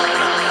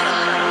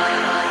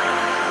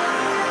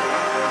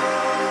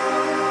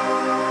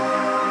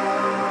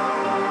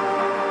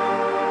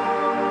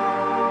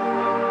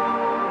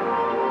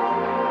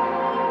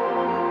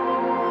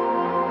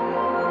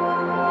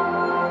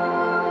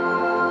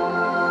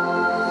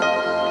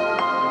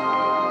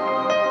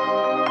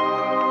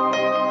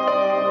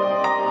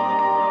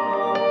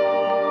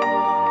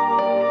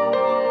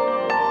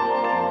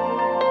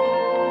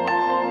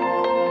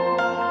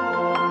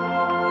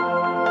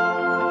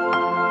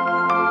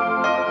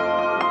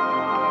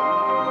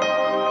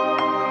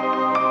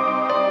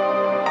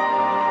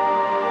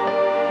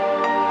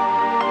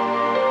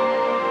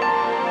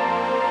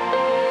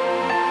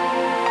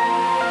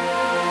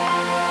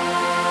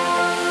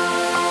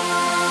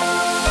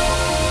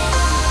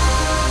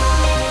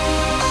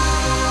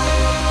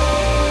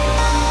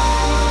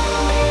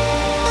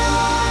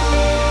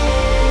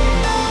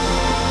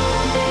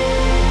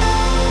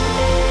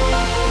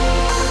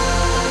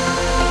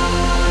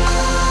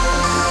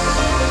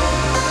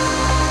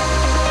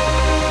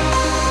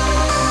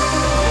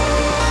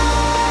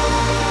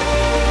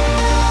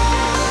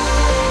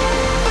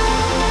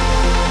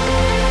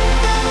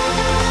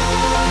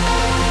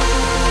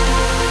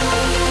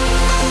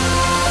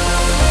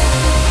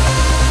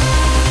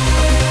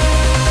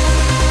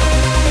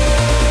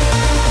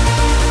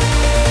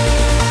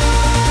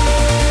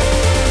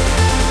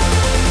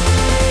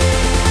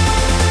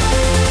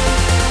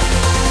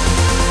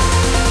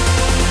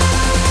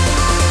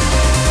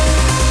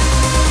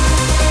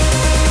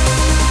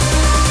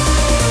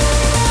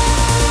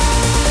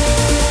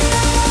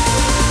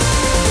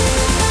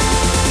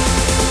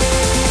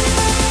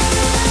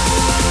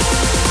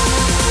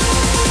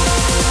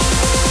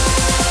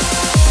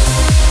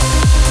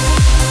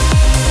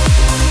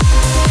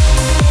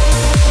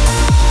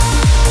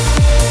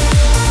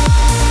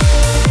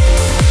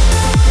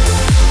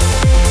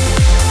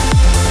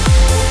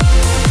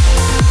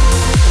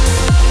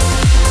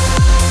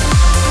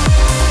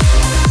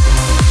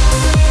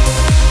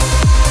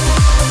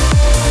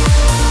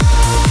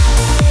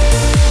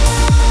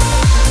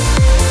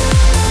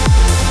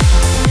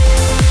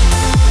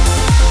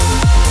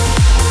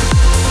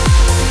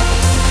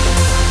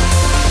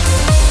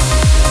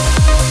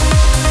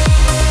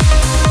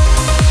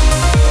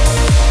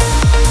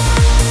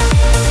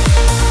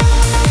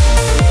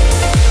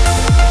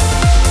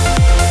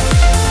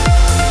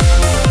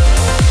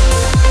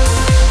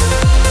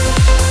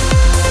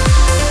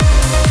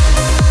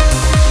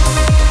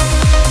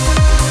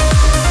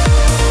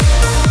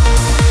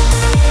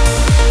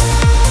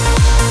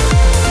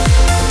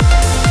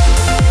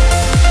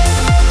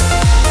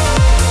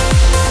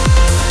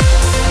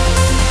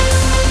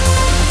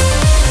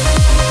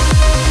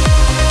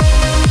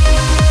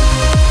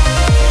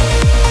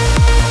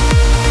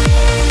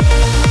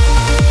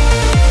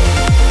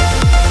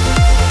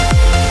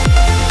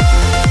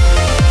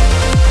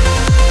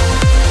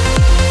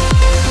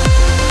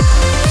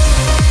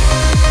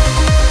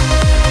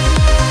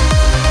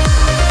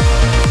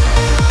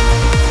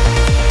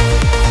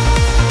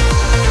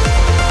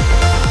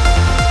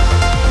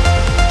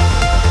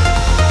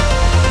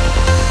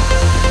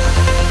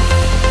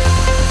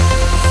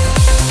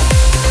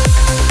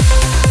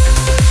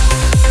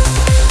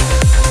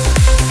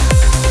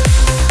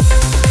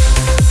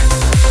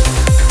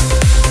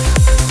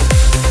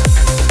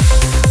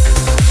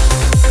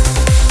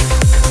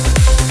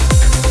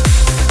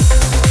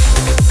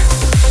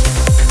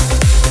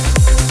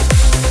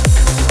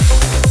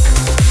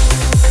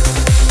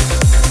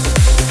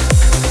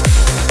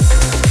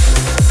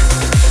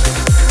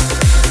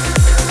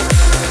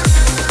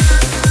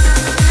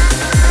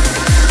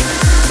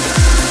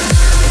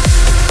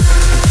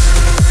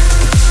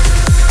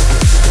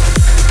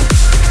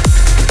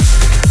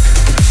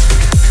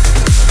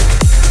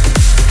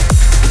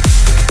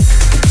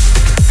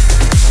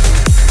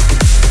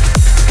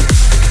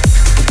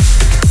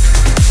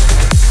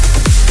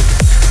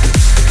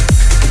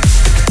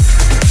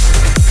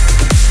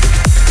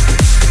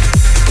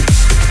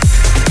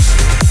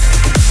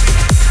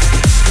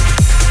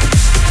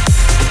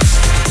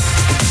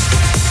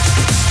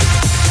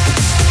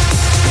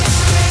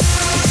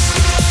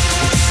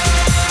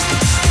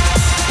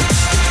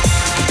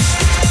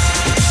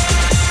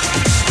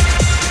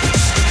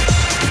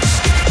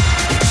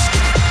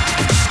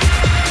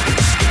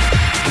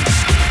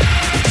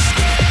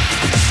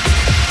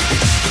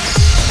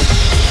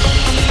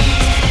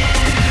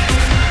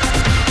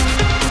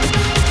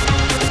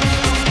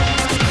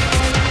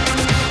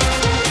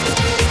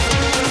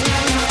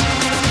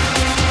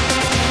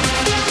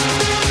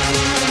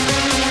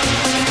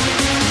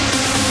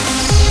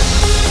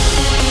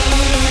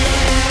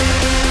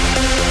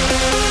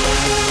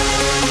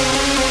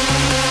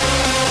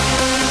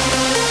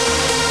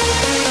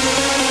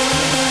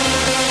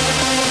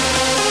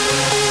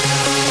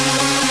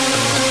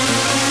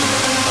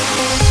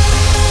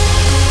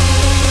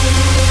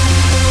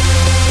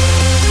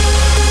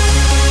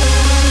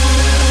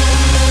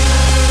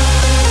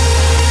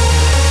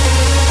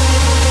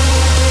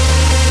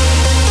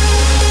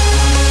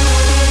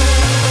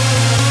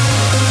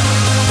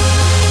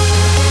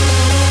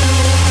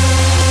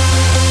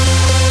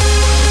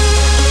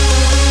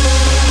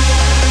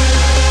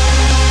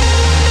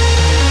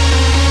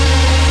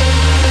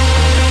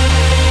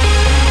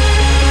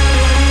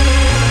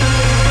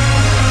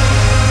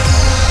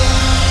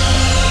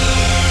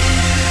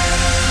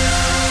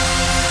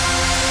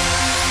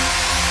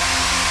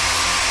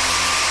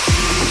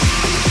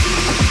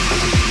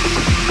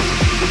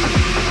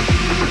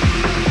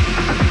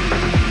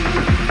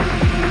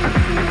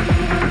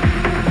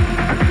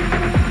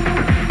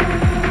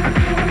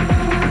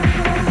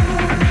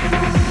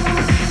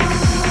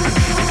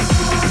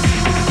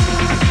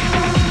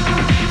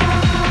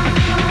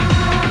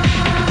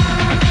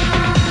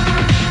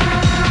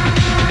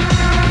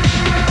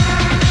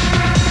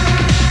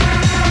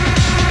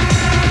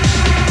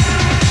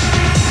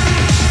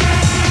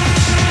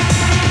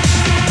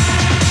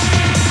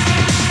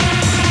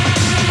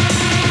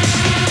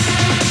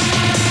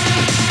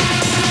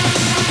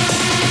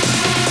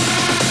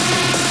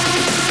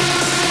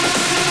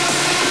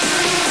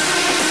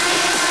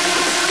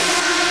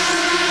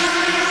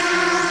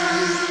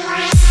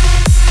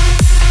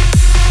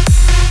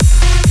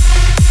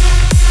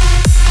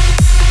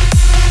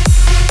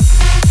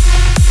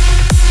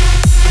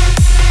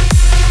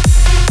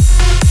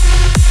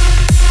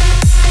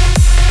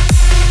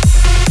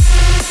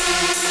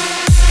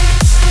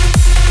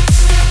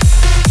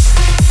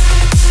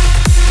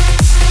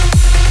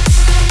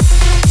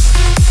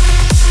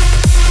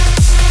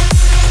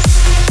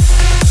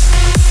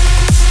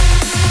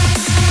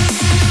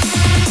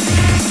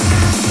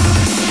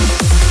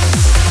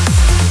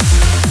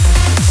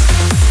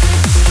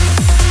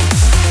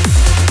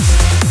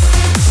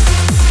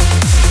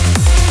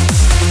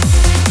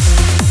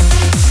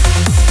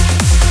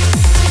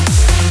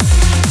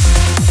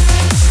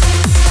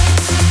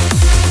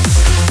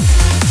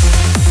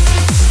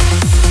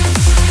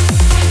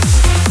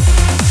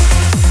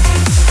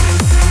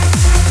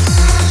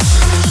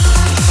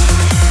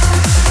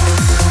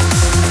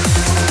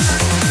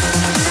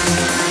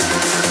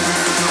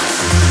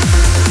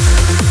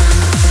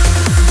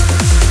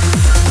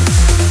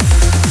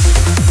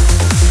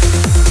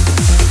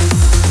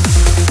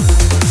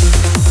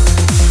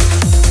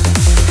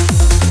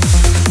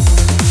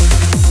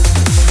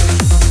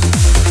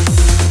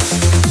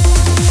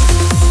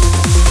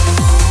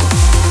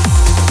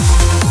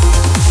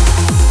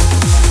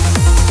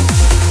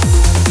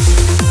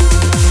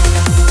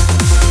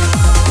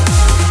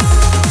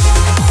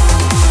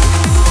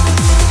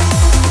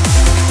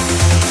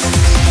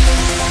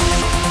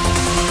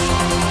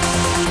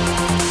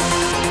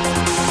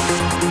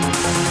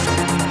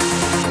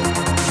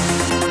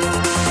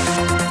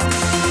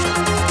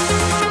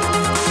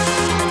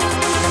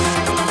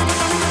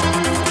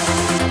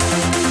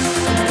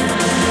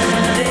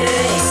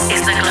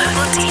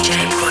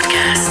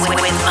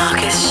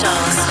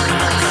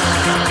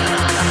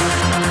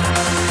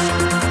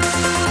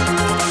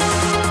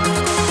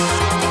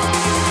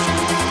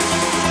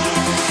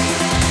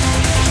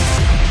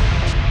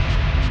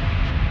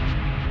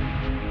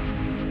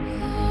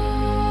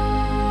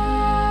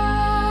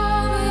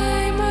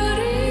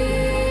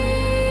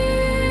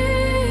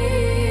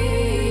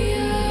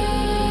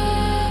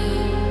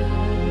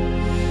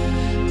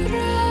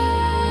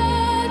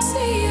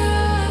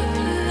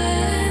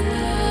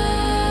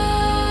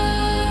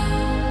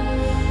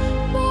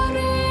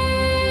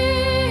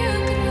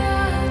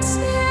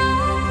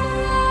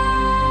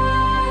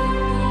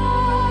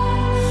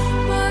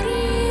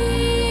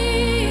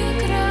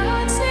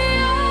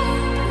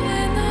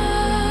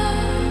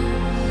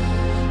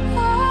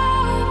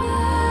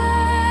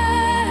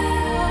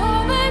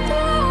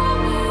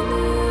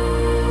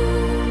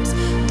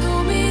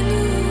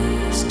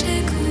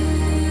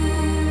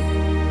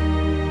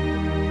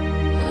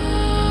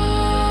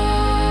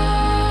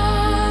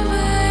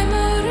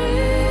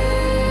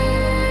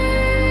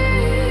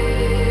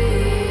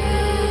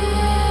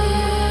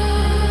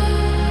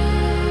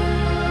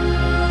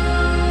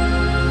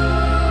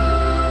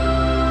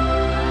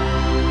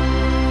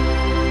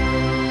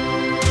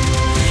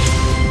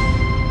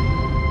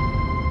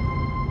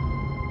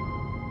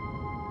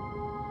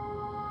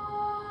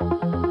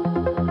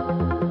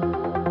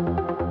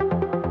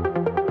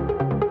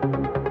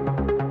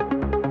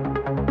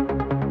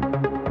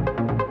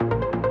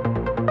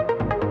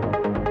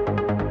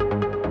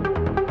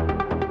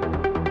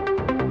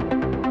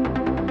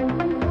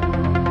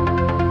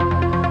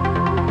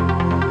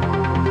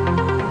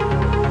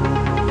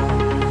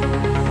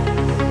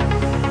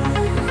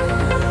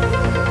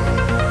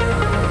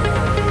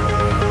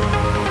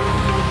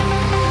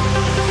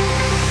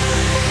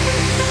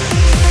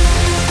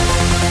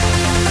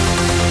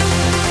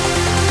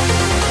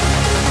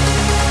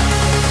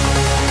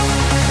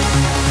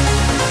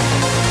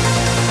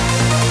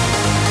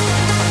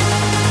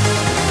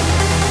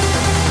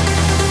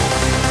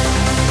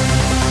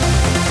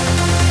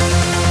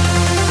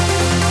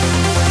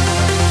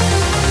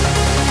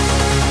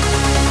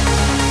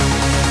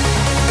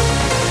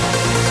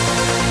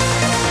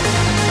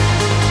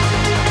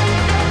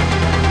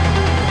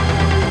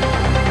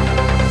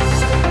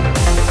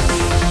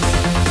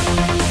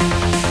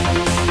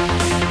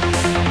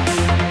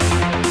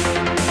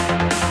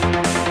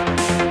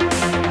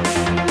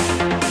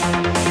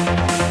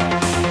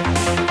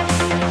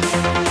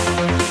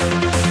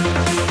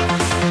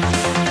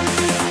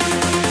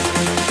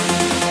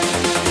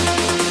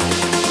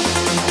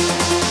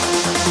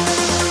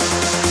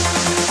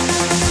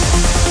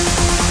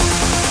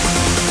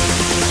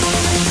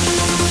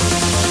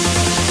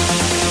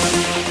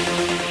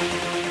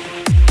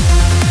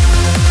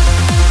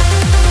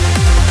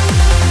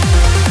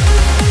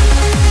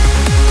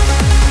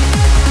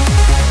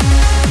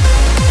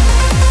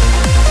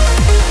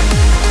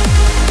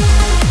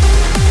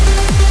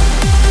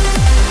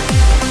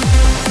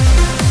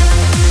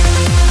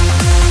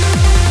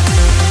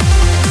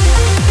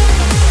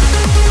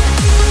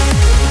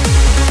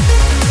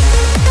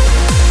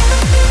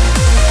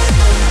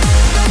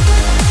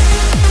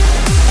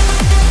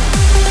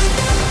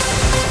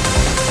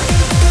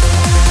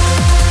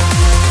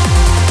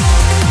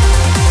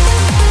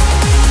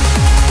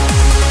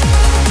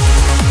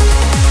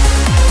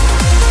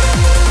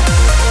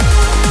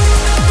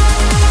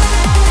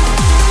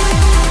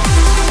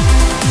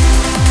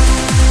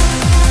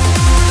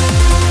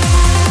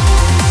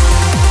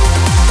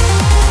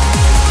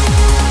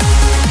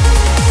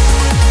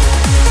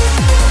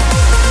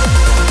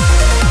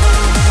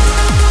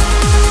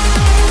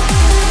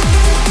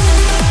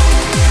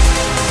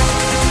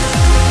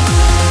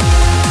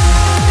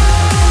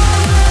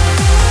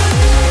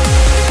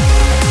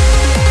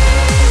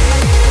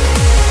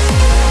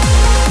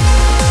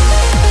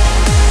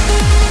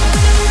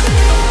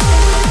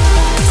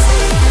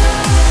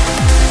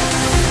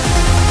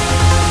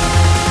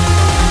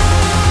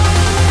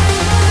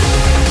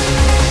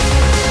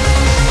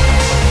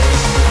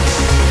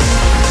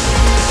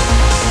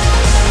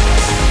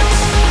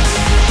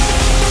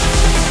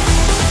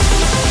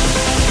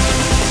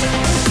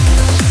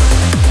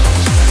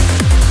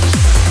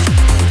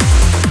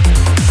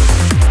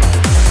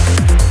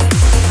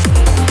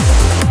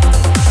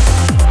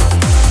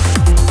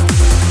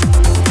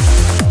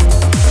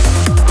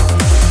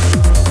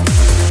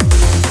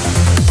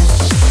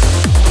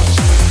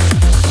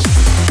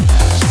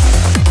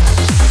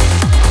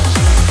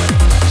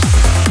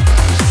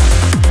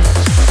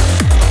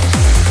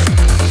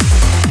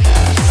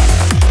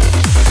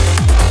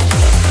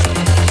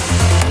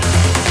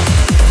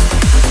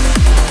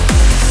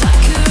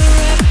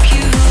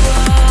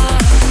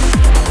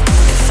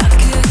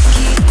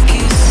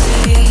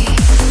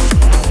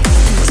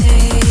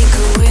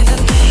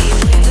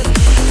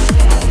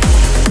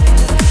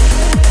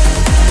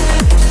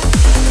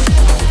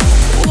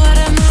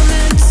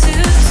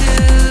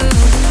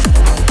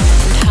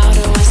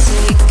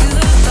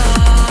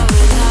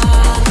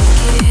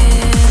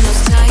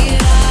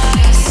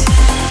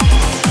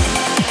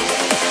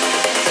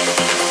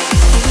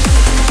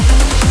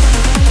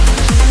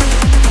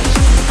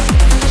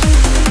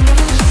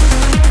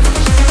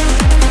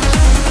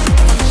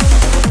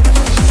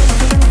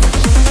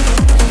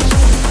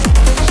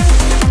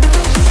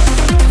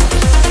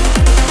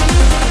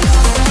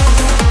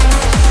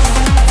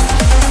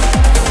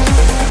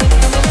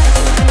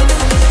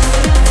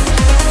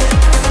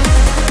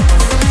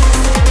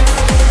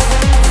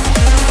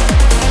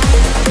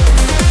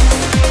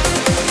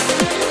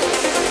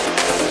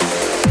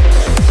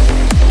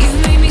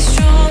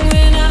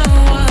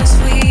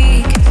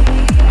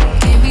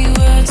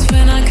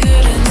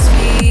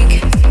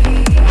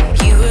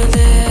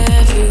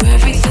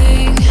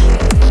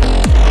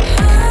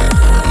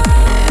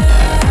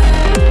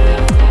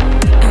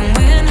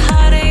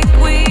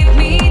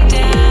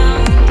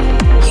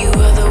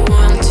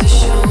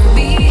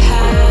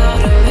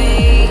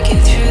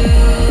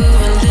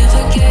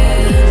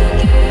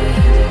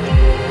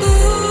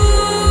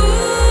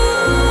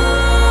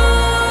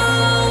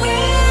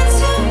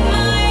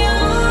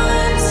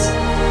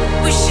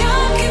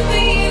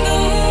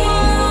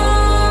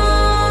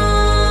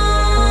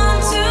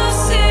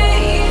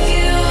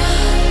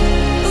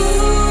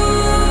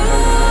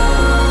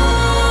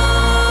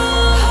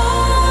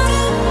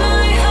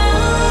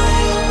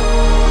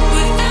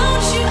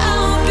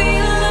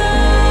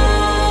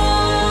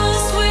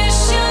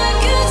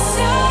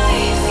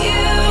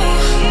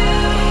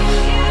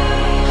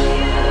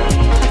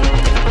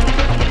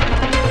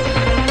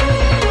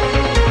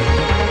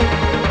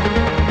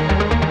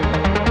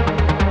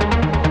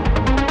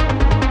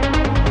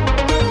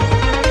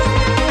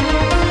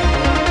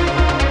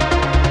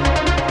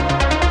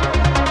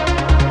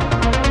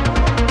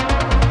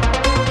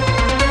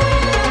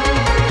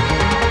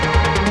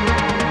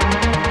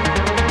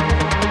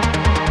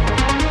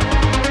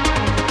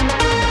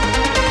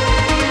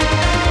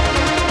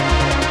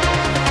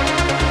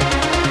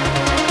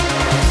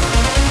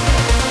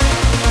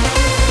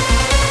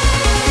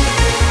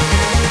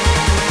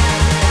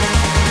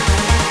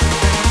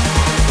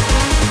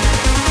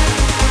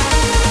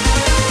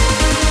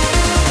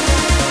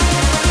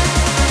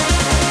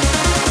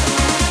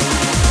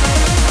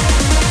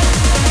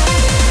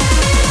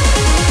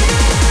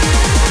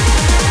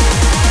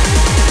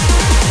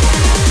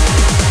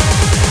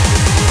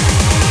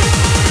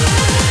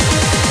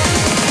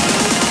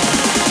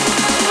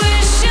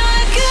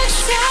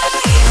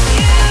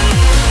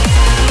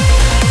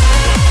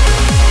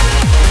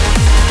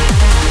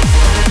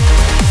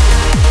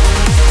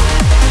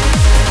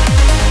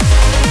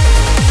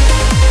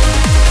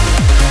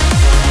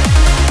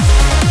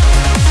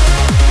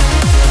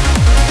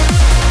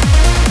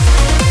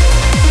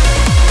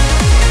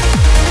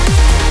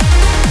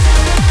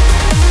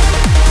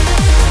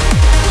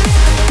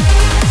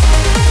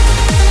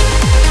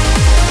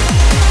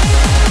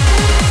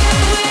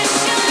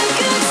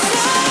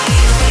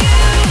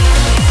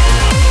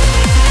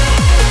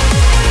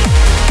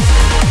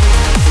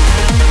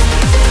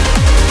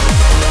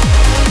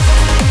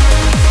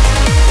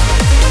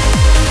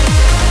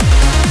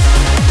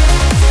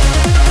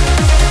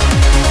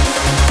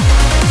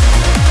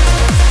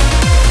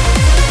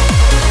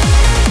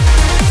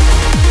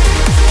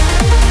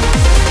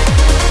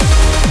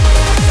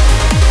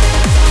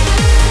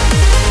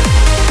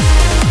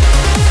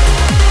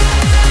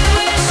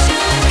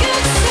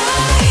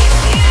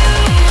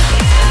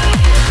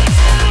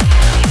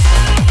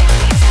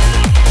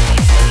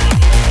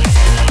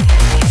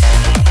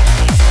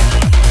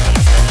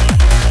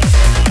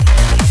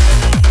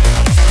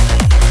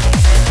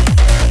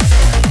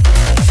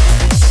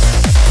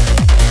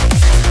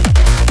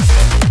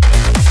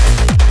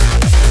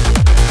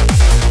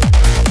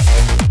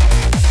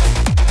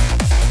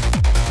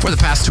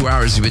 2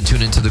 hours, you've been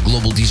tuned into the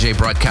Global DJ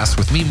broadcast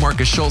with me,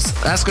 Markus Schulz.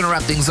 That's going to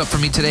wrap things up for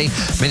me today.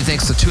 Many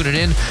thanks for tuning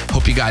in.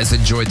 Hope you guys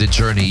enjoyed the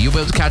journey. You'll be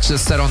able to catch this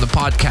set on the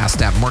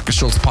podcast at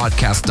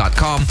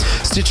MarkusSchulzPodcast.com,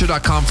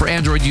 Stitcher.com for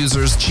Android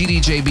users,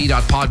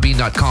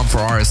 gdjb.podbean.com for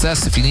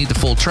RSS. If you need the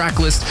full track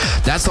list,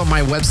 that's on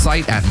my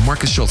website at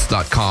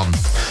MarkusSchulz.com.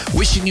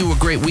 Wishing you a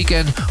great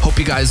weekend. Hope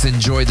you guys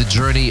enjoy the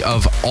journey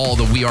of all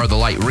the We Are The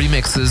Light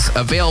remixes,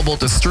 available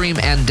to stream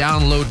and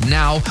download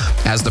now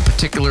as the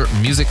particular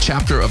music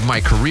chapter of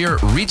my career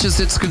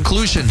reaches its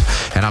conclusion,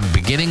 and I'm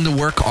beginning to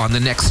work on the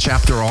next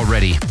chapter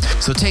already.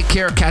 So take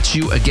care. Catch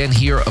you again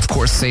here, of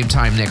course, same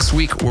time next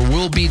week, where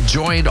we'll be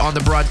joined on the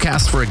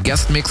broadcast for a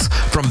guest mix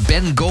from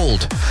Ben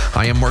Gold.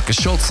 I am Markus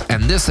Schulz,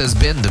 and this has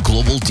been the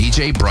Global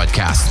DJ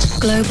Broadcast.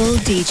 Global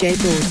DJ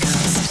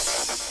Broadcast.